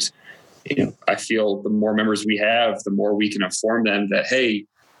 And, I feel the more members we have, the more we can inform them that, hey,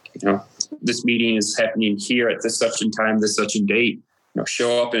 this meeting is happening here at this such and time, this such and date.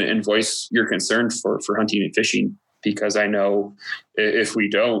 Show up and voice your concern for hunting and fishing, because I know if we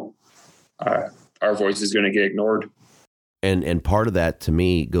don't, our voice is going to get ignored. And part of that to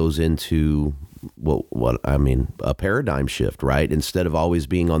me goes into a paradigm shift, right? Instead of always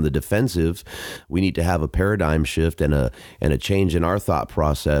being on the defensive, we need to have a paradigm shift and a change in our thought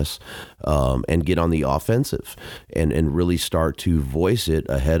process, and get on the offensive and really start to voice it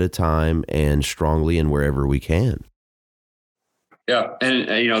ahead of time and strongly and wherever we can. Yeah. And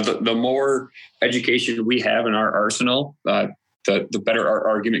the more education we have in our arsenal, the better our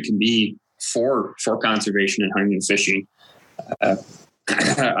argument can be for conservation and hunting and fishing.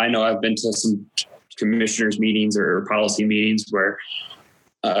 I know I've been to some commissioners meetings or policy meetings where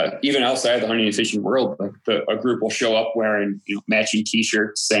even outside of the hunting and fishing world, a group will show up wearing matching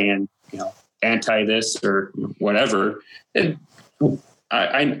T-shirts saying anti this or whatever. And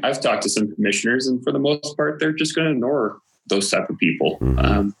I've talked to some commissioners, and for the most part, they're just going to ignore those type of people.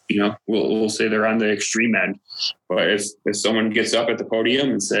 Mm-hmm. We'll say they're on the extreme end. But if someone gets up at the podium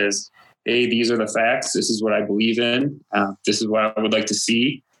and says, hey, these are the facts, this is what I believe in, this is what I would like to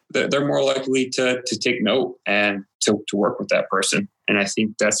see, they're more likely to take note and to work with that person. And I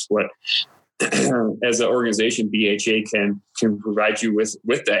think that's what, as an organization, BHA can provide you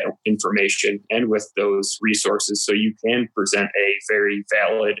with that information and with those resources, so you can present a very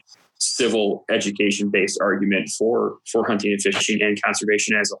valid civil education-based argument for hunting and fishing and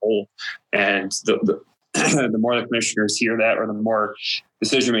conservation as a whole. And the more the commissioners hear that, or the more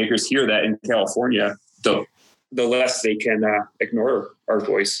decision makers hear that in California, the less they can ignore our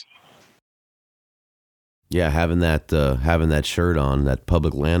voice. Yeah, having that shirt on, that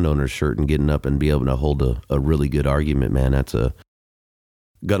public landowner shirt, and getting up and be able to hold a really good argument, man, that's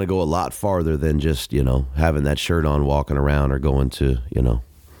gonna go a lot farther than just having that shirt on, walking around, or going to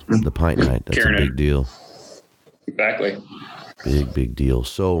the pint night. That's a big deal. Exactly. Big deal.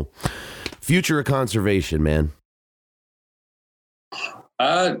 So, future of conservation, man.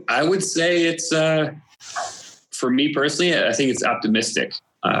 I would say it's, for me personally, I think it's optimistic.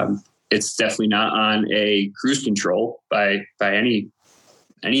 It's definitely not on a cruise control by any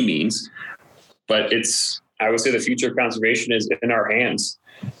means, but I would say the future of conservation is in our hands.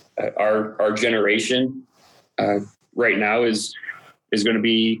 Our generation right now is going to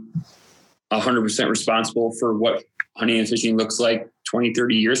be 100% responsible for what hunting and fishing looks like 20,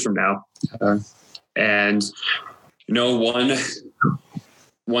 30 years from now. And one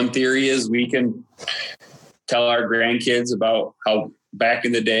theory is we can tell our grandkids about how back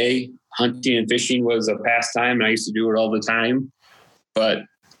in the day, hunting and fishing was a pastime, and I used to do it all the time, but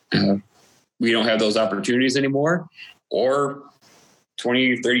we don't have those opportunities anymore. Or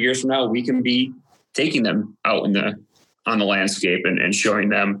 20 or 30 years from now, we can be taking them out on the landscape and showing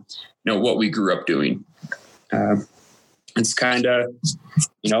them, what we grew up doing. It's kind of,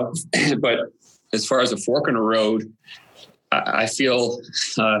 but as far as a fork in the road, I feel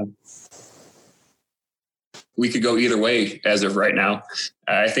we could go either way as of right now.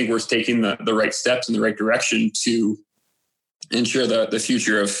 I think we're taking the right steps in the right direction to ensure that the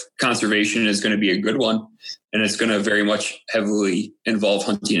future of conservation is going to be a good one. And it's going to very much heavily involve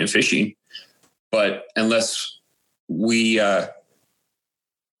hunting and fishing. But unless we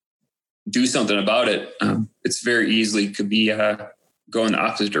do something about it, it's very easily could be go in the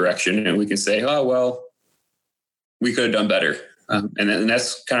opposite direction, and we can say, oh, well, we could have done better. And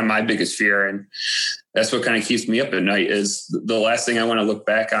that's kind of my biggest fear. And that's what kind of keeps me up at night is the last thing I want to look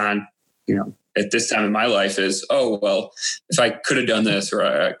back on, at this time in my life is, oh, well, if I could have done this, or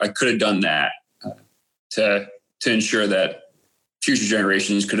I could have done that to ensure that future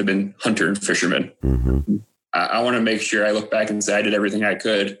generations could have been hunter and fishermen. Mm-hmm. I want to make sure I look back and say I did everything I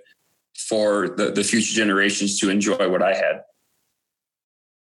could for the future generations to enjoy what I had.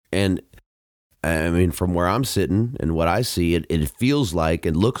 And I mean, from where I'm sitting and what I see, it feels like,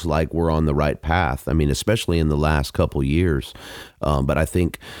 it looks like we're on the right path. I mean, especially in the last couple years. But I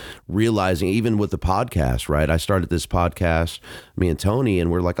think realizing, even with the podcast, right? I started this podcast, me and Tony,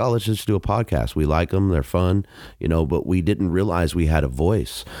 and we're like, oh, let's just do a podcast. We like them. They're fun, but we didn't realize we had a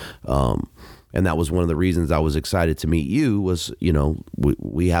voice. And that was one of the reasons I was excited to meet you was,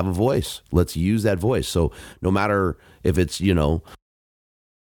 we have a voice. Let's use that voice. So no matter if it's,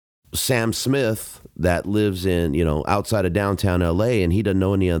 Sam Smith that lives in, outside of downtown LA and he doesn't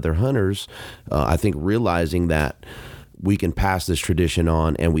know any other hunters, I think realizing that we can pass this tradition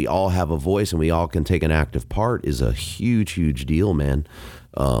on and we all have a voice and we all can take an active part is a huge, huge deal, man.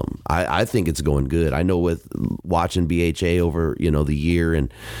 I think it's going good. I know with watching BHA over, the year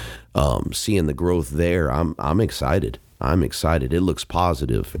and seeing the growth there, I'm excited. I'm excited. It looks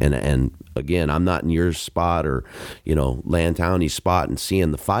positive. And again, I'm not in your spot or, Lantownie's spot and seeing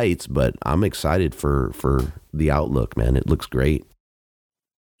the fights, but I'm excited for the outlook, man. It looks great.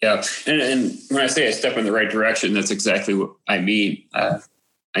 Yeah. And when I say a step in the right direction, that's exactly what I mean.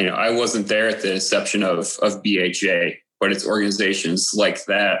 I wasn't there at the inception of BHA, but it's organizations like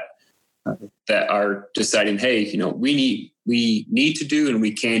that that are deciding, hey, we need to do and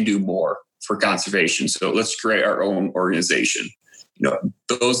we can do more for conservation. So let's create our own organization.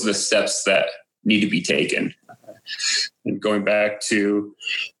 Those are the steps that need to be taken. And going back to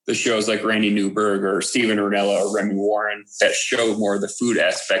the shows like Randy Newberg or Steven Ranella or Remy Warren that show more of the food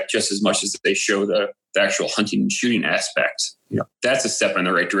aspect just as much as they show the actual hunting and shooting aspect, that's a step in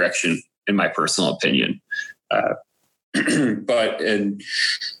the right direction, in my personal opinion. But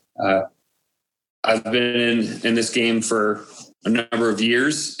I've been in this game for a number of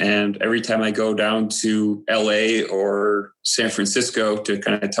years, and every time I go down to LA or San Francisco to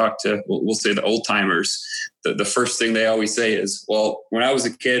kind of talk to, we'll say the old timers, the first thing they always say is, well, when I was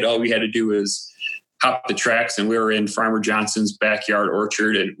a kid, all we had to do is hop the tracks and we were in Farmer Johnson's backyard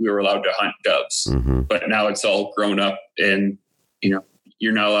orchard and we were allowed to hunt doves. Mm-hmm. But now it's all grown up and,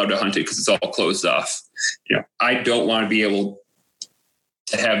 you're not allowed to hunt it because it's all closed off. I don't want to be able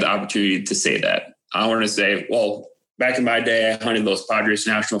to have the opportunity to say that. I want to say, well, back in my day, I hunted Los Padres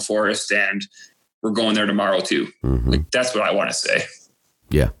National Forest and we're going there tomorrow too. Mm-hmm. That's what I want to say.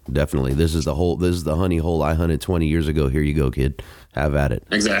 Yeah, definitely. This is the honey hole I hunted 20 years ago. Here you go, kid. Have at it.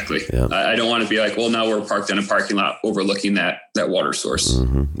 Exactly. Yeah. I don't want to be like, well, now we're parked in a parking lot overlooking that water source.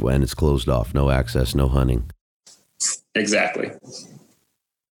 Mm-hmm. When it's closed off, no access, no hunting. Exactly.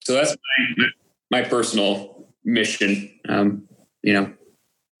 So that's my personal mission, 10,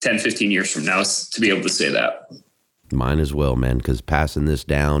 15 years from now is to be able to say that. Mine as well, man, because passing this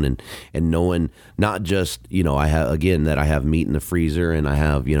down and knowing not just, I have meat in the freezer and I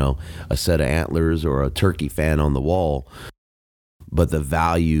have, a set of antlers or a turkey fan on the wall, but the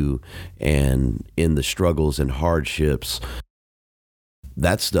value and in the struggles and hardships,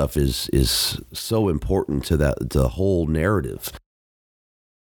 that stuff is so important to the whole narrative.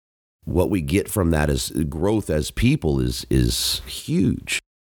 What we get from that is growth as people is huge.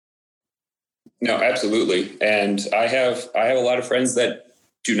 No, absolutely. And I have a lot of friends that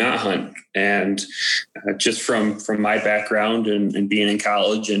do not hunt. And just from my background and being in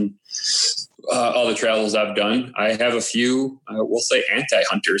college and all the travels I've done, I have a few, we'll say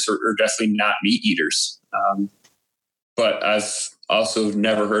anti-hunters or definitely not meat eaters. But I've also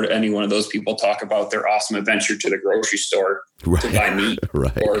never heard any one of those people talk about their awesome adventure to the grocery store to buy meat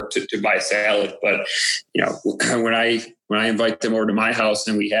or to buy salad. But, when I invite them over to my house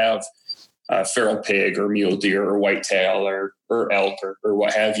and we have feral pig or mule deer or whitetail or elk or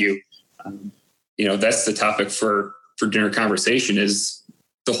what have you, that's the topic for dinner conversation is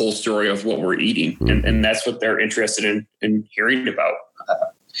the whole story of what we're eating. Mm-hmm. And that's what they're interested in hearing about.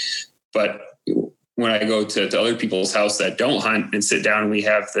 But when I go to other people's house that don't hunt and sit down and we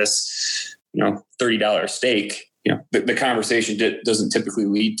have this, $30 steak, the conversation doesn't typically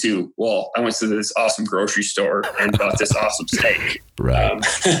lead to, well, I went to this awesome grocery store and bought this awesome steak. Right.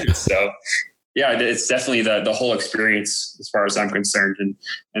 So yeah, it's definitely the whole experience as far as I'm concerned.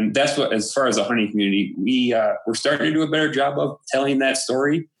 And that's what, as far as the hunting community, we're starting to do a better job of telling that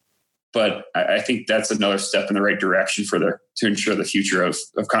story. But I think that's another step in the right direction to ensure the future of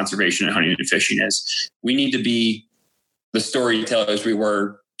conservation and hunting and fishing is we need to be the storytellers we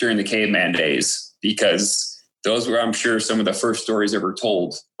were during the caveman days, because those were, I'm sure, some of the first stories ever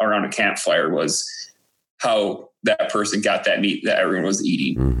told around a campfire was how that person got that meat that everyone was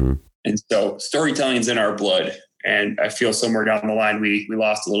eating. Mm-hmm. And so storytelling's in our blood. And I feel somewhere down the line, we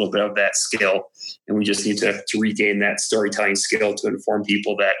lost a little bit of that skill, and we just need to regain that storytelling skill to inform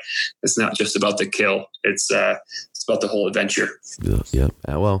people that it's not just about the kill. It's about the whole adventure. Yeah.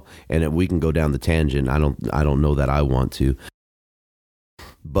 Well, and if we can go down the tangent, I don't know that I want to,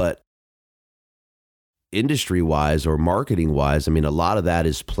 but industry wise or marketing wise, I mean, a lot of that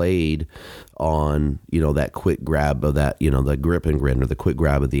is played on, that quick grab of that, the grip and grin or the quick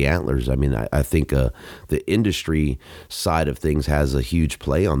grab of the antlers. I mean, I think the industry side of things has a huge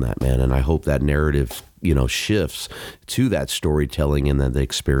play on that, man. And I hope that narrative, shifts to that storytelling and the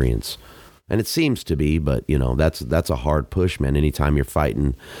experience. And it seems to be, but that's a hard push, man. Anytime you're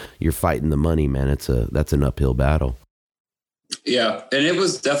fighting the money, man, that's an uphill battle. Yeah. And it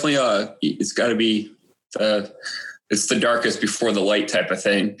was definitely it's gotta be, it's the darkest before the light type of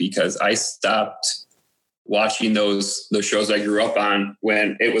thing, because I stopped watching those shows I grew up on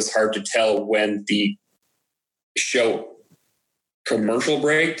when it was hard to tell when the show commercial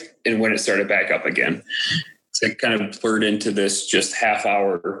break and when it started back up again. So it kind of blurred into this just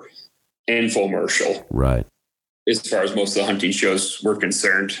half-hour infomercial. Right. As far as most of the hunting shows were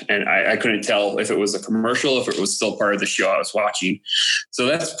concerned. And I couldn't tell if it was a commercial, if it was still part of the show I was watching. So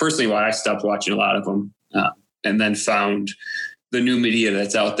that's personally why I stopped watching a lot of them. And then found the new media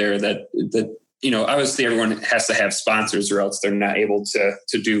that's out there that obviously everyone has to have sponsors or else they're not able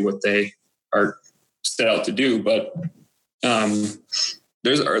to do what they are set out to do. But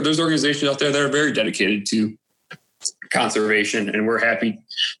there's organizations out there that are very dedicated to conservation, and we're happy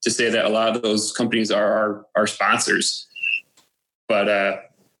to say that a lot of those companies are our sponsors. But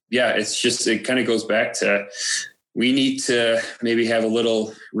it kind of goes back to, we need to maybe have a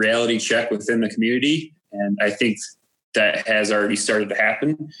little reality check within the community. And I think that has already started to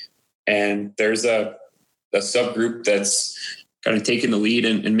happen. And there's a subgroup that's kind of taking the lead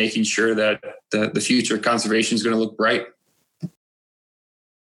and making sure that the future of conservation is going to look bright.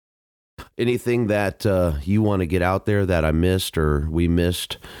 Anything that you want to get out there that I missed or we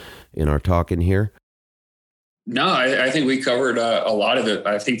missed in our talking here? No, I think we covered a lot of it.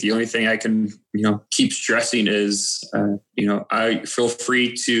 I think the only thing I can, keep stressing is, I feel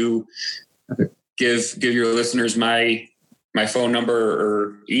free to give your listeners my phone number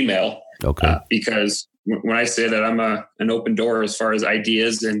or email. Okay. Because when I say that I'm an open door as far as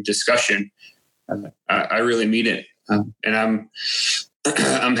ideas and discussion, I really mean it. And I'm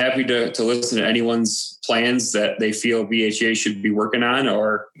happy to listen to anyone's plans that they feel BHA should be working on,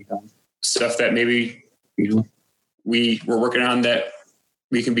 or stuff that maybe we're working on that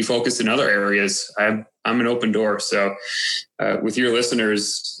we can be focused in other areas. I'm an open door. So with your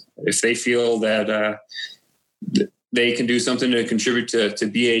listeners, if they feel that they can do something to contribute to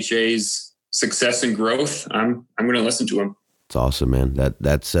BHA's success and growth, I'm going to listen to them. It's awesome, man.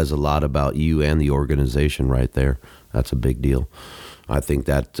 That says a lot about you and the organization right there. That's a big deal. I think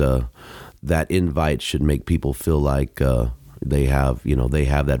that that invite should make people feel like they have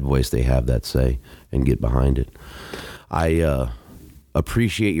that voice, they have that say, and get behind it. I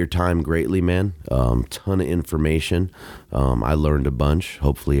appreciate your time greatly, man. Ton of information. I learned a bunch.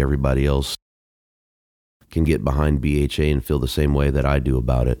 Hopefully everybody else can get behind BHA and feel the same way that I do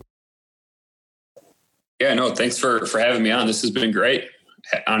about it. Yeah, no, thanks for having me on. This has been great.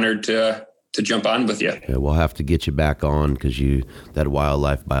 Honored to jump on with you. Yeah, we'll have to get you back on, because that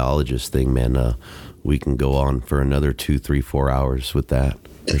wildlife biologist thing, man, we can go on for another 2, 3, 4 hours with that.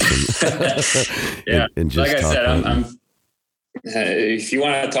 Yeah. and just like I said, if you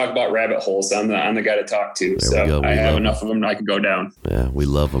want to talk about rabbit holes, I'm the guy to talk to. So I have enough of them. I can go down. Yeah, we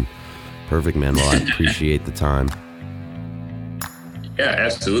love them. Perfect, man. Well, I appreciate the time. Yeah,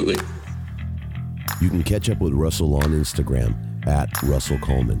 absolutely. You can catch up with Russell on Instagram at Russell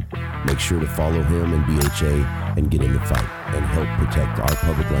Kuhlman. Make sure to follow him and BHA and get in the fight and help protect our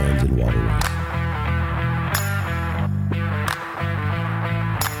public lands and waterways.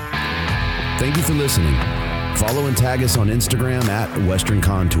 Thank you for listening. Follow and tag us on Instagram at Western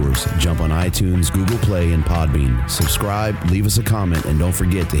Contours. Jump on iTunes, Google Play, and Podbean. Subscribe, leave us a comment, and don't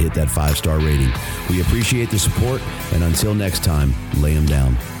forget to hit that 5-star rating. We appreciate the support, and until next time, lay 'em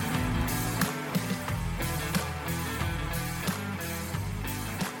down.